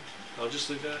 I'll just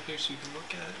leave that up here so you can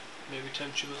look at it. Maybe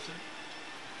tempt you with it.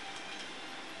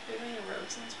 Are we any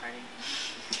rogues in this party?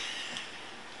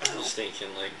 I was thinking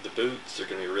the boots are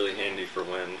going to be really handy for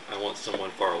when I want someone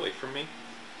far away from me.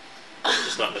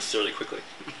 Just not necessarily quickly.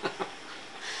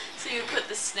 So you put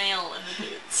the snail in the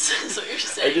boots. Is what you're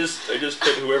saying? I just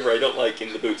put whoever I don't like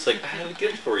in the boots. I have a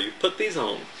gift for you. Put these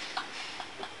on.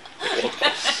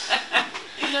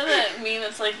 You know that meme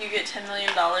that's like you get $10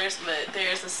 million, but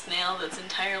there's a snail that's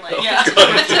entire life Yeah. to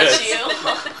touch you.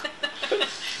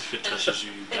 If it touches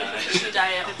you, you die. And you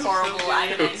die a horrible,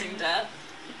 agonizing death.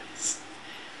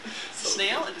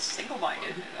 Snail, it is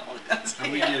single-minded. And all it does.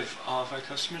 And we give all of our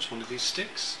customers one of these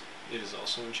sticks. It is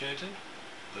also enchanted,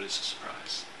 but it's a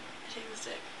surprise. I take the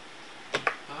stick.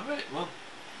 Alright, well,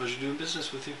 pleasure doing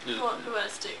business with you. Who had a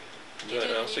stick? Do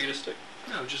I also get a stick?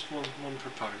 No, just one per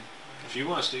party. If you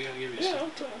want a stick, I'll give you a Yeah,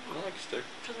 stick. I like a stick.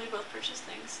 Because we both purchased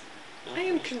things. I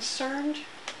am concerned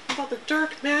about the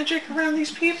dark magic around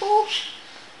these people.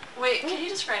 Wait, can you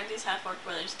describe these half-orc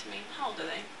brothers to me? How old are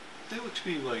they? They look to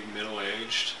be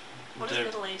middle-aged. What does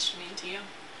middle-aged mean to you?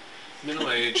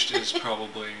 Middle-aged is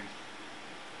probably...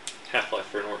 Half-life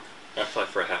for an orc. Half-life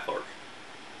for a half-orc.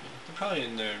 They're probably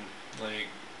in their late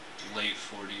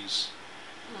 40s.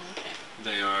 Oh, okay.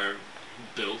 They are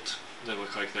built. They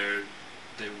look like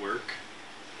they work.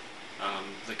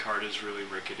 The cart is really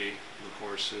rickety. The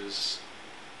horse is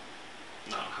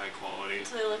not high quality.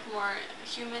 So they look more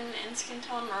human in skin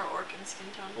tone or orc in skin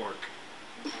tone? Orc.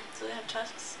 Okay. So they have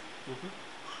tusks? Mm-hmm.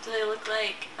 Do they look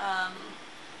like,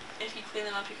 if you clean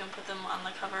them up, you can put them on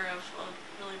the cover of a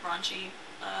really raunchy,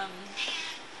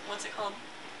 what's it called?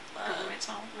 Romance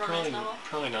novel. Romance novel?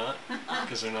 Probably not,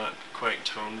 because they're not quite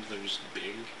toned. They're just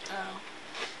big. Oh.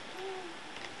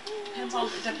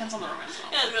 It depends on the romance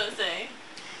novel. Yeah, I was gonna say.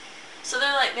 So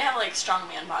they're like, they have like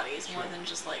strongman bodies more Sure. than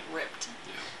just like ripped.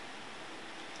 Yeah.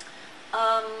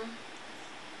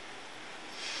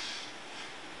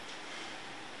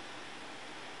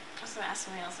 I was gonna ask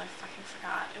something else, I fucking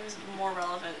forgot. It was more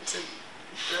relevant to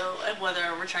whether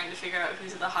we're trying to figure out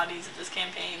who's the hotties of this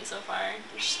campaign so far.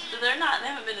 They're not, they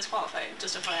haven't been disqualified,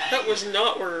 just FYI. That was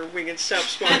not where Winged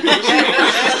Steps wanted was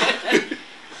going.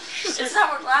 It's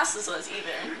not where Glasses was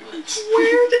either.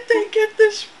 Where did they get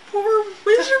this poor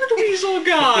wizard weasel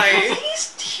guy? Are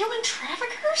these human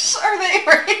traffickers? Are they?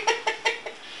 Right?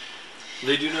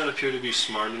 They do not appear to be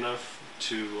smart enough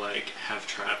to like have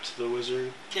trapped the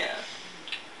wizard. Yeah.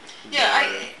 Yeah,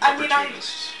 They're I mean,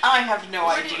 opportunists. I have no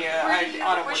Where do you- idea. where do you-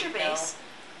 I where's your wouldn't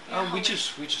know.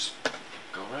 base? We just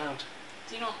go around.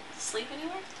 You don't sleep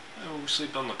anywhere? We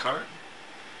sleep on the cart.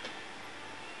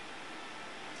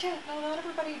 Yeah, no, not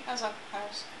everybody has a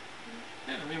house.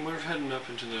 Yeah, I mean, we're heading up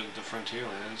into the frontier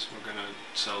lands. We're gonna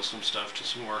sell some stuff to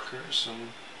some workers and,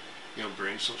 you know,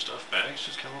 bring some stuff back. It's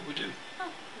just kind of what we do.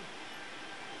 Oh.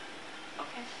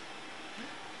 Okay.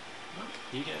 Well,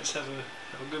 you guys have a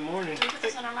good morning. Do we put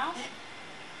this in our mouth?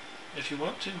 If you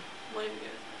want to, What do we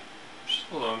do? just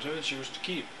hold on to it. It's yours to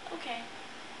keep. Okay.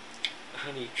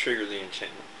 How do you trigger the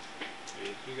enchantment?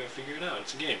 You gotta figure it out.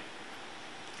 It's a game.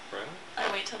 Right?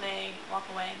 I wait till they walk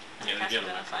away. Yeah, Cast they get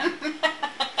Identify.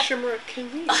 Shimra,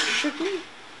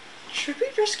 should we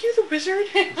rescue the wizard?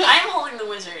 I'm holding the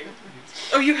wizard.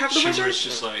 Oh, you have the wizard? Shimmer's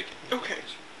just like, Okay.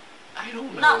 I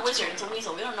don't know. Not what's wizard, going it's a on.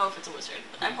 weasel. We don't know if it's a wizard.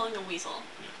 But I'm holding the weasel.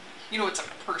 You know, it's a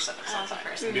person of some It's a kind.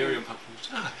 person. Miriam Puppins.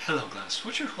 Ah, hello, Glass.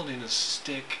 What you're holding is a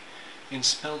stick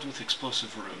inspelled with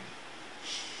explosive rune.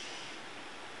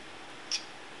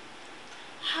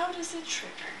 How does it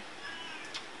trigger?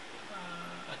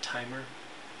 A timer.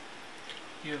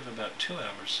 You have about 2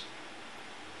 hours.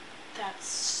 That's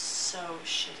so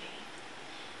shitty.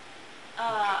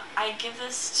 I give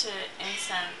this to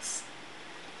Incense,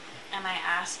 and I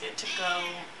ask it to go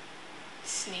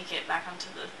sneak it back onto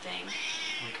the thing.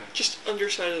 Okay. Just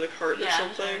underside of the cart or Yeah,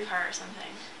 something. in the car or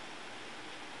something.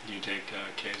 Do you take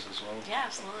K's as well? Yeah,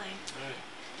 absolutely. Alright.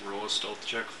 Roll a stealth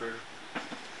check for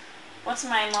What's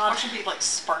my mod? Watch them be like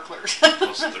sparklers. +3.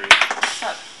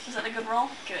 Is that a good roll?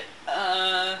 Good.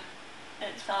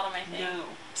 It fell out of my thing. No.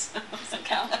 Doesn't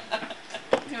count.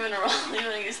 You want to roll? You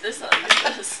want to use this? I'll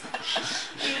use this. I'll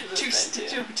use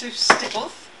this then, too. To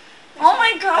stealth? Oh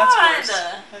my god! That's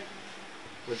worse.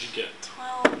 What'd you get?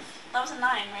 12. That was a 9,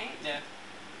 right? Yeah.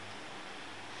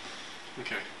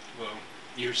 Okay. Well,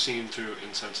 you're seeing through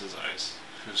Incense's eyes,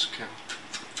 who's kind of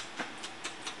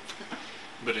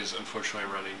but is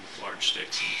unfortunately running large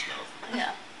sticks in his mouth.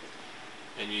 Yeah.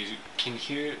 And you can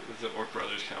hear the Orc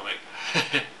brothers kind of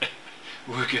like,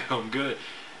 we're going good.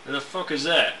 What the fuck is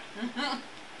that?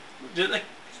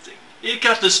 It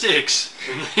got the sticks.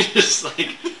 And they just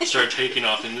like start taking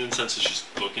off, and Incense is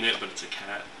just booking it, but it's a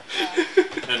cat.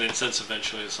 And Incense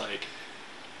eventually is like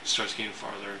starts getting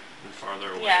farther and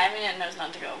farther away. Yeah, I mean, it knows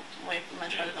not to go away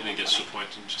much Yeah, farther than and it gets to 120. a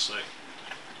point and just like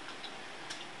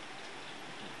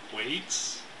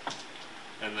waits,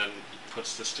 and then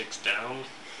puts the sticks down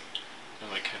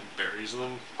and like kind of buries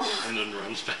them, and then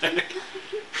runs back.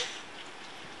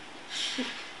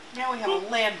 Now we have a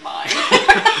landmine.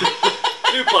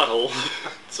 New plot hole.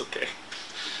 It's okay.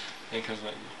 And comes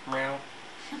like meow.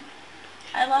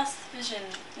 I lost vision.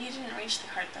 You didn't reach the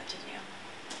cart though, did you?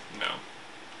 No,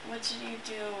 What did you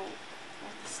do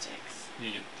with the sticks?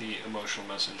 the emotional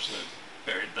message that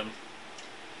buried them.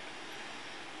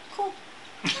 Cool.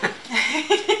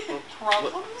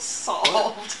 Problem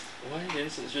solved. Why didn't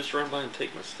Instance just run by and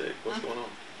take my stick? What's going on?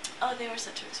 Oh, they were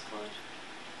set to explode.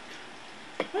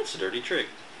 That's a dirty trick.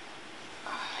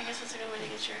 I guess that's a good way to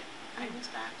get your items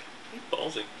back.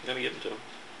 Ballsy. You gotta get into him.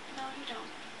 No, you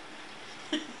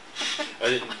don't. I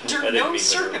didn't Under no mean literally.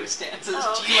 circumstances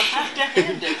Oh, do you have to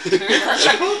hand it to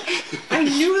her. I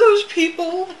knew those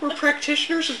people were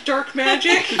practitioners of dark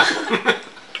magic.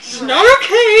 It's not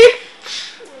okay.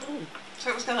 So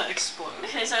it was gonna explode.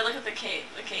 Okay, so I look at the cage.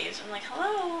 I'm like,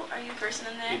 hello, are you a person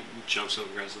in there? He jumps over,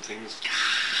 grabs the things.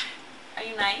 Are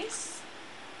you nice?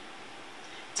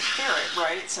 It's a ferret,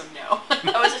 right? So no.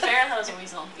 Oh, was it a ferret? I thought it was a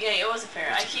weasel. Yeah, it was a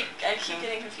ferret. I keep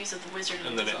getting confused with the wizard and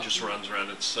And the then it weasel. just runs around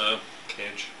its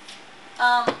cage.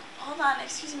 Hold on,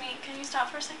 excuse me, can you stop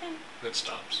for a second? It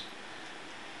stops.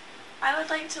 I would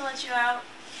like to let you out.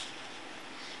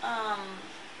 I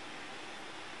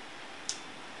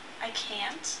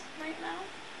can't right now.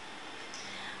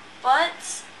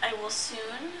 But I will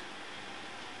soon.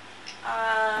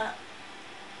 Let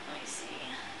me see.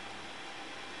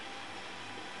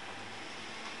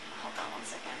 Hold on one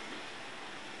second.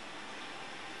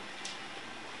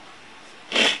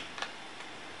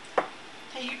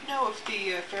 Hey, you'd know if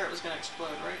the ferret was going to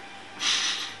explode, right?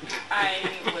 I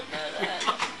would know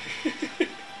that.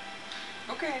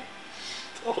 Okay.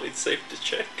 It's always safe to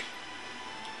check.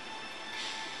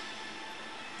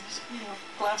 You know,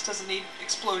 glass doesn't need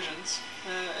explosions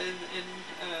in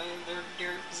their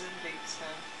near vicinity, so.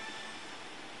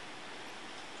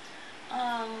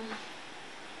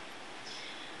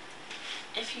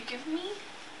 If you give me,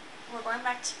 we're going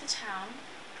back to the town,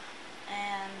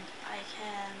 and I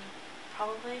can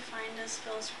probably find a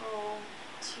spell scroll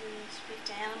to speak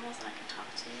to animals, and I can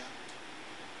talk to you.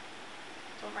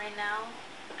 But right now,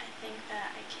 I think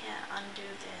that I can't undo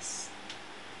this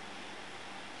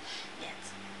yet.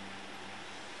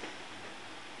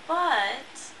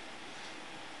 But,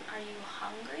 are you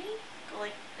hungry? Go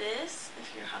like this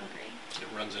if you're hungry. It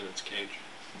runs in its cage.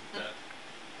 That.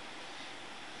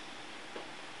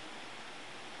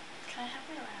 Can I have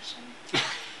my ration?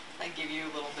 I give you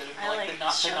a little bit of I like the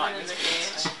shove not it in the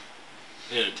stuff.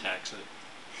 cage. It attacks it.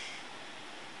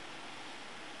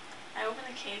 I open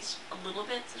the cage a little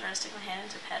bit to try to stick my hand in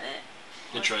to pet it.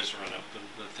 It tries to run up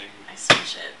the thing. I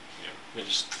squish it. Yeah. It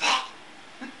just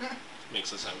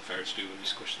makes the sound ferrets do when you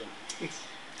squish them.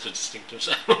 It's a distinctive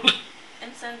sound.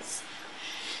 And since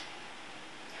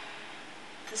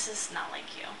this is not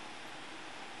like you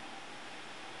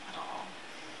at all,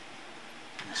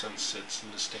 And since it's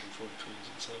disdainfully cleans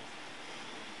itself.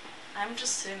 I'm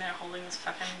just sitting there holding this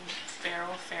fucking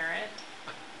feral ferret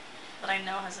that I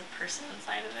know has a person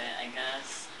inside of it, I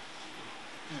guess.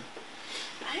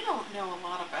 I don't know a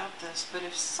lot about this, but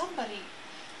if somebody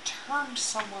turned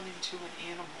someone into an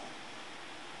animal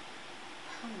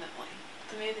permanently,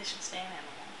 Then maybe they should stay an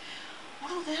animal.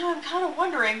 well, then I'm kind of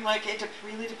wondering, like, it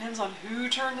really depends on who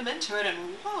turned them into it and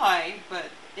why, but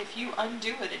if you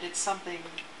undo it and it's something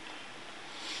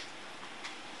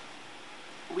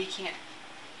we can't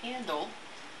handle.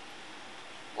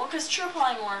 Well, because true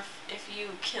polymorph, if you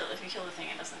kill the thing,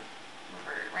 it doesn't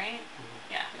revert, right?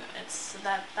 Yeah, it's so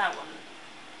that wouldn't.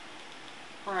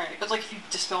 Right, but like if you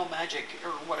dispel magic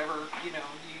or whatever, you know,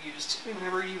 you used,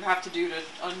 whatever you have to do to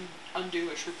undo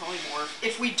a true polymorph.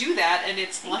 If we do that and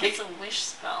it's I think like, it's a wish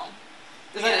spell.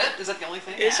 is that it? Is that the only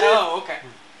thing? Is it? Oh, okay.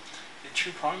 The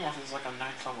true polymorph is like a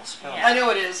 9th level spell. Yeah. I know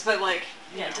it is, but like,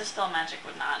 you Yeah, know. dispel magic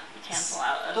would not cancel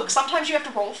out. Look, sometimes you have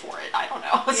to roll for it. I don't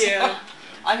know. So, Yeah.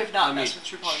 I have not Let me messed with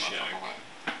true polymorph a check. whole lot.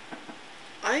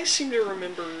 I seem to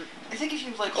remember. I think if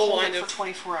you like Oh, hold I it know. for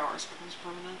 24 hours, it becomes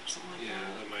permanent, something like Yeah,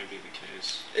 that. that might be the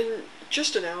case. In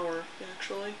just an hour,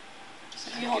 actually.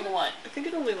 If you hold what? I think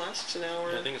it only lasts an hour.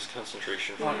 I think it's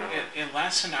concentration for Well, an hour. it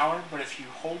lasts an hour, but if you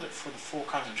hold it for the full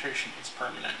concentration, it's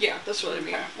permanent. Yeah, that's what I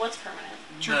mean. Okay. What's permanent?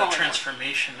 True The polymorph.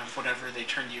 transformation of whatever they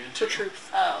turned you into. For true,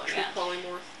 Oh, true yeah.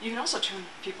 polymorph. You can also turn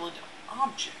people into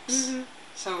objects. Mm-hmm.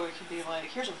 So it could be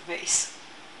like, here's a vase.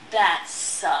 That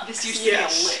sucks. This used to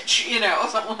Yes. be a lich, you know,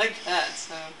 something like that.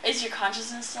 So Is your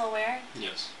consciousness still aware?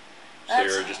 Yes. So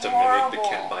That's you're just a mimic that horrible.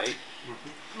 can't bite.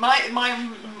 my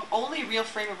only real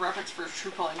frame of reference for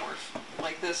true polymorph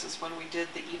like this is when we did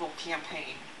the evil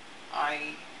campaign.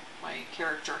 My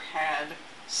character had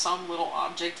some little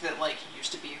object that like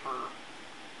used to be her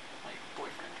like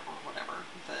boyfriend or whatever.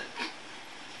 That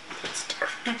That's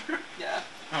dark. yeah.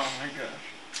 Oh my gosh.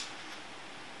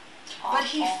 But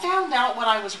he Awful. found out what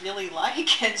I was really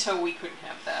like, and so we couldn't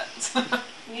have that.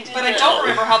 You did But I the- don't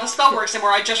remember how the spell works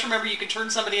anymore. I just remember you can turn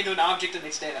somebody into an object and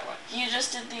they stay that way. You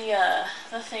just did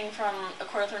the thing from A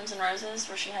Court of Thorns and Roses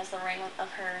where she has the ring of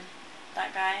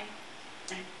that guy.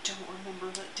 I don't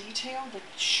remember the detail, but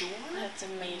sure. That's a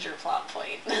major plot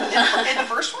point. In the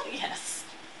first one? Yes.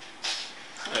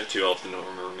 I too often don't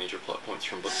remember major plot points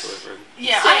from books that I've read.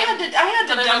 Yeah, Same. I had to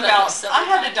But I know dump that out. several I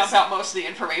had to times. dump out most of the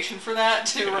information for that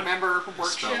to Yeah. remember The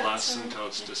work spell shit. lasts so- until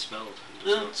it's dispelled. It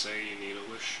does not say you need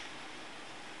a wish.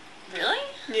 Really?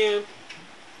 Yeah.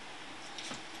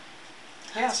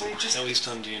 Yeah, so you just. At least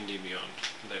on D&D Beyond,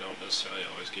 they don't necessarily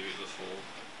always give you the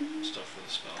full stuff for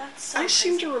the spell. That's so I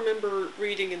seem to crazy. remember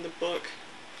reading in the book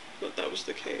that that was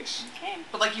the case. Okay.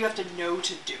 But like you have to know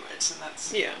to do it, and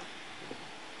that's. Yeah.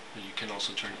 But you can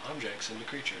also turn objects into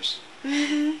creatures.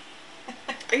 I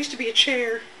used to be a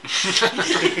chair. I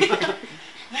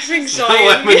have I'm an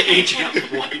anxiety.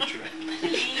 ancient white dragon.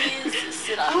 Please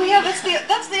sit on Oh me. yeah,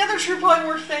 that's the other true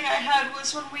polymorph thing I had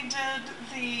was when we did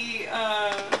the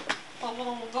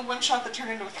one shot that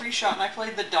turned into a 3-shot, and I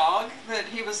played the dog. That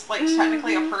he was like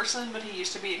technically a person, but he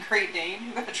used to be a Great Dane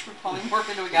who got a true polymorph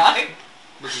into a guy.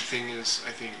 But the thing is,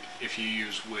 I think if you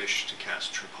use Wish to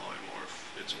cast True Polymorph,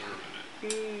 it's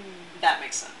permanent. That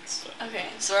makes sense. Okay,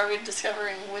 so are we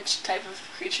discovering which type of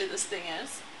creature this thing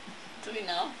is? Do we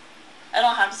know? I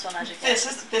don't have to spell magic yet.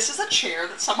 This is a chair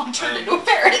that someone turned into a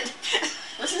ferret.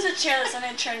 This is a chair that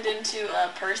somebody turned into a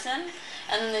person,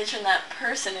 and then they turned that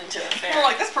person into a ferret. We're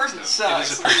like, this person No,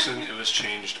 sucks. it is a person. It was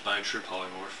changed by True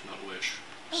Polymorph, not Wish.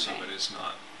 So Okay. it is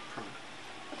not permanent.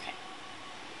 Okay.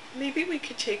 Maybe we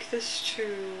could take this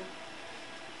to,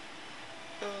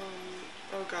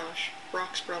 oh gosh,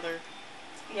 Brock's brother.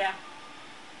 Yeah.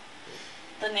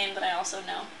 The name that I also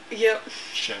know. Yep,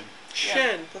 Shen.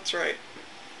 Shen, that's right.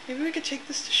 Maybe we could take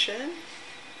this to Shen?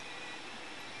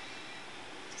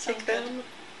 Sounds Take good. them?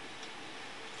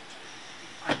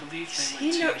 I believe they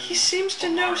He went to he seems to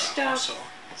know Alara stuff. also.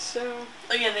 So,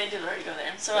 Oh yeah, they did already go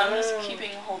there. So I'm just Oh.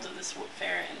 keeping hold of this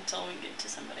ferret until we get to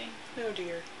somebody. oh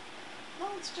dear.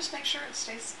 Well, let's just make sure it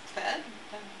stays fed.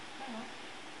 And, I don't know.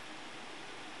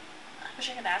 I wish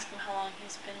I could ask him how long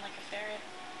he's been like a ferret.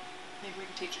 Maybe we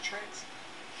can teach it tricks.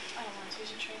 I don't want to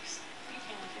teach it tricks. You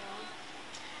can if you want.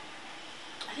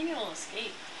 I think it'll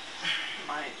escape.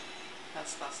 Might.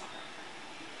 That's not hard.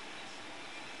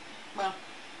 Well,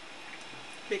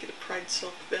 Make it a pride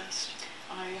self-vest.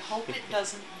 I hope it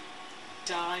doesn't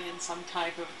die in some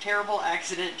type of terrible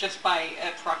accident just by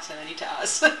proximity to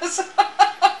us.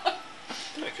 I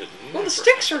could Well, never. the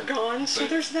sticks are gone, so But-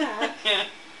 there's that. Yeah.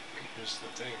 Here's the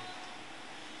thing.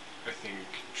 I think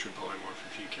True Polymorph,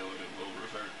 if you kill it, it will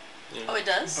revert. Yeah. Oh, it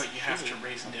does? But you have to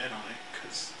raise dead on it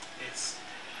because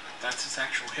that's its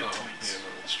actual hit Oh, points. yeah, no,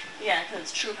 that's true. Yeah, because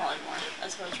it's true polymorph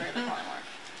as opposed to regular polymorph.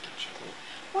 Gotcha.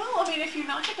 Well, I mean, if you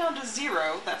knock it down to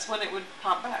 0, that's when it would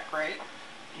pop back, right?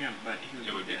 Yeah, but he would,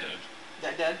 It would be dead.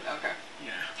 Dead? Okay.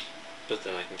 Yeah. But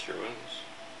then I can cure wounds.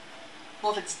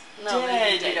 Well, if it's No, but dead,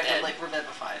 it'd be you'd have dead. to, like,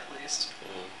 revivify at least.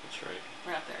 Yeah, that's right.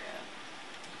 We're not there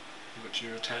yet. But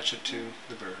you attach it to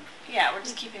the bird. Yeah, we're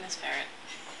just keeping this ferret.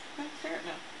 Fair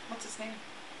enough. What's its name?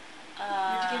 You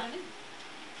have to give it a name.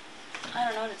 I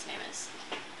don't know what its name is.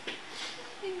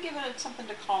 You can give it something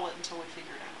to call it until we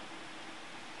figure it out.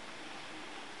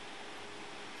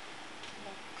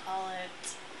 We'll call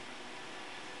it...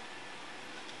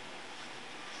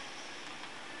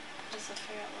 What does the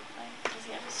ferret look like? Does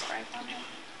he have a stripe on him?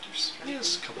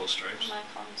 Yes, a couple of I stripes. might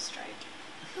call him Stripe.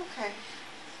 Okay.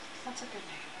 That's a good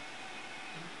name.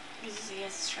 Because he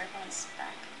has a stripe on his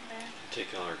back there. Take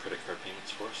all our credit card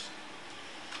payments for us.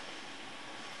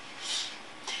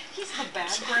 He's the bad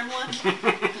gremlin.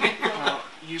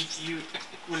 You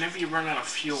whenever you run out of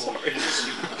fuel, Sorry.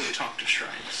 you talk to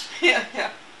Stripes. Yeah. You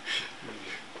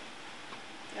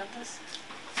got this?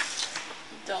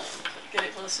 Don't get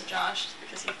it close to Josh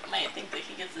because he might think that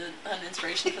he gets an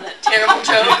inspiration for that terrible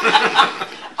joke.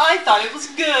 I thought it was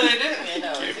good. Yeah,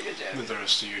 no, it's a good joke. The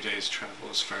rest of your day's travel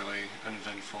is fairly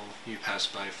uneventful. You pass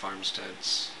by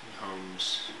farmsteads and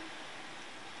homes.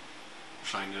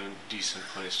 Find a decent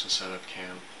place to set up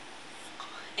camp.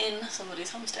 In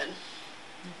somebody's homestead.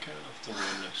 Kind of off the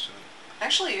road next to it.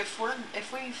 Actually, if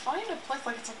we find a place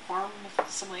like it's a farm with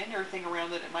some land and everything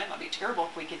around it, it might not be terrible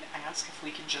if we could ask if we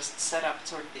can just set up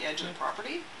sort of the edge of the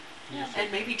property Yeah.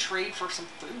 and maybe trade for some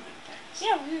food and things.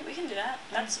 Yeah, we can do that.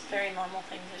 That's a very normal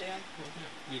thing to do.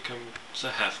 You come, it's a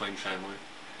halfling family.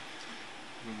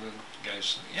 And the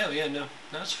guy's like, yeah, no,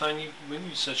 it's fine. We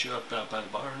can set you up out by the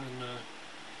barn and,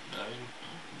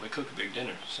 we cook a big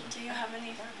dinner, so. Do you have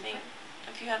anything?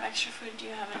 If you have extra food, do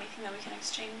you have anything that we can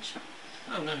exchange?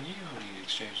 Oh, no, you don't need to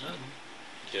exchange nothing.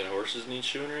 You got horses need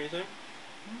shoeing or anything?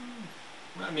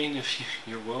 I mean, if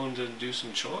you're willing to do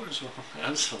some chores, well,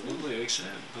 absolutely accept.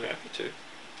 But, Happy to. You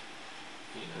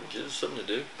know, give us something to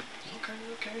do.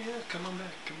 okay, yeah, come on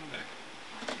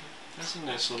back. That's a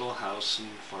nice little house and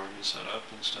farm set up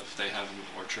and stuff. They have an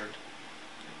orchard.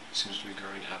 Seems to be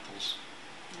growing apples.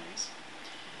 Nice.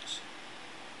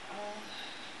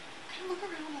 Can I look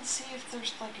around and see if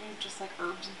there's like any just like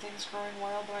herbs and things growing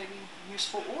wild that might be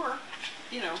useful or,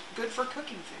 good for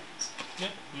cooking things. Yeah,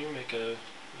 you can make a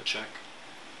check.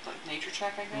 Like nature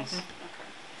check, I guess? Mhm. Okay.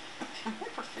 Am I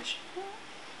proficient in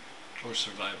that? Or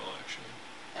survival, actually.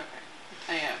 Okay.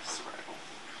 I have survival.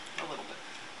 A little bit.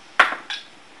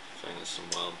 Find us some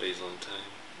wild basil in time.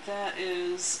 That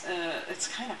is, it's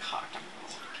kind of cocked. I'm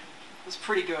gonna look. was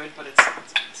pretty good, but it's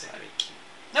undecided.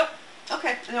 Nope.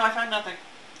 Okay. No, I found nothing.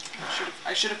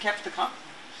 I should have kept the comp.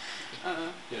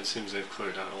 Yeah, it seems they've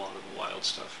cleared out a lot of the wild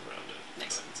stuff around it.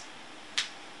 Makes sense.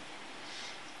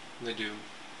 They do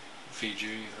feed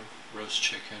you, roast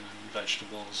chicken and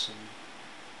vegetables,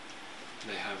 and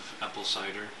they have apple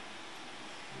cider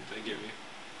they give you.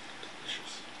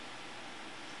 Delicious.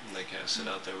 And they kind of sit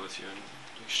out there with you and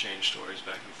exchange stories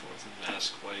back and forth and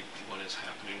ask like what is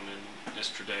happening in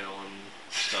Istordale and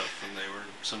stuff. And they were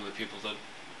some of the people that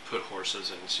put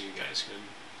horses in, so you guys could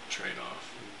trade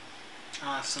off.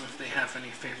 So if they have any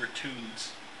favorite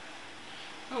tunes.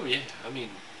 Oh yeah, I mean,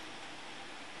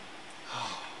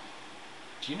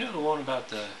 do you know the one about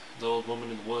the old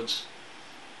woman in the woods?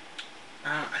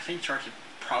 I think Charsea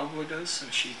probably does,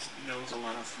 since she knows a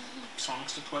lot of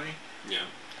songs to play. Yeah.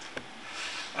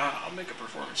 I'll make a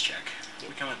performance check.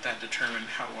 We can let that determine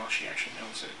how well she actually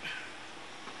knows it.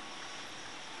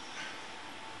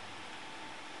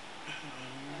 I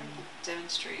will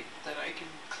demonstrate that I can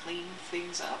clean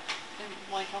things up, and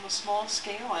like on a small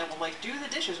scale, I will like do the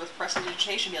dishes with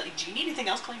prestidigitation. Be like, do you need anything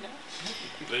else cleaned up?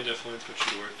 They definitely put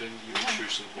you to work. Then you can shoot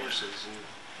some horses and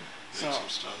make some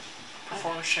stuff.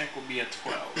 Performance check will be a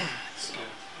 12. So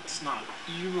it's not.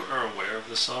 You are aware of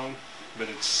the song, but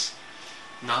it's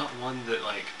not one that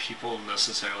like people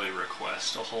necessarily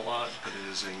request a whole lot. But it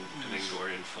is an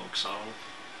Angorian folk song.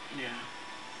 Yeah.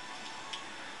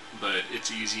 But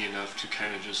it's easy enough to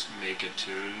kind of just make a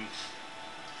tune.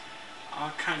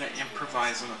 I'll kind of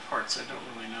improvise on the parts I don't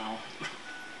really know.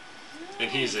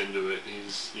 And he's into it.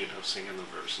 He's, singing the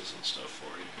verses and stuff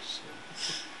for you. So.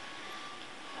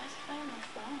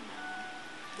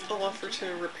 I'll offer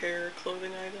to repair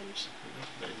clothing items.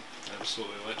 They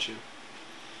absolutely let you.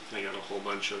 They got a whole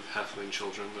bunch of halfling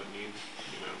children that need,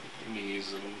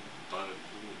 knees and butt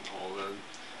and all the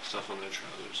stuff on their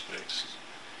trousers fixed.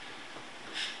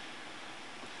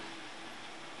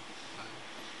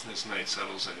 As night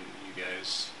settles in, you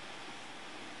guys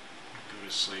go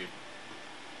to sleep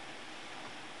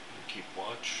and keep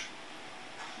watch.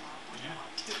 Yeah.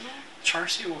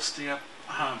 Charsea will stay up,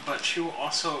 but she will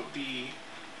also be.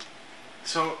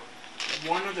 So,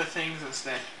 one of the things is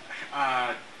that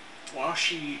while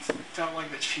she felt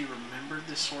like that she remembered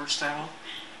the sword style,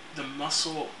 the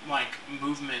muscle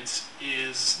movements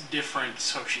is different,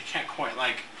 so she can't quite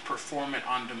perform it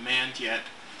on demand yet.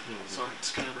 Mm-hmm. So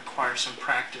it's going to require some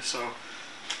practice. So,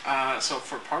 so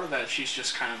for part of that, she's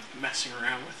just kind of messing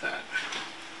around with that,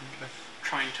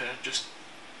 trying to just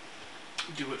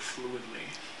do it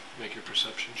fluidly. Make your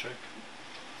perception check.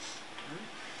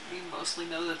 You mostly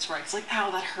know that's right. It's like,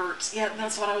 ow, that hurts. Yeah,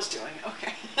 that's what I was doing.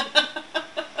 Okay.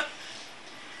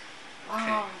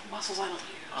 Oh, muscles I don't use.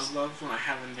 I love when I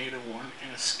have a native one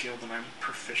in a skill that I'm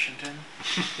proficient in.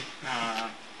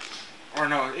 Or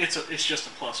no, it's just a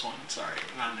 +1. Sorry,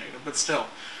 not native, but still,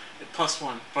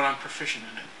 +1. But I'm proficient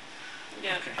in it.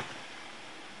 Yeah. Okay.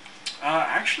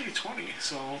 Actually 20.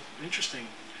 So interesting.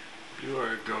 You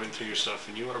are going through your stuff,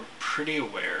 and you are pretty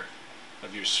aware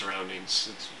of your surroundings.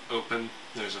 It's open.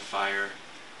 There's a fire,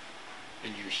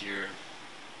 and you hear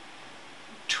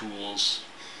tools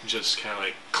just kind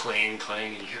of clang,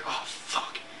 and you hear, oh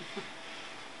fuck,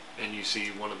 and you see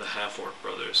one of the half-orc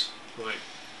brothers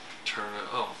turn,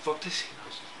 oh fuck this,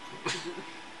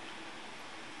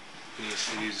 and he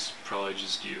sees probably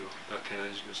just you. Okay, he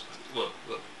just goes, look,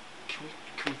 can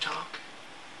we talk?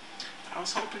 I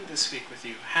was hoping to speak with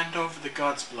you. Hand over the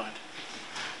god's blood.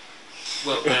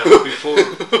 Well, now, before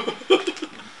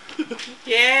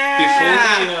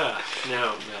Yeah.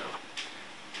 No.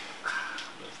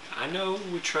 I know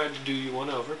we tried to do you one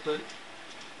over, but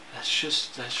that's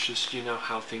just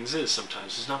how things is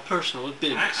sometimes. It's not personal, it's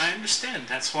business. I understand.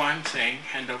 That's why I'm saying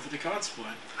hand over the god's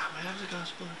blood. I have the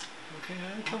god's blood. Okay,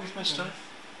 I come with my stuff.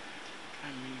 I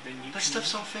mean, then you that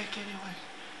stuff's all fake anyway.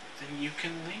 Then you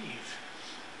can leave.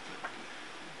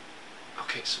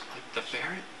 Okay, so the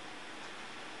ferret,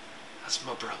 that's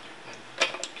my brother.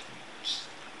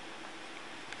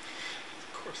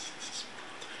 Of course, this is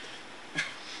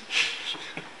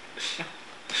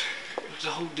the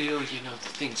whole deal, the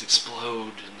things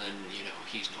explode, and then,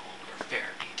 he's no longer a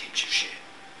ferret, he takes your shit.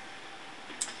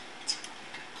 It's a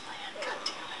really good plan,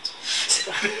 goddammit.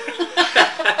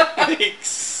 Thanks.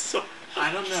 So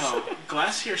I don't know.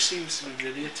 Glacier seems to be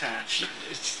really attached.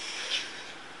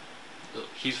 Look,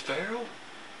 he's feral.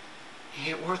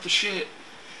 He ain't worth a shit.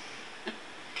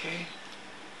 Okay?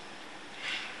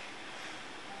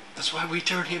 That's why we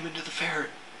turned him into the ferret.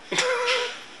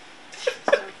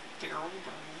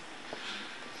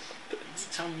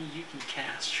 Tell me you can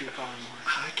cast True Polymorph.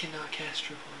 I cannot cast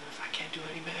True Polymorph. I can't do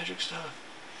any magic stuff.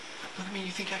 Look at me,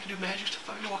 you think I can do magic stuff?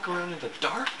 I can walk around in the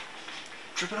dark?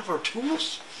 Tripping over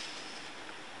tools?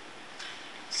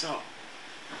 So,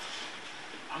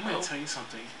 I'm going to tell you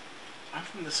something. I'm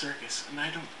from the circus, and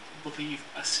I don't believe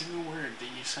a single word that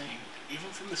you're saying, even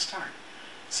from the start.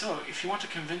 So, if you want to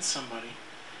convince somebody,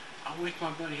 I'll wake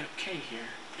my buddy up, Kay, here,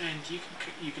 and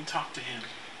you can talk to him.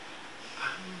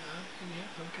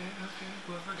 Yeah, okay.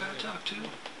 Whoever I gotta talk to.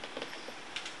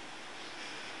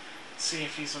 See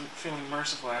if he's feeling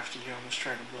merciful after you almost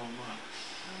tried to blow him up.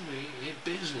 I mean, it's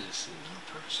business, it's not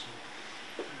personal.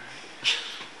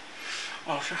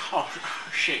 Oh,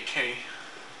 shit, Kay.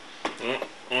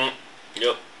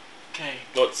 Yep. Kay.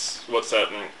 What's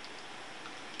happening?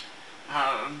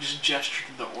 Just gesture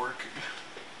to the orc.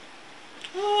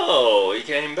 Oh, he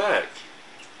came back.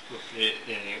 It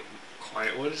ain't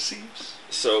quite what it seems.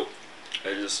 So,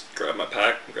 I just grab my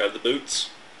pack, grab the boots.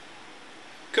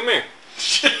 Come here.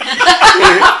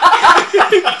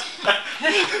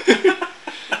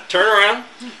 Turn around.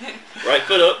 Right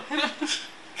foot up.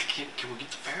 Can we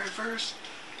get the ferret first?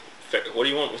 What do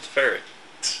you want with the ferret?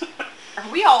 Are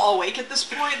we all awake at this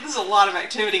point? This is a lot of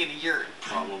activity in a yurt.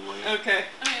 Probably. Okay.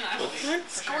 I mean, I'm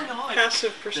What's going on?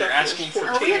 Passive perception. They're asking is for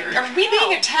 14. Are we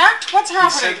being attacked? What's He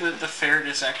said happening? that the ferret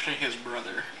is actually his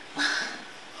brother.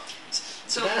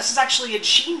 So this is actually a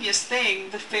genius thing.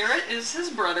 The ferret is his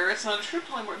brother. It's not a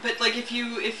triple anymore. But like if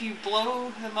you blow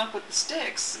him up with the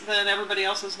sticks, then everybody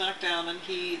else is knocked down, and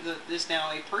he is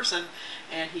now a person,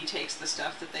 and he takes the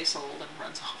stuff that they sold and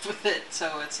runs off with it.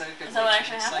 So it's a good Is that what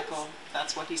change actually cycle. happens?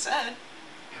 That's what he said.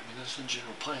 I mean, that's the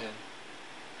general plan.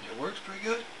 It works pretty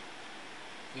good.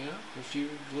 You know, if you're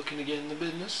looking to get in the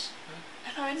business. I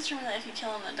thought we determined that if you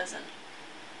kill him, that doesn't.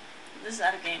 This is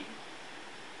out of game.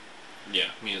 Yeah,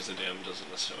 me as the DM doesn't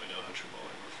necessarily know how true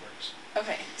polymorph works.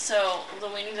 Okay, so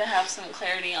then we need to have some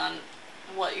clarity on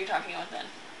what you're talking about then.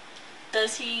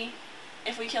 Does he,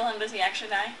 if we kill him, does he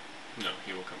actually die? No,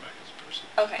 he will come back as a person.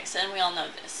 Okay, so then we all know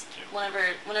this. Yeah.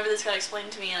 Whenever this got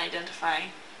explained to me and identify,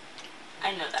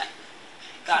 I know that.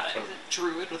 Got it. He's a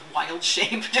druid with wild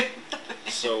shape.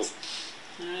 So,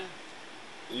 Yeah.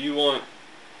 you want...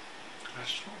 I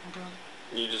just want my brother.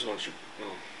 You just want your...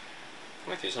 Oh.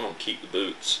 Like this, I'm gonna keep the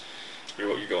boots.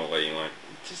 You're going away, you like...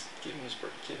 Just give him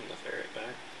the ferret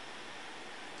back.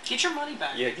 Get your money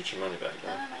back. Yeah, get your money back,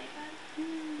 bro. Am I bad?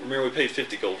 Remember, we paid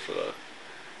 50 gold for that.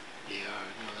 Yeah,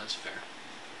 no, that's fair.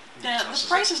 Yeah, the Tosses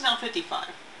price a is now 55.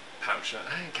 pouch.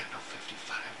 I ain't got no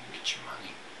 55. You can get your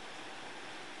money.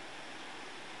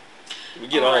 We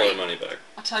get all our Alright. money back.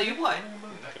 I'll tell you what.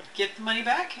 Okay. Get the money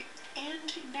back,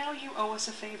 and now you owe us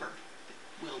a favor.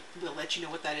 We'll let you know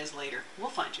what that is later. We'll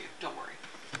find you. Don't worry.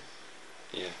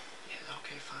 Yeah, Yeah,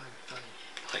 okay, fine.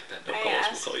 like that. Don't I call us,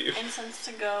 asked we'll call you. Incense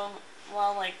to go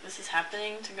while like this is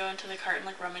happening to go into the cart and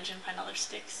like rummage and find other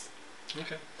sticks.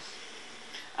 Okay.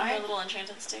 Other little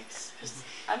enchanted sticks. 'Cause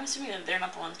I'm assuming that they're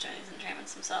not the ones doing these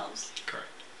enchantments themselves. Correct.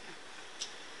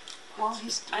 While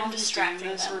he's I'm doing distracting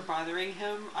this them. or bothering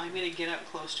him, I'm gonna get up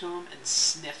close to him and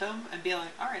sniff him and be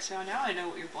like, "All right, so now I know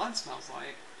what your blood smells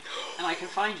like, and I can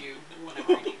find you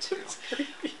whenever I need to."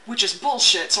 Which is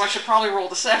bullshit. So I should probably roll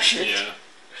deception. Yeah.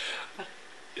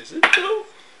 Is it though?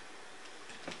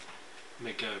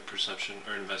 Make a perception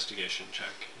or investigation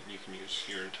check. You can use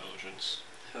your intelligence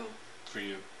Who? for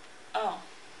you. Oh.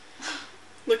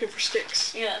 Looking for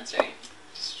sticks. Yeah, that's right.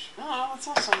 Oh, that's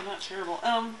also not terrible.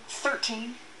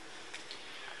 13.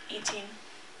 18.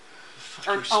 Fuck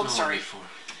Or- you oh, smelling sorry. me for?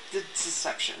 The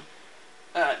deception.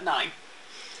 9.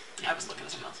 I was looking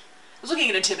at something else. I was looking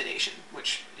at intimidation,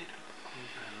 which,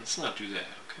 Let's not do that,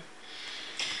 okay?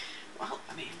 well,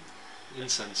 I mean,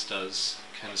 Incense does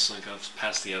kind of slink up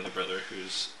past the other brother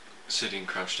who's sitting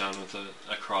crouched down with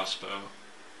a crossbow,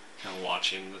 kind of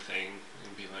watching the thing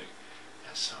and be like,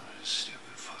 "That sounded a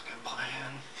stupid fucking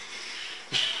plan."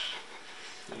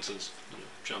 Incense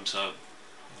jumps up,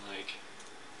 like,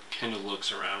 kind of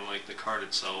looks around, like the cart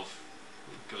itself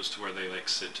goes to where they like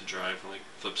sit to drive and like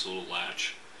flips a little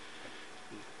latch,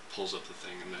 and pulls up the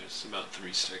thing, and there's about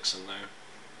 3 sticks in there.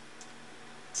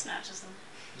 Snatches them.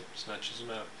 Snatches them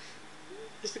out.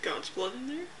 Is the god's blood in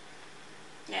there?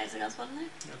 Yeah, is the god's blood in there?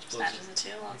 Snatches it too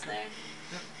while it's there.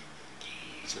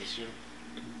 Since you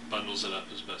bundles it up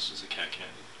as best as a cat can,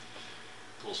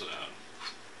 pulls it out.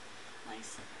 Well,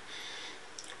 Nice.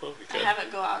 we I could. have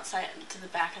it go outside to the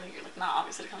back of the yurt, like not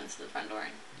obviously to come into the front door.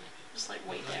 Just like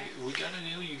wait there. We got a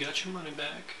deal. You got your money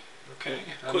back. Okay.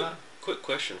 I'm Quick, not. quick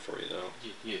question for you though.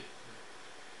 Yeah.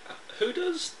 Who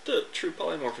does the true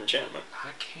polymorph enchantment?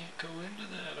 I can't go into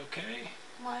that. Okay.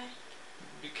 Why?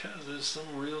 Because there's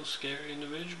some real scary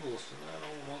individuals, and I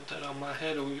don't want that on my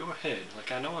head or your head.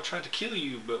 Like, I know I tried to kill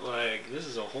you, but like, this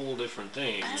is a whole different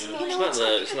thing. I You don't know? know. It's not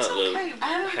the it's not okay. the I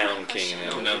have a Hound question. King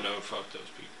No, now. no, fuck those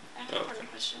people. I have an important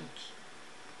question.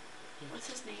 What's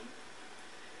his name?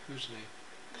 Whose name?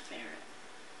 The ferret.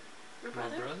 Your My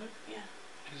brother? brother? Yeah.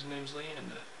 His name's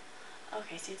Leander.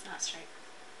 Okay, see, it's not Stripe.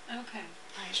 Okay.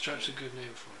 Stripe's a good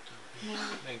name for it, though. Yeah.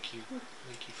 Thank you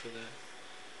for that.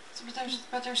 So,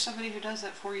 but there's somebody who does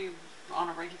that for you on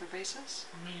a regular basis?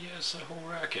 I mean, yeah, it's a whole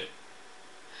racket.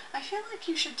 I feel like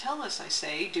you should tell us, I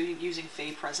say, using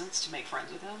Fey presence to make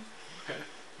friends with him. Okay.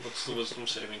 What's the wisdom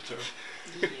saving throw?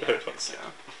 Yeah, I think so.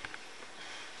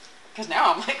 Because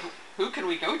now I'm like, who can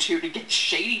we go to get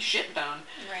shady shit done?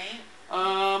 Right.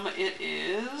 It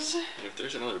is And if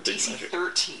there's another big DC magic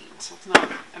 13, so it's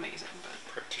not amazing,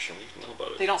 but practitioner, you can know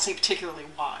about it. they don't seem particularly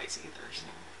wise either. So.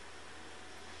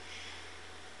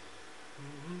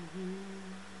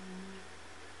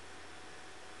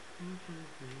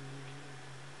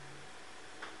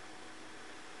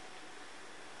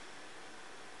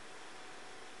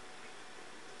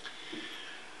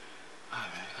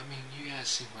 I mean, you guys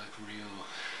seem like real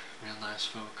nice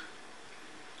folk.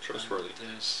 Trustworthy.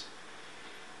 There's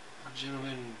a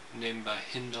gentleman named by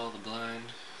Hindal the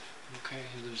Blind. Okay,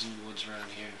 he lives in the woods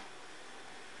around here.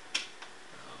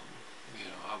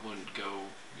 I wouldn't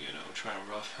go, try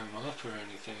to rough him up or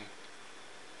anything.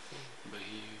 But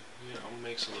he,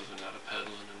 makes a living out of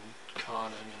peddling and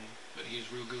conning, but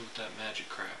he's real good with that magic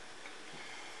crap.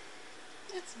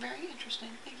 It's very interesting.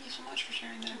 Thank you so much for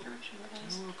sharing that information with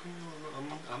us. You're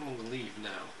welcome. I'm gonna leave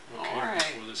now. Okay, All right.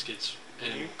 before this gets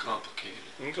any complicated.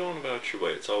 And going about your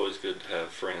way, it's always good to have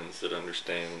friends that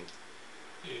understand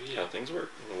how things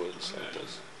work in the woods like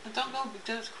this. And don't go,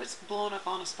 just quit blowing up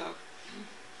honest folk.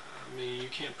 I mean, you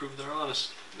can't prove they're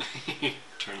honest. He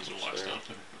turns and walks down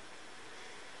there.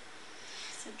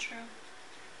 Is it true?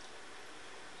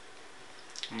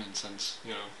 And then since,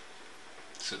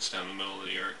 sits down in the middle of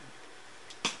the yard.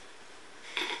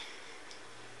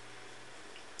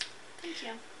 Thank you.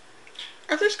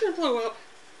 Are these gonna blow up?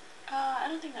 I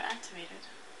don't think they're activated.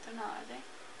 They're not, are they?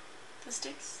 The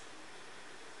sticks?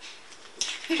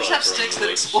 You just have sticks that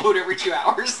explode every 2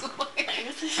 hours. I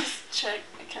guess I just check.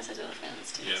 I guess I don't find the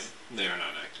sticks. Yeah, they are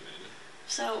not activated.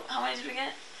 So, how many did we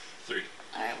get? 3.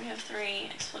 Alright, we have 3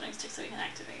 exploding sticks that we can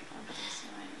activate. I'll put this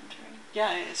in my inventory. Yeah,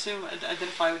 I assume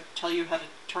Identify would tell you how to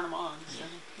turn them on. So.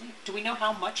 Do we know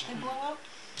how much they blow up?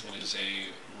 It is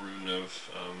a rune of,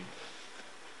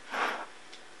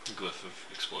 glyph of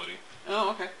exploding.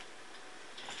 Oh, okay.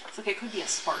 It's like it could be a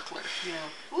sparkler,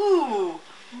 Ooh!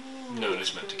 No, it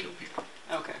is meant to kill people.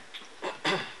 Okay.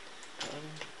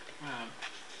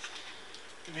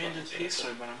 They ended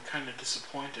peacefully, but I'm kind of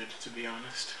disappointed, to be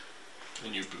honest.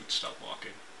 And your boots stop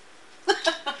walking.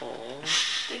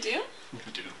 Aww. They do?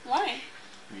 They do. Why?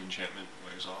 The enchantment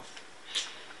wears off.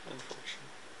 Unfortunate.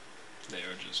 They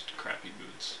are just crappy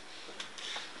boots.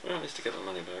 Well, at least I got my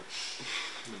money back.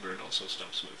 The bird also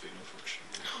stops moving,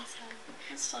 unfortunately.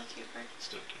 It's still a cute bird.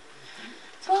 Still cute.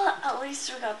 Well, at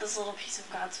least we got this little piece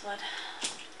of God's blood.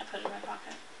 I put it in my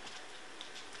pocket.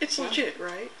 It's legit,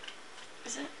 right?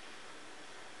 Is it?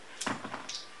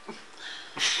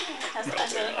 Has to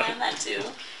identify that too.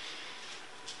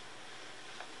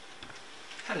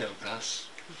 Hello, Russ.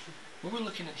 What we're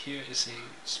looking at here is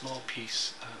a small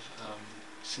piece of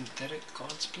synthetic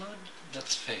god's blood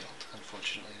that's failed.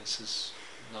 Unfortunately, this is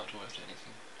not worth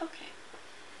anything. Okay.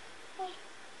 Well,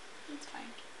 that's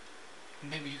fine.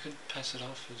 Maybe you could pass it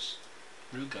off as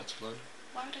real god's blood.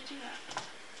 Why would I do that?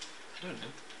 I don't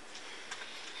know.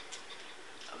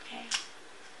 Okay.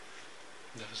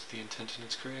 That was the intent in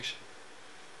its creation.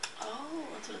 Oh,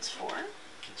 that's what it's for?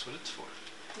 That's what it's for.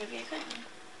 Maybe I could.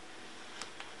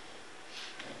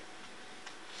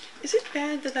 Is it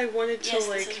bad that I wanted to Yes,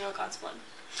 this is real God's blood.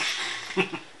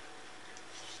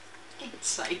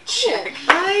 Insight check.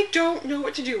 I don't know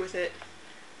what to do with it.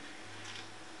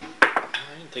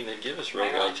 I didn't think they'd give us real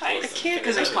Why not God's try blood. it? I can't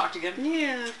Because I- they talked again.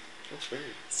 Yeah. That's weird.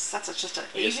 That's just an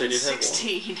I guess they even did have one.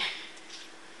 16.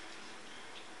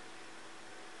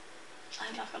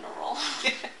 I'm not gonna roll.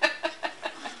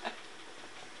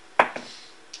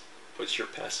 What's your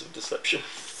passive deception?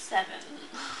 7.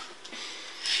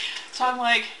 So I'm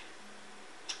like,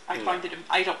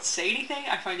 I don't say anything.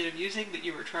 I find it amusing that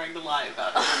you were trying to lie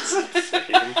about it.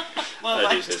 Same. Well,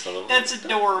 I do say something. that's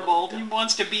adorable. He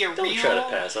wants to be a Don't real. try to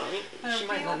pass on me. a She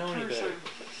might not know real any better. person.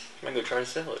 She might go try to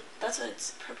sell it. That's what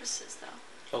its purpose is, though.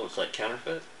 Oh, it's like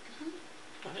counterfeit?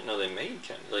 I didn't know they made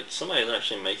counterfeit. Like, somebody's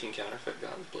actually making counterfeit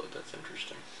God's blood. That's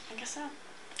interesting. I guess so.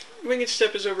 Winged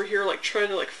Step is over here, like, trying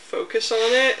to, like, focus on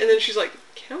it, and then she's like,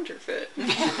 counterfeit.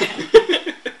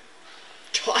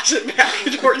 Toss it back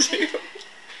towards you.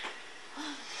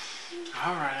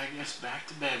 Alright, I guess back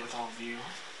to bed with all of you.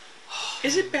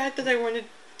 Is it bad that I wanted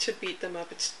to beat them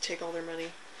up and take all their money?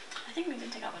 I think we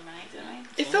did take all their money, didn't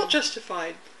we? It felt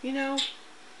justified, you know?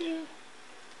 Yeah.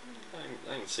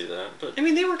 I can see that, but... I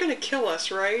mean, they were gonna kill us,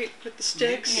 right? With the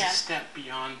sticks? Maybe Yeah. a step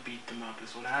beyond beat them up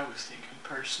is what I was thinking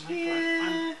personally,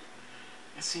 Yeah.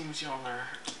 but it seems y'all are...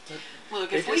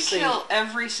 Look, They if we just seem- kill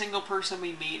every single person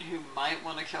we meet who might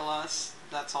want to kill us,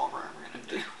 that's all we're ever gonna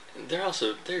do.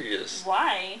 They're just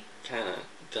Why? kind of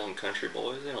dumb country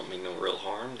boys. They don't mean no real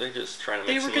harm. They're just trying to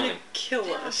They make were some gonna money. kill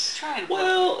They're us. trying to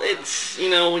Well, whip it's, you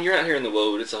know, when you're out here in the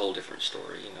woad, it's a whole different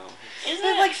story, you know. Isn't But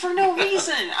it like for no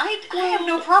reason. I have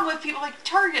no problem with people like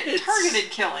targeted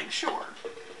killing, sure.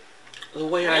 The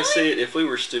way I Really? see it, if we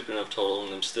were stupid enough to hold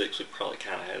on them sticks, we probably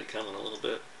kind of had it coming a little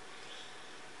bit.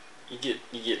 You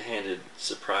get handed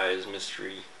surprise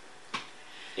mystery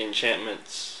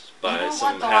enchantments by you know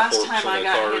some what? The last half-orcs time on I the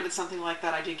got card. handed something like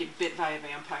that, I did get bit by a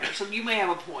vampire. So you may have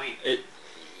a point.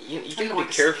 You I gotta be want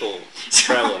to careful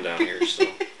traveling down here. So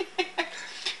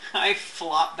I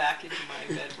flop back into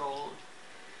my bedroll.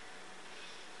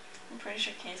 I'm pretty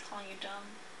sure Kay's calling you dumb.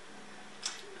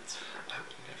 That's fair. I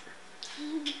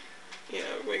would never.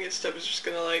 Yeah, Winged Step is just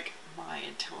gonna, like, My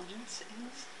intelligence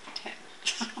is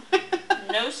 10.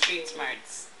 No street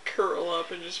smarts. curl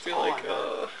up and just be Oh, like, I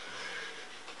know.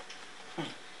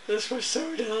 this was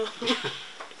so dumb.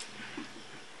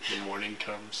 The morning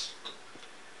comes.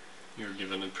 You're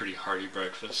given a pretty hearty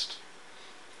breakfast.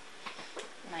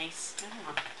 Nice. I don't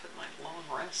want to put my long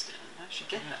rest in. I should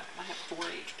get that. I have 4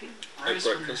 HP. At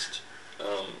breakfast,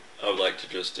 I would like to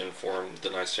just inform the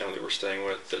nice family we're staying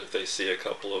with that if they see a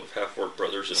couple of half-orc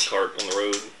brothers in a cart on the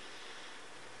road,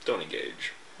 don't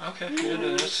engage. Okay, Mm, yeah,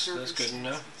 no, that's good to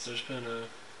know. There's been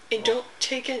And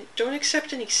don't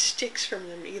accept any sticks from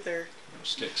them either. no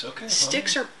sticks. Okay.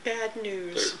 Sticks are bad They're,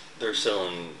 news. they're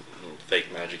selling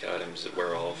fake magic items that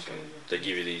wear off, and they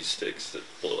give you these sticks that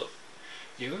blow up.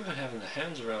 Yeah, we've been having the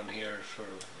hands around here for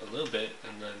a little bit,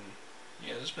 and then,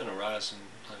 yeah, there's been a rise in,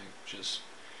 like, just,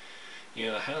 you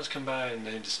know, the hounds come by and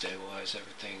they destabilize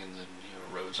everything, and then, you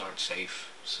know, roads aren't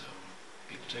safe, so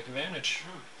people take advantage.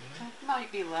 Yeah. That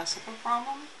might be less of a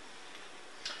problem.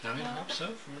 I mean, I hope so,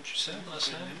 from what you said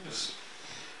last night. News.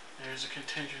 There's a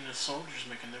contingent of soldiers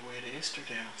making their way to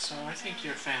Istordale, so I think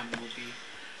your family will be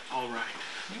alright.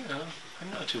 You know,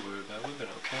 I'm not too worried about it. We've been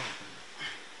okay.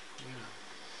 But, you know.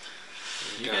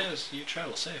 You got- guys, you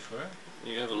travel safe, right?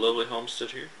 You have a lovely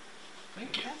homestead here.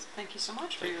 Thank you. Yes, thank you so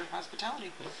much for your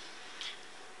hospitality.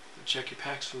 Check your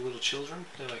packs for little children.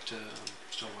 They like to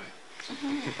stow away.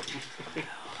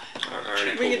 I already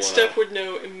pulled Winged one Step out. would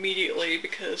know immediately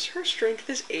because her strength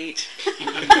is 8.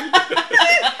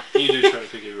 You do try to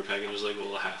pick up your pack and there's like a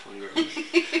little halfling girl.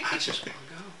 I just want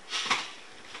to go.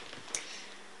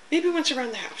 Maybe once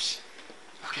around the house.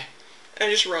 Okay. I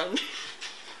just run.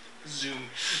 Zoom.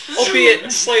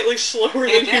 Albeit slightly slower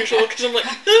than usual because I'm like,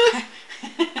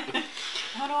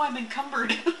 Oh no, I'm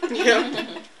encumbered. yeah.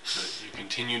 So you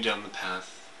continue down the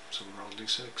path. So we're all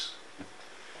D6.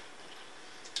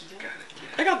 Got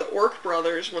it. I got the Orc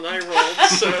Brothers when I rolled,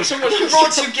 so someone else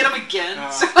Roll to get them again.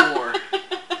 4.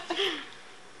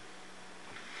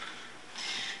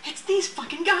 It's these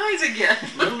fucking guys again.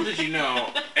 Little did you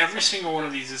know, every single one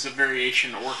of these is a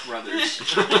variation of Orc Brothers.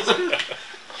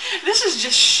 This is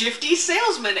just shifty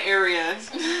salesman area.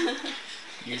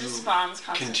 You It just spawns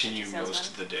constant continue salesmen. most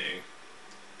of the day.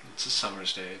 It's a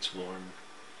summer's day. It's warm.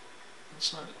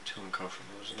 It's not too uncomfortable.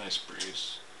 There's a nice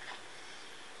breeze.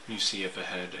 You see up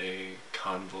ahead a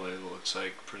convoy that looks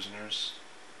like prisoners.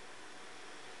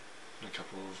 And a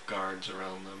couple of guards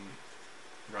around them,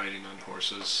 riding on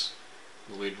horses.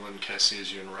 The lead one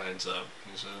sees you and rides up.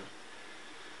 He's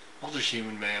a older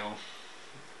human male,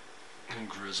 and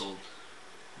grizzled.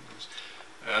 He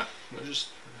goes, we're just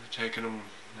taking them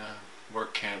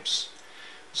work camps.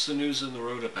 What's the news on the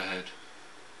road up ahead?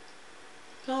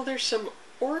 Well, there's some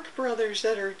Orc Brothers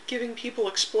that are giving people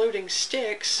exploding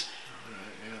sticks. Alright,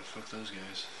 yeah, fuck those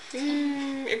guys.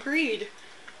 Agreed.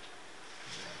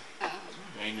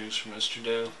 Any news from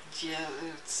Istordale? Yeah,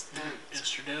 it's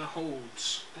Istordale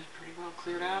holds. been pretty well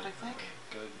cleared out, I think.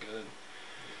 Good.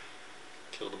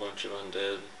 Killed a bunch of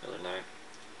undead the other night.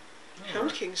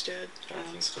 Hound King's dead. I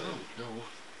think so. Oh, no.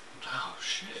 Oh,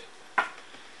 shit.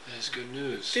 That's good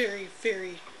news. Very,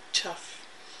 very tough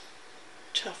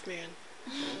man.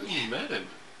 You met him.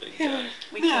 Big Yeah. guy.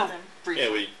 We Yeah. killed him. Briefly.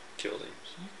 Yeah, we killed him.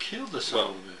 You killed the son Well,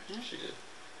 of a bitch. she did.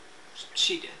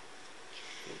 She did.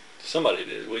 Somebody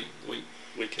did. We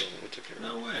We killed him. We took care of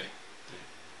No him. way.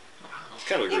 It's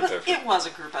kind of a group effort. It was a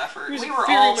group effort. It was We were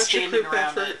very all much a standing group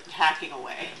around effort. it, hacking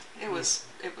away. It was.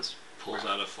 Pulls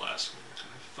out a flask.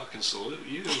 I fucking salute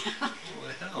you. What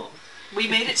the hell? We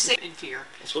made it safe in fear.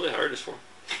 That's what they hired us for.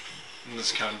 And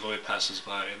this convoy passes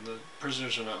by, and the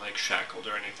prisoners are not like shackled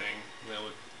or anything. They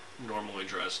look normally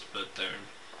dressed, but they're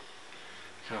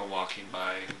kind of walking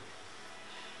by.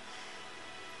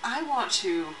 I want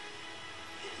to,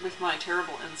 with my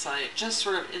terrible insight, just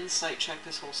sort of insight check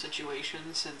this whole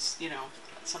situation, since, you know,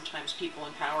 sometimes people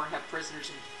in power have prisoners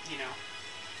and, you know,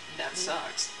 that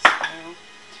sucks. So,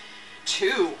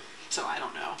 2, so I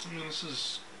don't know. I mean, this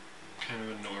is kind of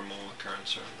a normal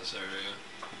occurrence around this area.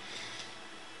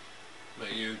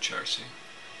 But you, Charsea,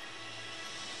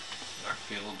 are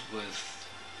filled with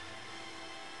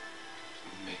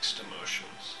mixed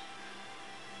emotions.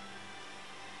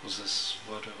 Was this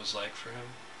what it was like for him?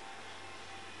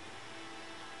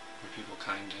 Were people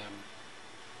kind to him?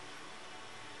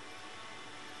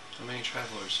 How many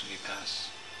travelers did he pass?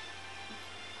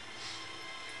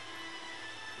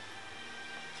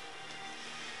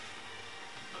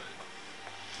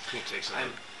 But he takes it.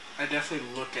 I definitely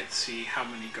look at see how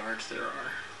many guards there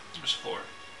are. There's 4.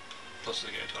 Plus the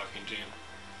guy talking to you.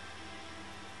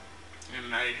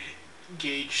 And I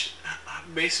gauge,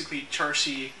 basically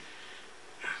Charsea,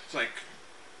 like,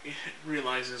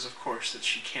 realizes, of course, that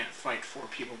she can't fight 4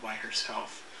 people by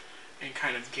herself, and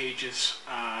kind of gauges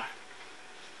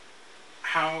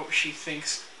how she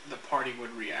thinks the party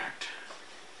would react.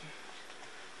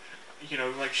 You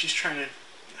know, like she's trying to,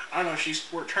 I don't know,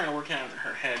 we're trying to work out in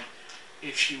her head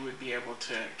if she would be able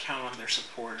to count on their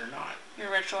support or not. You're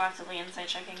retroactively insight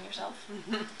checking yourself?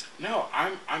 No,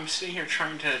 I'm sitting here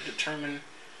trying to determine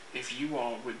if you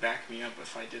all would back me up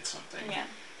if I did something. Yeah.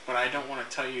 But I don't want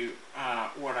to tell you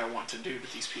what I want to do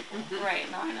to these people. Right,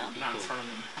 no, I know. Not in front of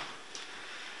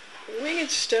them. Winged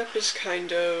Step is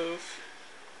kind of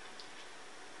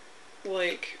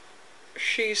like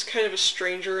she's kind of a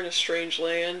stranger in a strange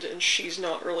land, and she's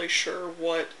not really sure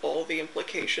what all the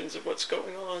implications of what's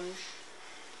going on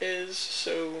is.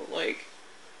 So, like,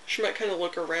 she might kind of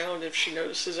look around. If she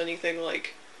notices anything,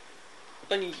 like,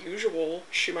 unusual,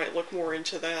 she might look more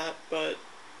into that, but...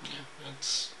 Yeah,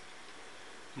 it's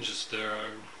just there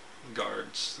are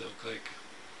guards. They look like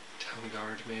town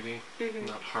guard, maybe. Mhm.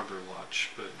 Not harbor watch,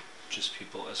 but just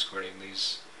people escorting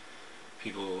these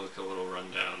people who look a little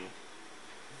rundown.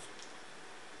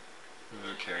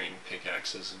 They're carrying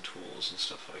pickaxes and tools and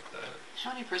stuff like that.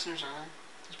 How many prisoners are there?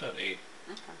 There's about 8.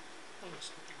 Okay.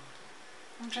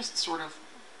 I'll just sort of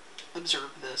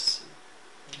observe this.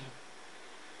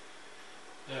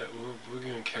 Yeah, we're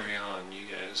gonna carry on. You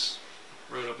guys,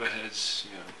 road up ahead's,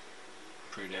 you know,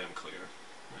 pretty damn clear.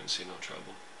 I didn't see no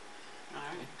trouble.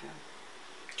 Alright,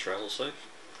 good. Travel safe.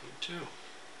 You too.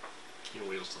 He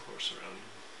wheels the horse around.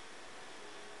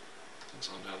 It's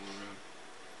on down the road.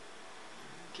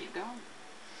 Keep going.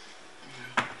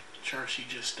 Charsea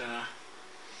just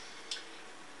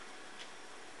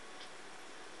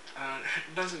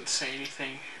doesn't say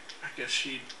anything. I guess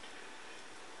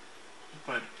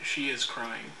but she is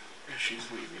crying as she's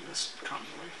leaving this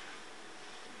convoy.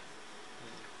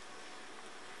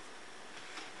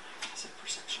 Passive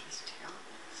perception is terrible.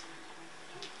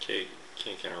 Kate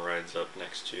kind of rides up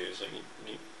next to you. He's like,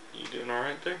 you doing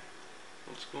alright there?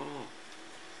 What's going on?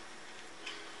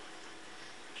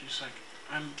 She's like,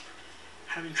 I'm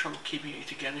having trouble keeping it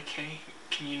together, Kay.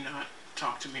 Can you not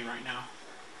talk to me right now?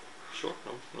 Sure,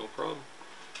 no problem.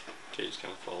 Kate just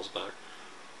kind of falls back.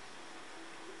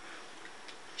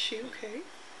 Is she okay?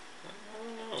 I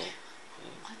don't know.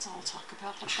 Let's all talk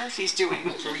about how Charsea's doing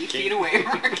 3 Kate- feet away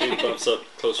from her. Kate bumps up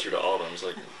closer to Autumn's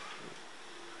like,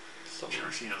 some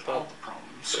Charsea has all the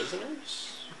problems.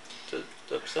 prisoners to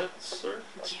upset, sir?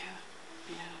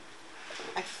 Yeah.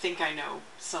 I think I know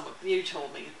some of. You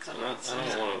told me some of it.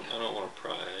 I don't want to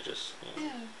pry. I just, you know,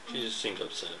 Yeah. she just seemed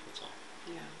upset. That's all.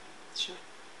 Yeah. Sure.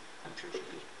 I'm sure she'll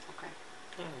be okay.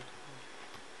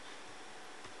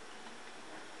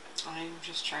 I'm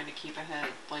just trying to keep ahead,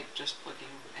 like just looking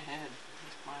ahead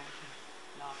with my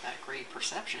not that great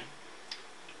perception.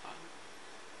 But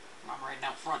I'm riding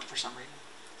out front for some reason.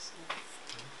 So.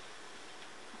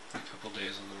 A couple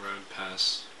days on the road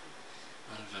pass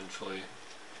uneventfully.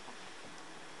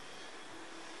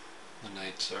 The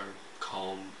nights are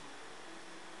calm.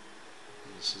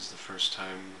 And this is the first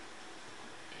time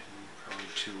in probably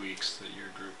 2 weeks that your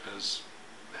group has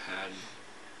had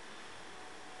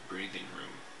breathing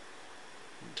room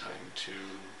and time to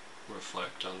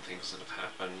reflect on things that have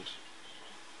happened,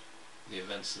 the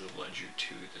events that have led you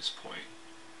to this point,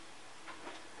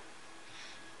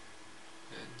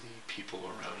 and the people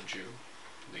around you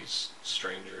these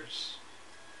strangers.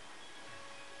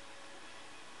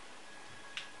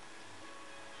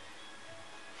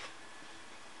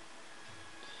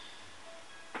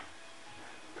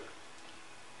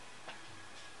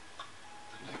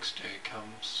 The next day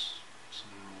comes,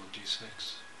 someone roll a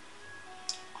d6.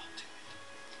 I'll do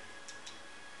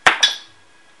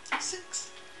it.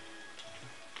 6.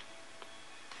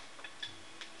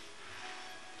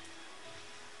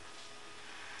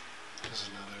 It's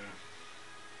another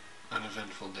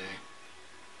uneventful day.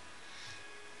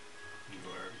 You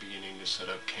are beginning to set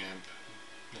up camp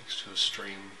next to a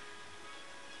stream.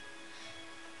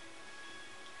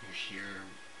 You hear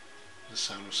the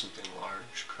sound of something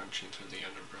large crunching through the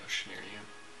underbrush near you.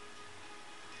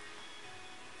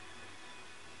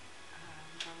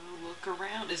 I'm gonna look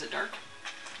around. Is it dark?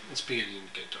 It's beginning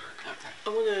to get dark. Okay.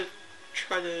 I'm gonna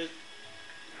try to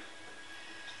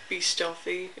be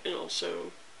stealthy and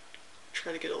also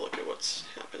try to get a look at what's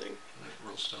happening. Right,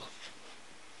 roll stealth.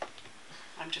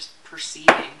 I'm just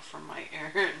perceiving from my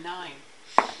air 9.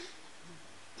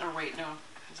 Or wait, no.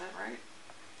 Is that right?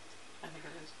 I think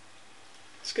it is.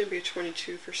 It's gonna be a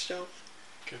 22 for stealth.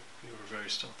 Okay, you were very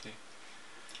stealthy.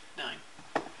 9.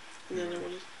 And then I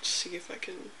want to see if I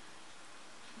can...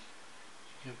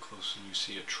 You get close and you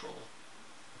see a troll.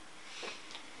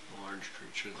 A large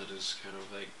creature that is kind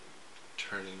of like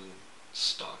turning and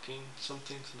stalking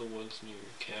something to the woods near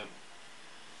your camp.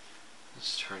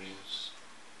 It's turning.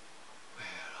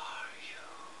 Where are you?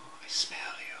 I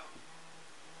smell you.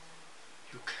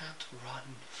 You can't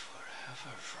run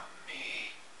forever from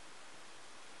me.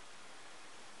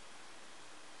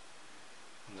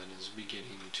 And then is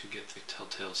beginning to get the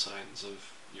telltale signs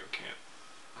of your camp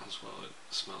as well. It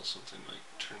smells something, like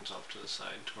turns off to the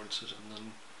side towards it, and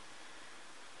then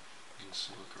begins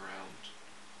to look around.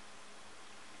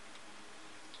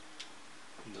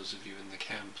 And those of you in the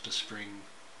camp, the spring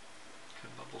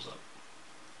kind of bubbles up.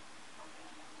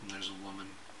 And there's a woman.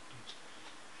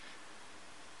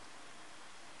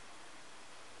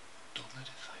 Don't let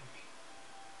it find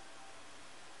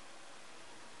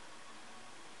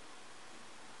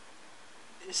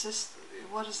me. Is this...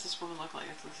 What does this woman look like?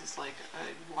 This is like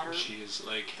a water She is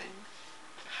like thing?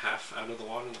 half out of the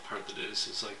water, and the part that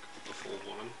is like a full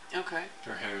woman. Okay.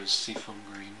 Her hair is seafoam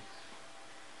green.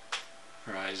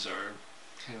 Her eyes are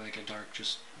kind of like a dark,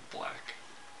 just black.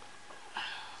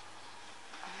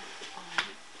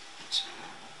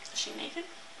 Is she naked?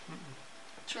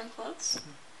 She's wearing clothes?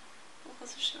 What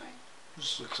clothes is she wearing?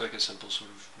 Just looks like a simple sort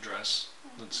of dress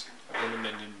that's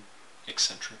ornamented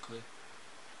eccentrically.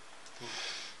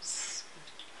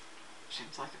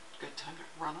 Seems like a good time to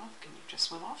run off. Can you just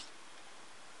swim off?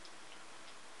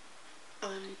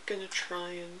 I'm gonna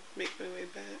try and make my way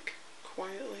back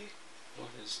quietly. What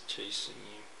is chasing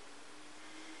you?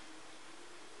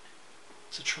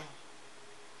 It's a troll.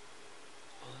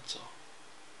 Well, that's all.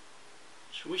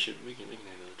 We can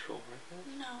handle the troll, right?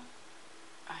 No.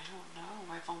 I don't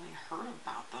know. I've only heard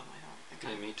about them. I don't think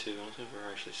Yeah, me too. I don't think I've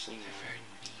ever actually seen They're them. very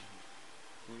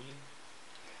mean. Mean?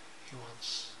 He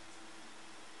wants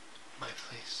my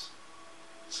place.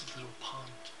 It's a little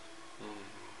pond.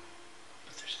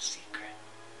 But there's a secret.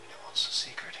 He wants the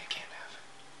secret. He can't have it.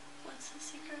 What's the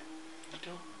secret? You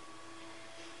don't?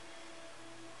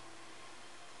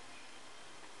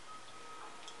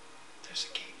 There's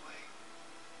a gateway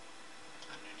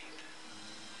underneath it.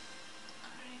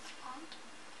 Underneath the pond?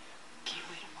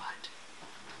 Gateway to what?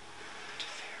 To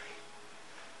fairy.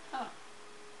 Oh.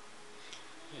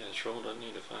 Yeah, the troll doesn't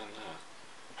need to find that.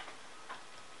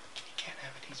 He can't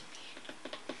have it. He's mean.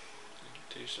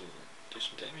 Do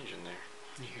some damage in there.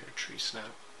 You hear a tree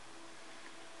snap.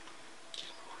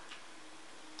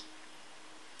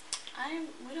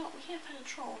 We can't find a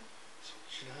troll. So we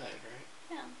should hide, right?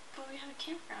 Yeah, but we have a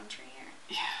campground tree here.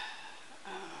 Yeah.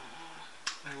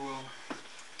 I will.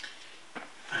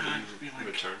 Be like,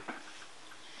 Return.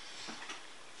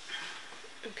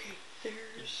 Okay,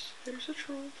 there's a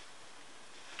troll.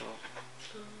 Oh,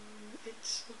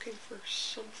 It's looking for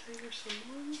something or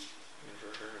someone.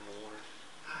 never her in the water.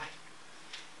 Hi.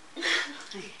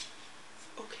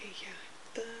 Okay, yeah.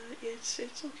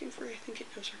 It's looking for. I think it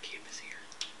knows our camp is here.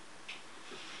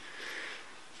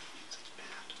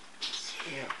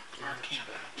 yeah, our camp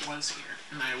was here,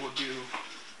 and I will do.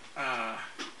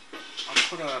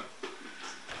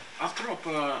 I'll throw up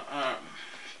a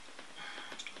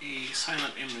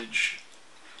silent image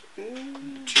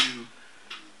to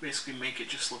basically make it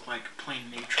just look like plain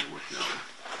nature with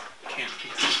no camp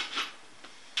pieces.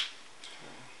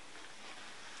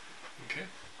 Okay.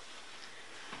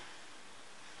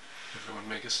 Everyone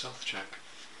make a stealth check.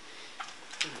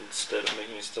 Instead of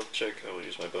making a stealth check, I will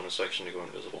use my bonus action to go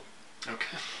invisible.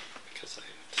 Okay. Because I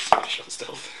have to smash on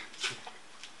stealth.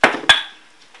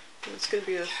 It's going to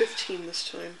be a 15 this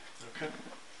time. Okay.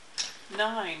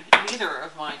 9. Neither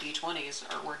of my d20s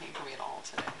are working for me at all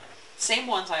today. Same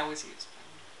ones I always use.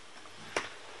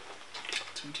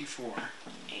 24.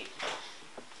 8.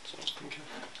 So,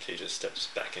 Kay just steps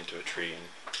back into a tree and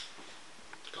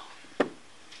gone.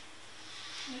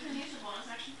 You can use the bonus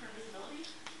action for invisibility.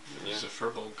 There's a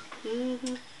furbolg.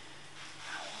 Mm-hmm.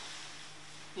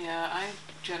 Yeah, I'm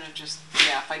gonna just,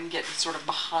 if I can get sort of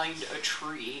behind a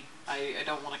tree, I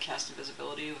don't want to cast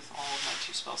invisibility with all of my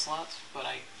 2 spell slots, but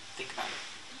I think about it.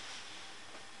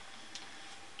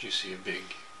 Do you see a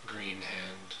big green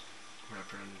hand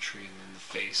wrap around the tree, and then the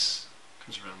face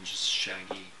comes around, just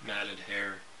shaggy, matted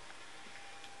hair,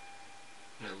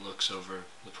 and it looks over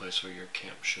the place where your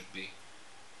camp should be.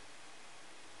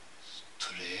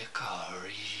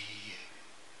 Strekari.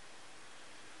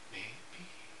 Maybe.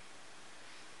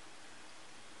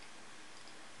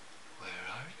 Where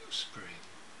are you, Spring?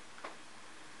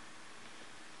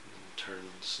 And then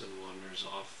turns and wanders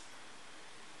off.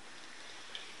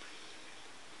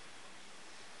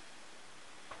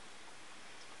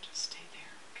 Just stay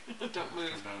there. Don't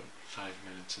move. After about 5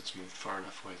 minutes, it's moved far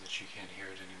enough away that you can't hear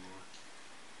it anymore.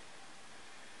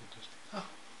 It just, oh,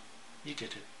 you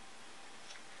did it.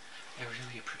 I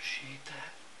really appreciate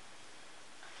that.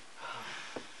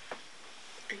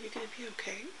 Are you going to be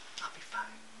okay? I'll be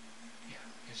fine. Yeah,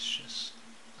 it's just,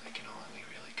 I can only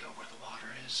really go where the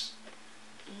water is.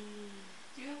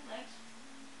 Do you have legs?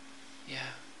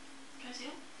 Yeah. Can I see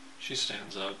them? She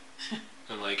stands up,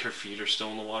 and like her feet are still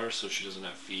in the water, so she doesn't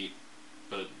have feet,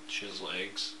 but she has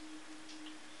legs.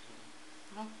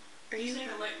 Are you... Say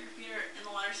her feet are in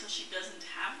the water so she doesn't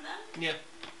have them? Yeah.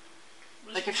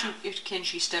 What Like does have? can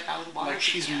she step out of the water? Like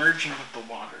she's can't. merging with the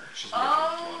water. She's merging with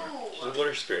the water. Oh! She's a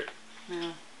water spirit.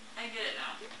 Yeah. I get it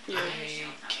now. Yeah.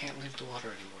 I can't leave the water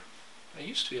anymore. I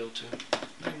used to be able to.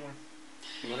 Not anymore.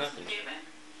 What happened?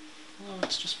 Well,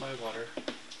 it's just my water.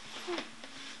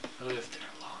 I lived there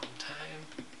a long time.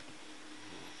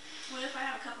 What if I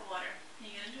have a cup of water? Can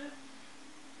you get into it?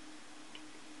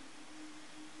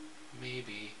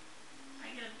 Maybe.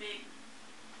 I get a big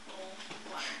bowl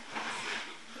of water.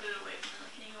 Put it away from the...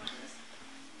 Can you go into this?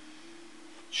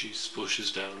 She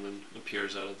splooshes down and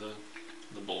appears out of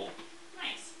the bowl.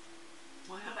 Nice.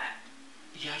 Wow. Go back.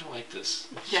 Yeah, I don't like this.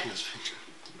 Yeah. She goes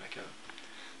back out.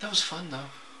 That was fun, though.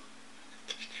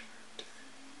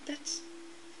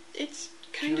 It's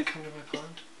Do you kind want of... to come to my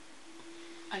pond?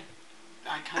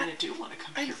 I kind of do want to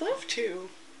come here. I'd love to.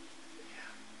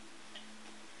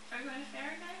 Are we going to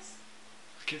ferry, guys?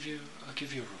 I'll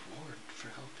give you a reward for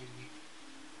helping me.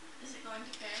 Is it going to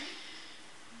ferry?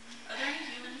 Are there any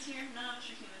humans here? None of us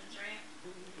are humans, right?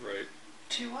 Right.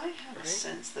 Do I have a Right.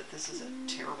 sense that this is a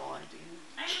terrible idea?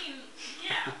 I mean,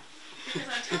 yeah. Because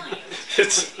I'm telling you.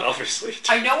 It's obviously...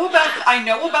 I know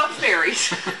about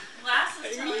fairies. Glass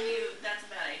is telling you that's a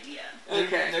bad idea.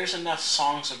 Okay. There's enough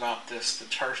songs about this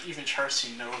that even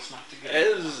Charsea knows not to get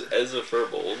it. As a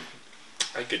furbolg,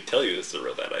 I could tell you this is a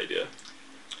real bad idea.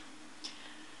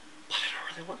 But I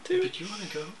don't really want to. But you want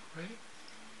to go, right?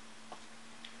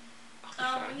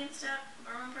 We can step.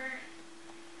 Remember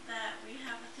that we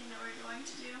have a thing that we're going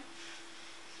to do.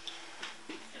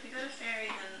 If we go to ferry,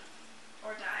 then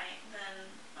or die, then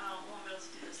we won't be able to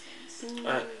do those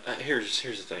things.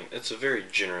 Here's the thing. It's a very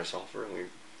generous offer, and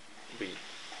we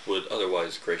would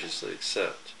otherwise graciously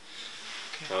accept.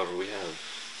 Okay. However,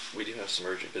 we do have some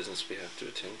urgent business we have to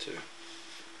attend to,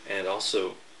 and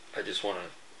also I just want to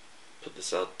put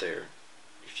this out there.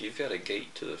 If you've got a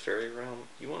gate to the fairy realm,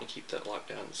 you want to keep that locked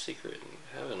down in secret, and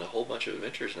having a whole bunch of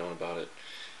adventurers knowing about it.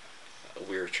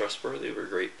 We're trustworthy, we're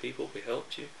great people, we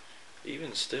helped you.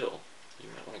 Even still, you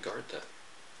might want to guard that.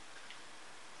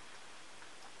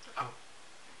 Oh,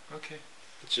 okay.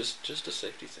 It's just a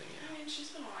safety thing, I yeah. mean, she's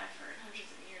been alive for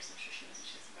hundreds of years. I'm sure she knows what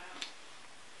she's about.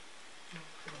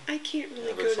 I can't really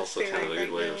Yeah, but go it's to also ferry kind of a good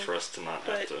right way now, for us to not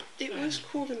have but to... it was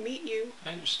cool to meet you. I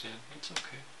understand. It's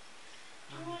okay.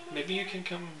 Oh, I Maybe you know. can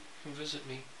come visit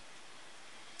me.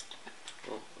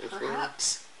 Well, if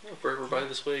Perhaps. we're ever by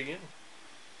this way again.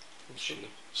 She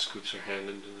scoops her hand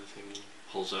into the thing and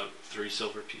pulls out 3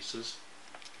 silver pieces,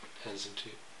 hands them to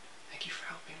you. Thank you for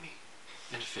helping me.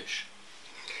 And a fish.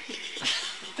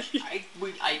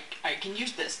 I can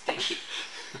use this. Thank you.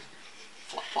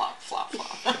 Flop, flop, flop,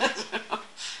 flop.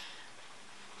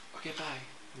 Okay, bye.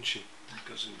 And she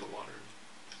goes into the water.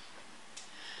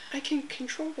 I can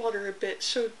control water a bit,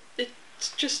 so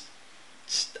it's just...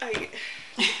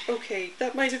 Okay,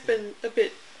 that might have been a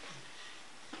bit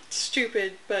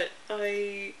stupid, but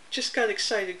I just got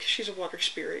excited because she's a water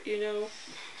spirit, you know?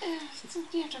 You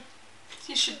have to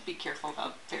You should be careful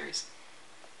about fairies.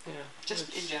 Yeah. Just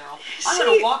in general. See- I'm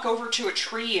gonna walk over to a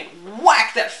tree and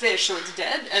whack that fish so it's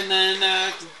dead, and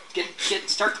then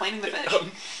start cleaning the fish.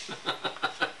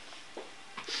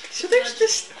 So there's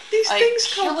these I things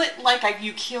kill called... it like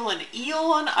you kill an eel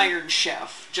on Iron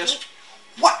Chef. Just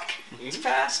whack. It's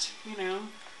fast, you know.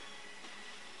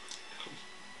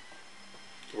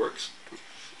 Works.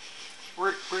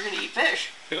 We're gonna eat fish.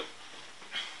 Yep.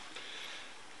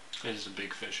 It is a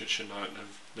big fish. It should not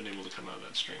have been able to come out of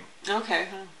that stream. Okay.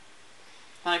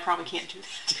 I probably can't do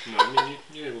that. No, I mean,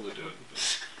 you're able to do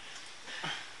it.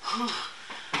 But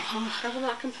I will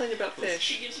not complain about She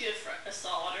fish. gives you a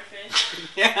saltwater fish.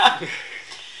 Yeah.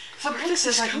 Somebody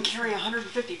says I can carry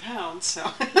 150 pounds,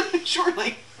 so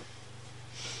surely.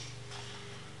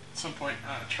 At some point,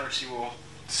 Charsea will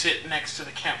sit next to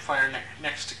the campfire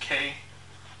next to Kay,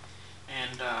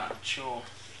 and she'll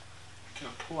kind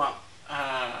of pull out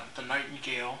the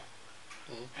nightingale,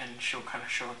 and she'll kind of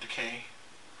show it to Kay.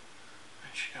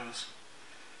 And she goes,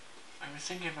 "I was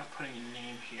thinking about putting a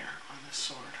name here on this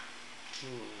sword.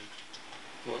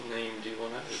 What name do you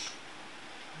want added?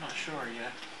 I'm not sure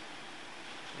yet."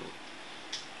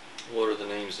 What are the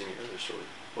names in your other sword?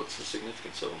 What's the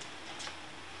significance of them?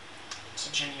 It's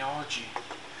a genealogy.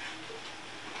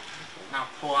 Now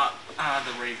pull out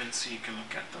the ravens so you can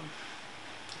look at them.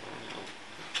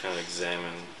 Kind of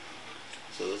examine.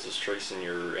 So this is tracing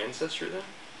your ancestry then?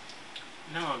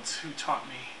 No, it's who taught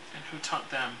me and who taught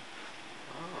them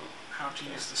Oh. how to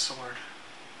use the sword.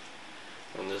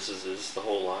 And this is the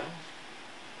whole line?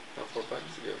 How far back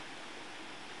does it go?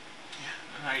 Yeah,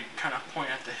 and I kind of point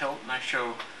at the hilt and I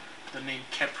show the name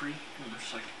Kepri, and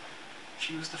it's like,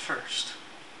 she was the first.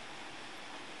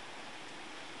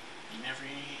 And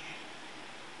every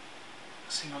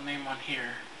single name on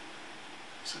here.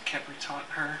 So Kepri taught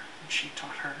her, and she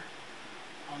taught her,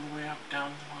 all the way up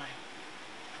down the line.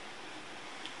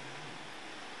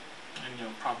 And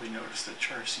you'll probably notice that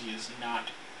Charsea is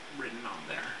not written on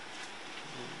there.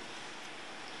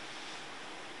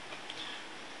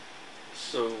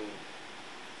 So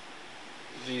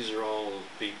these are all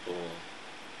people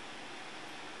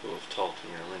who have taught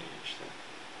in your lineage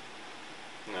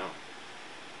then? No.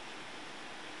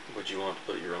 Would you want to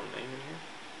put your own name in here?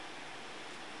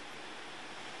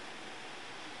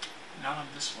 Not on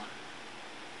this one.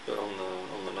 But on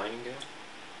the nightingale?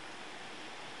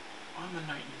 On the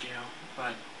nightingale,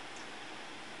 but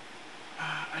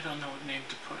I don't know what name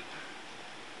to put.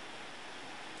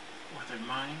 Whether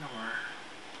mine or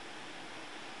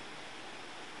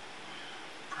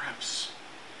perhaps,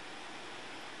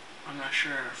 I'm not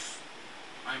sure if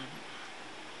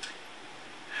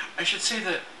I should say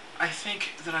that I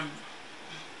think that I'm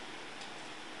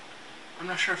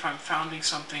not sure if I'm founding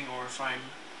something or if I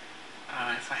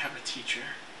have a teacher.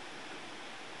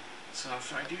 So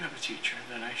if I do have a teacher,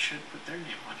 then I should put their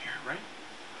name on here, right?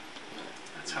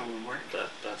 That's how it would work.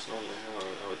 That's normally how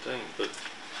I would think, but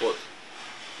what?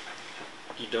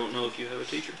 You don't know if you have a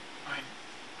teacher? I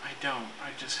don't.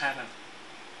 I just had a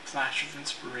flash of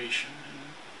inspiration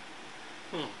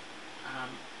and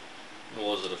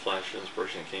Was it a flash of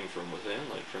inspiration that came from within,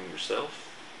 like from yourself?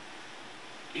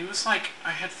 it was like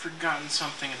I had forgotten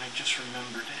something and I just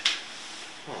remembered it.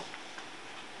 Huh.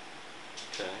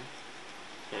 Okay.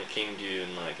 And it came to you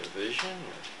in like a vision?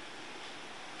 Or?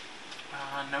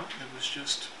 No, it was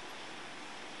just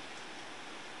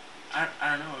I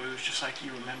don't know, it was just like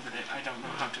you remembered it. I don't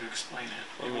know how to explain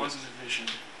it. It wasn't a vision.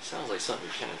 Sounds like something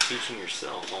you're kind of teaching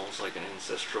yourself, almost like an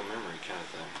ancestral memory kind of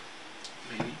thing.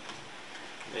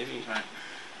 Maybe.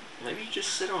 Maybe you just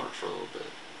sit on it for a little bit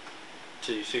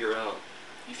till you figure out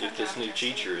if this new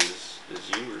teacher is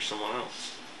you or someone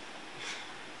else.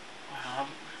 Well,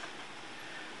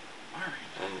 alright.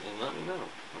 And let me know,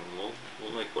 and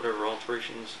we'll make whatever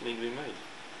alterations need to be made.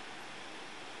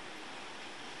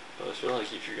 But I feel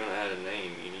like if you're gonna add a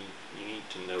name, you need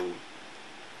to know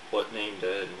what name to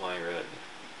add and why you're adding it.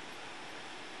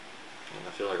 And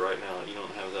I feel like right now you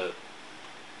don't have that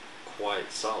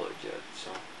quite solid yet,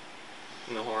 so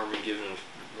no harm in giving it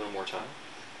a little more time.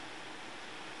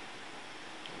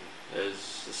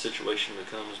 As the situation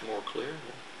becomes more clear,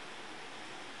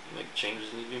 we'll make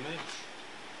changes that need to be made.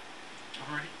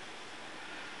 Alright.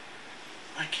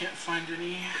 I can't find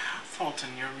any fault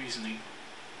in your reasoning.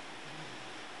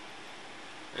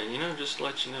 And just to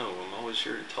let you know, I'm always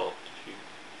here to talk. If you,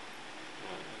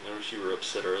 I noticed you were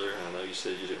upset earlier, and I know you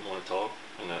said you didn't want to talk,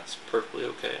 and that's perfectly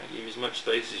okay. I give you as much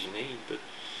space as you need, but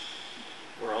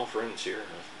we're all friends here.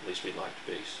 At least we'd like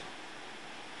to be. So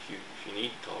if you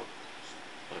need to talk,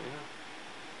 let me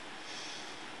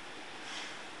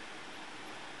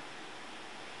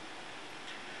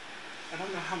know.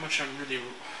 don't know how much I'm really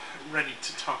ready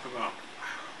to talk about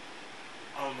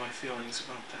all my feelings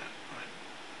about that, but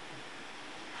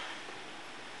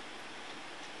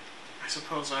I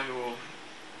suppose I will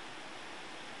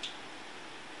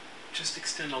just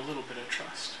extend a little bit of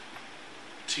trust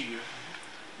to you,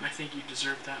 and I think you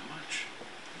deserve that much.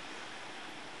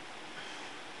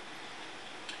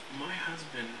 My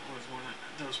husband was one of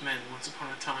those men once upon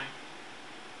a time.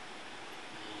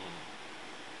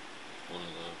 One of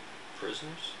the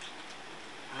prisoners?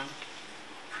 I'm a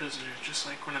prisoner, just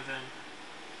like one of them.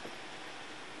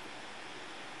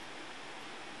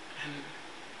 And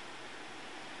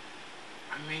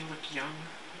I may look young.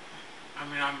 I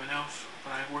mean, I'm an elf,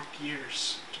 but I worked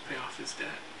years to pay off his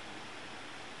debt.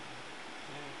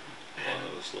 A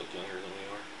lot of us look younger than we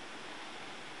are.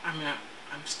 I mean,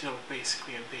 I'm still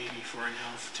basically a baby for an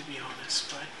elf, to be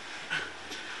honest, but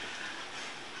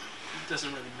it doesn't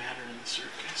really matter in the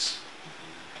circus.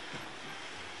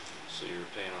 So you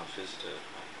were paying off his debt.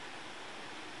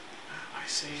 I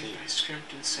saved, I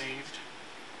scrimped and saved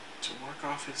to work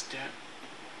off his debt.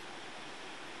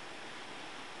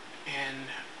 And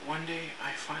one day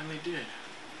I finally did.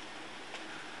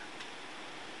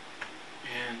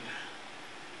 And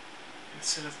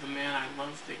instead of the man I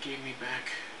loved, they gave me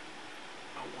back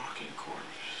a walking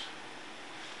corpse.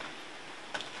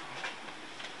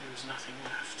 There was nothing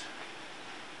left.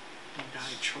 He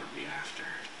died shortly after.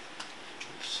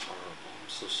 It's horrible. I'm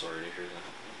so sorry to hear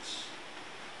that.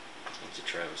 That's a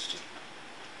travesty.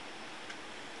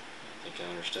 I think I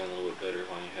understand a little bit better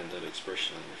why you had that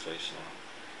expression on your face now.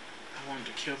 I wanted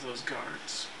to kill those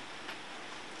guards.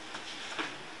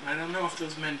 I don't know if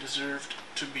those men deserved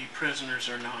to be prisoners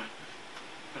or not,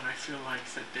 but I feel like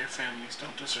that their families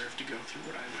don't deserve to go through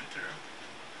what I went through.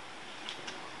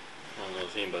 I don't know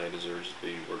if anybody deserves to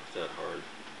be worked that hard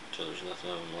until there's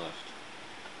nothing of them left.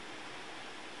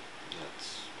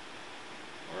 That's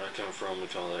where I come from. We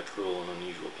call that cruel and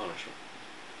unusual punishment.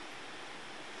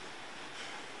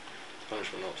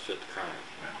 Punishment don't fit the crime.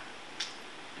 Well,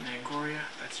 in Angoria,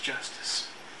 that's justice.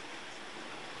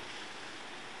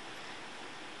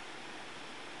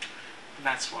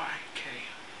 That's why, Kay.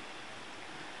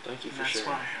 Thank you for That's sharing.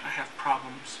 why I have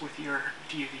problems with your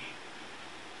deity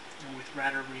and with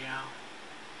Ratterreal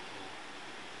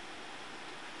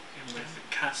and with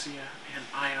Charsea and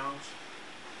Iov.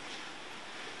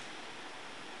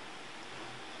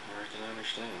 I reckon I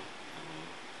understand.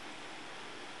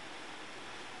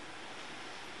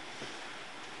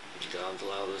 God's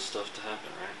allowed this stuff to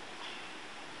happen, right?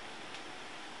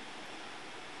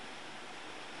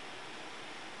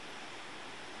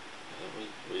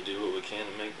 We do what we can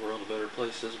to make the world a better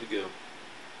place as we go.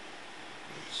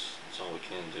 That's all we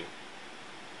can do.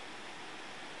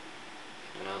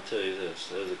 And I'll tell you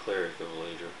this, as a cleric of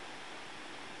Eladra,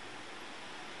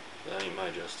 that ain't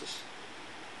my justice.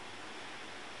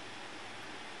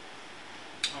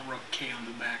 I'll rub Kay on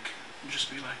the back and just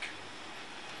be like,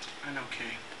 I know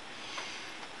Kay.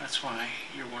 That's why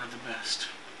you're one of the best.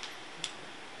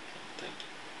 Thank you.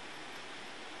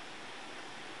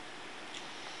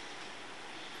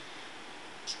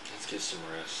 Let's get some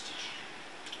rest.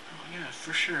 Oh yeah,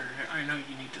 for sure. I know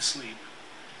you need to sleep.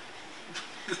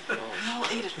 We all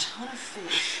ate a ton of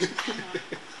fish. Yeah,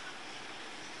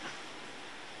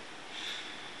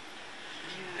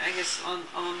 I guess on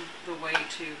the way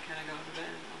to kind of go to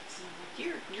bed,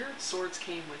 your swords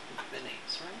came with the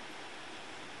names, right?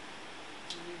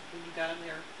 When you got them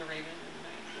there, the Raven and the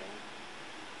Nightingale.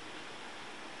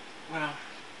 Well,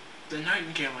 the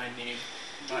Nightingale I named,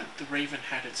 but the Raven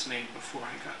had its name before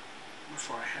I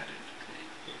had it. Okay.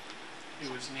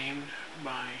 It was named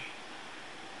by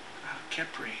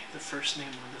Kepri, the first name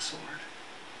on the sword.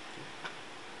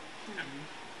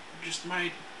 Just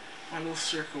my little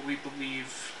circle, we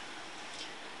believe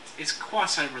it's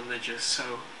quasi-religious,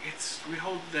 so we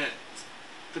hold that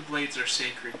the blades are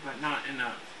sacred, but not in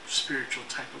a spiritual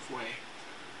type of way.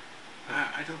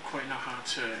 I don't quite know how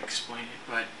to explain it,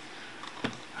 but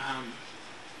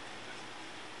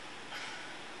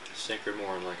Sacred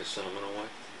more in like a sentimental way?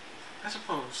 I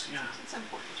suppose, yeah. It's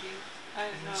important to you. I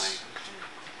didn't know.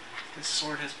 This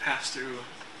sword has passed through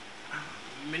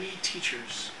many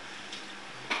teachers'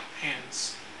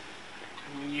 hands.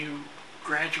 And when you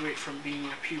graduate from being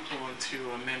a pupil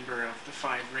into a member of the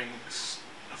Five Rings,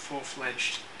 a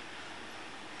full-fledged,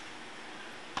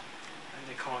 and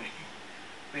they call it,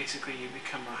 basically you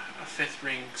become a fifth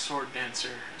ring sword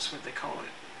dancer, is what they call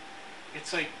it.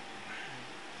 It's like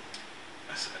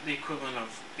the equivalent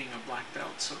of being a black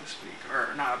belt, so to speak,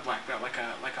 or not a black belt, like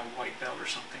a white belt or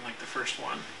something, like the first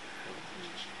one.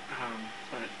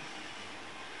 But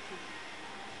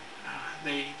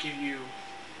they give you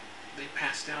they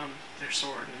pass down their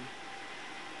sword,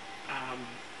 and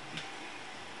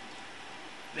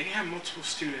they have multiple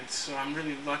students, so I'm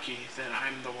really lucky that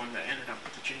I'm the one that ended up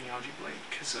with the genealogy blade,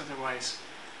 because otherwise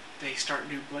they start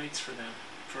new blades for them,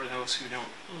 for those who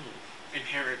don't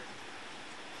inherit.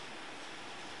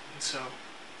 And so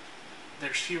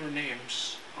there's fewer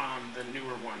names on the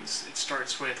newer ones. It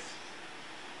starts with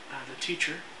the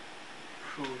teacher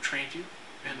who trained you,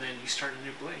 and then you start a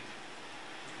new blade.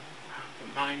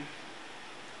 But mine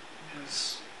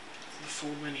has the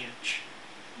full lineage.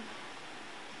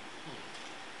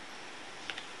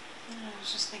 I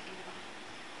was just thinking about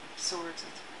swords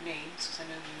with names, because I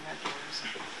know you had yours.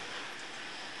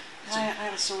 I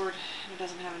have a sword and it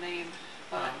doesn't have a name,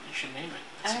 but You should name it.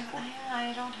 It's important.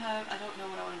 I don't know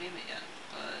what I want to name it yet,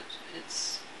 but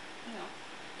it's,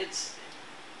 it's,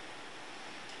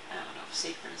 I don't know if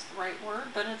sacred is the right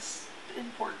word, but it's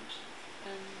important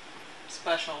and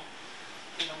special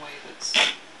in a way that's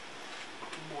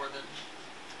more than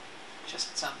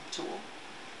just some tool.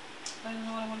 I don't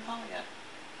know what I want to call it yet.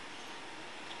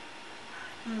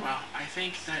 Well, I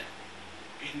think that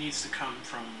it needs to come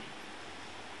from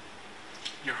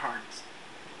your heart.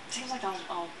 Seems like I'll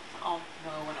know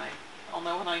when I'll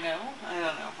know when I know. I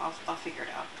don't know. I'll figure it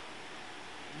out.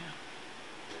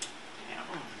 Yeah.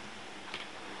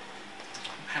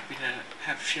 I'm happy to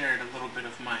have shared a little bit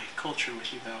of my culture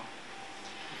with you, though.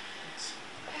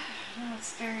 No,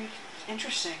 it's very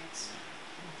interesting. It's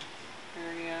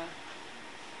very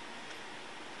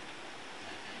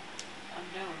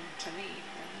unknown to me.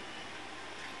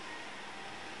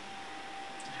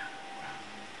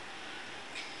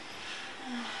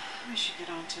 We should get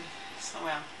on to.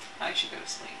 Well, I should go to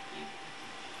sleep. You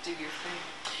do your thing.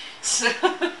 So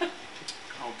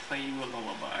I'll play you a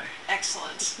lullaby.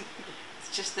 excellent. It's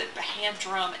just that the hand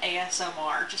drum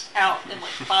ASMR just out in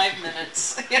like 5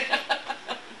 minutes.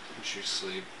 Once you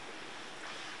sleep,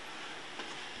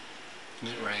 and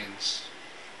it rains.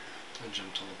 A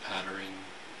gentle pattering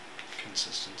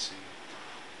consistency.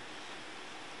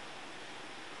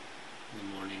 The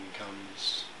morning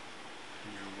comes,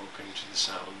 and you're woken to the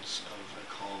sounds of a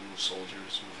column of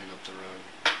soldiers moving up the road.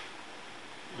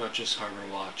 Not just harbor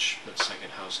watch, but second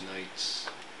house knights.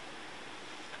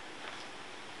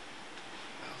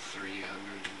 About 300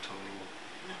 in total.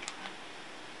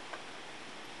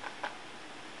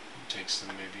 It takes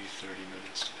them maybe 30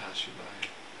 minutes to pass you by.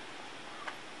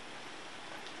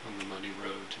 And the muddy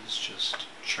road is just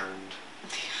churned.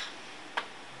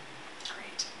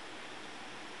 Great.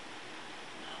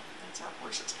 No, that's our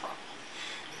horse's problem.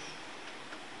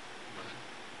 But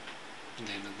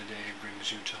the end of the day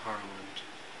brings you to Harrowynd.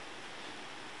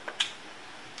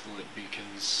 The lit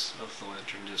beacons of the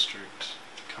Lantern District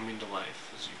coming to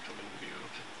life as you come into view.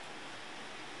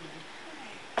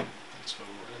 That's where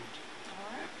we'll end.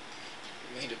 Alright.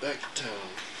 Made it back to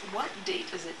town. What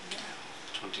date is it now?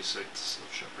 26th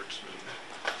of Shepherd's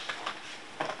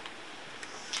Moon.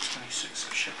 26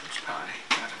 of Shepherd's Pie.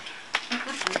 Got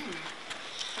it.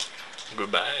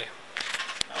 Goodbye.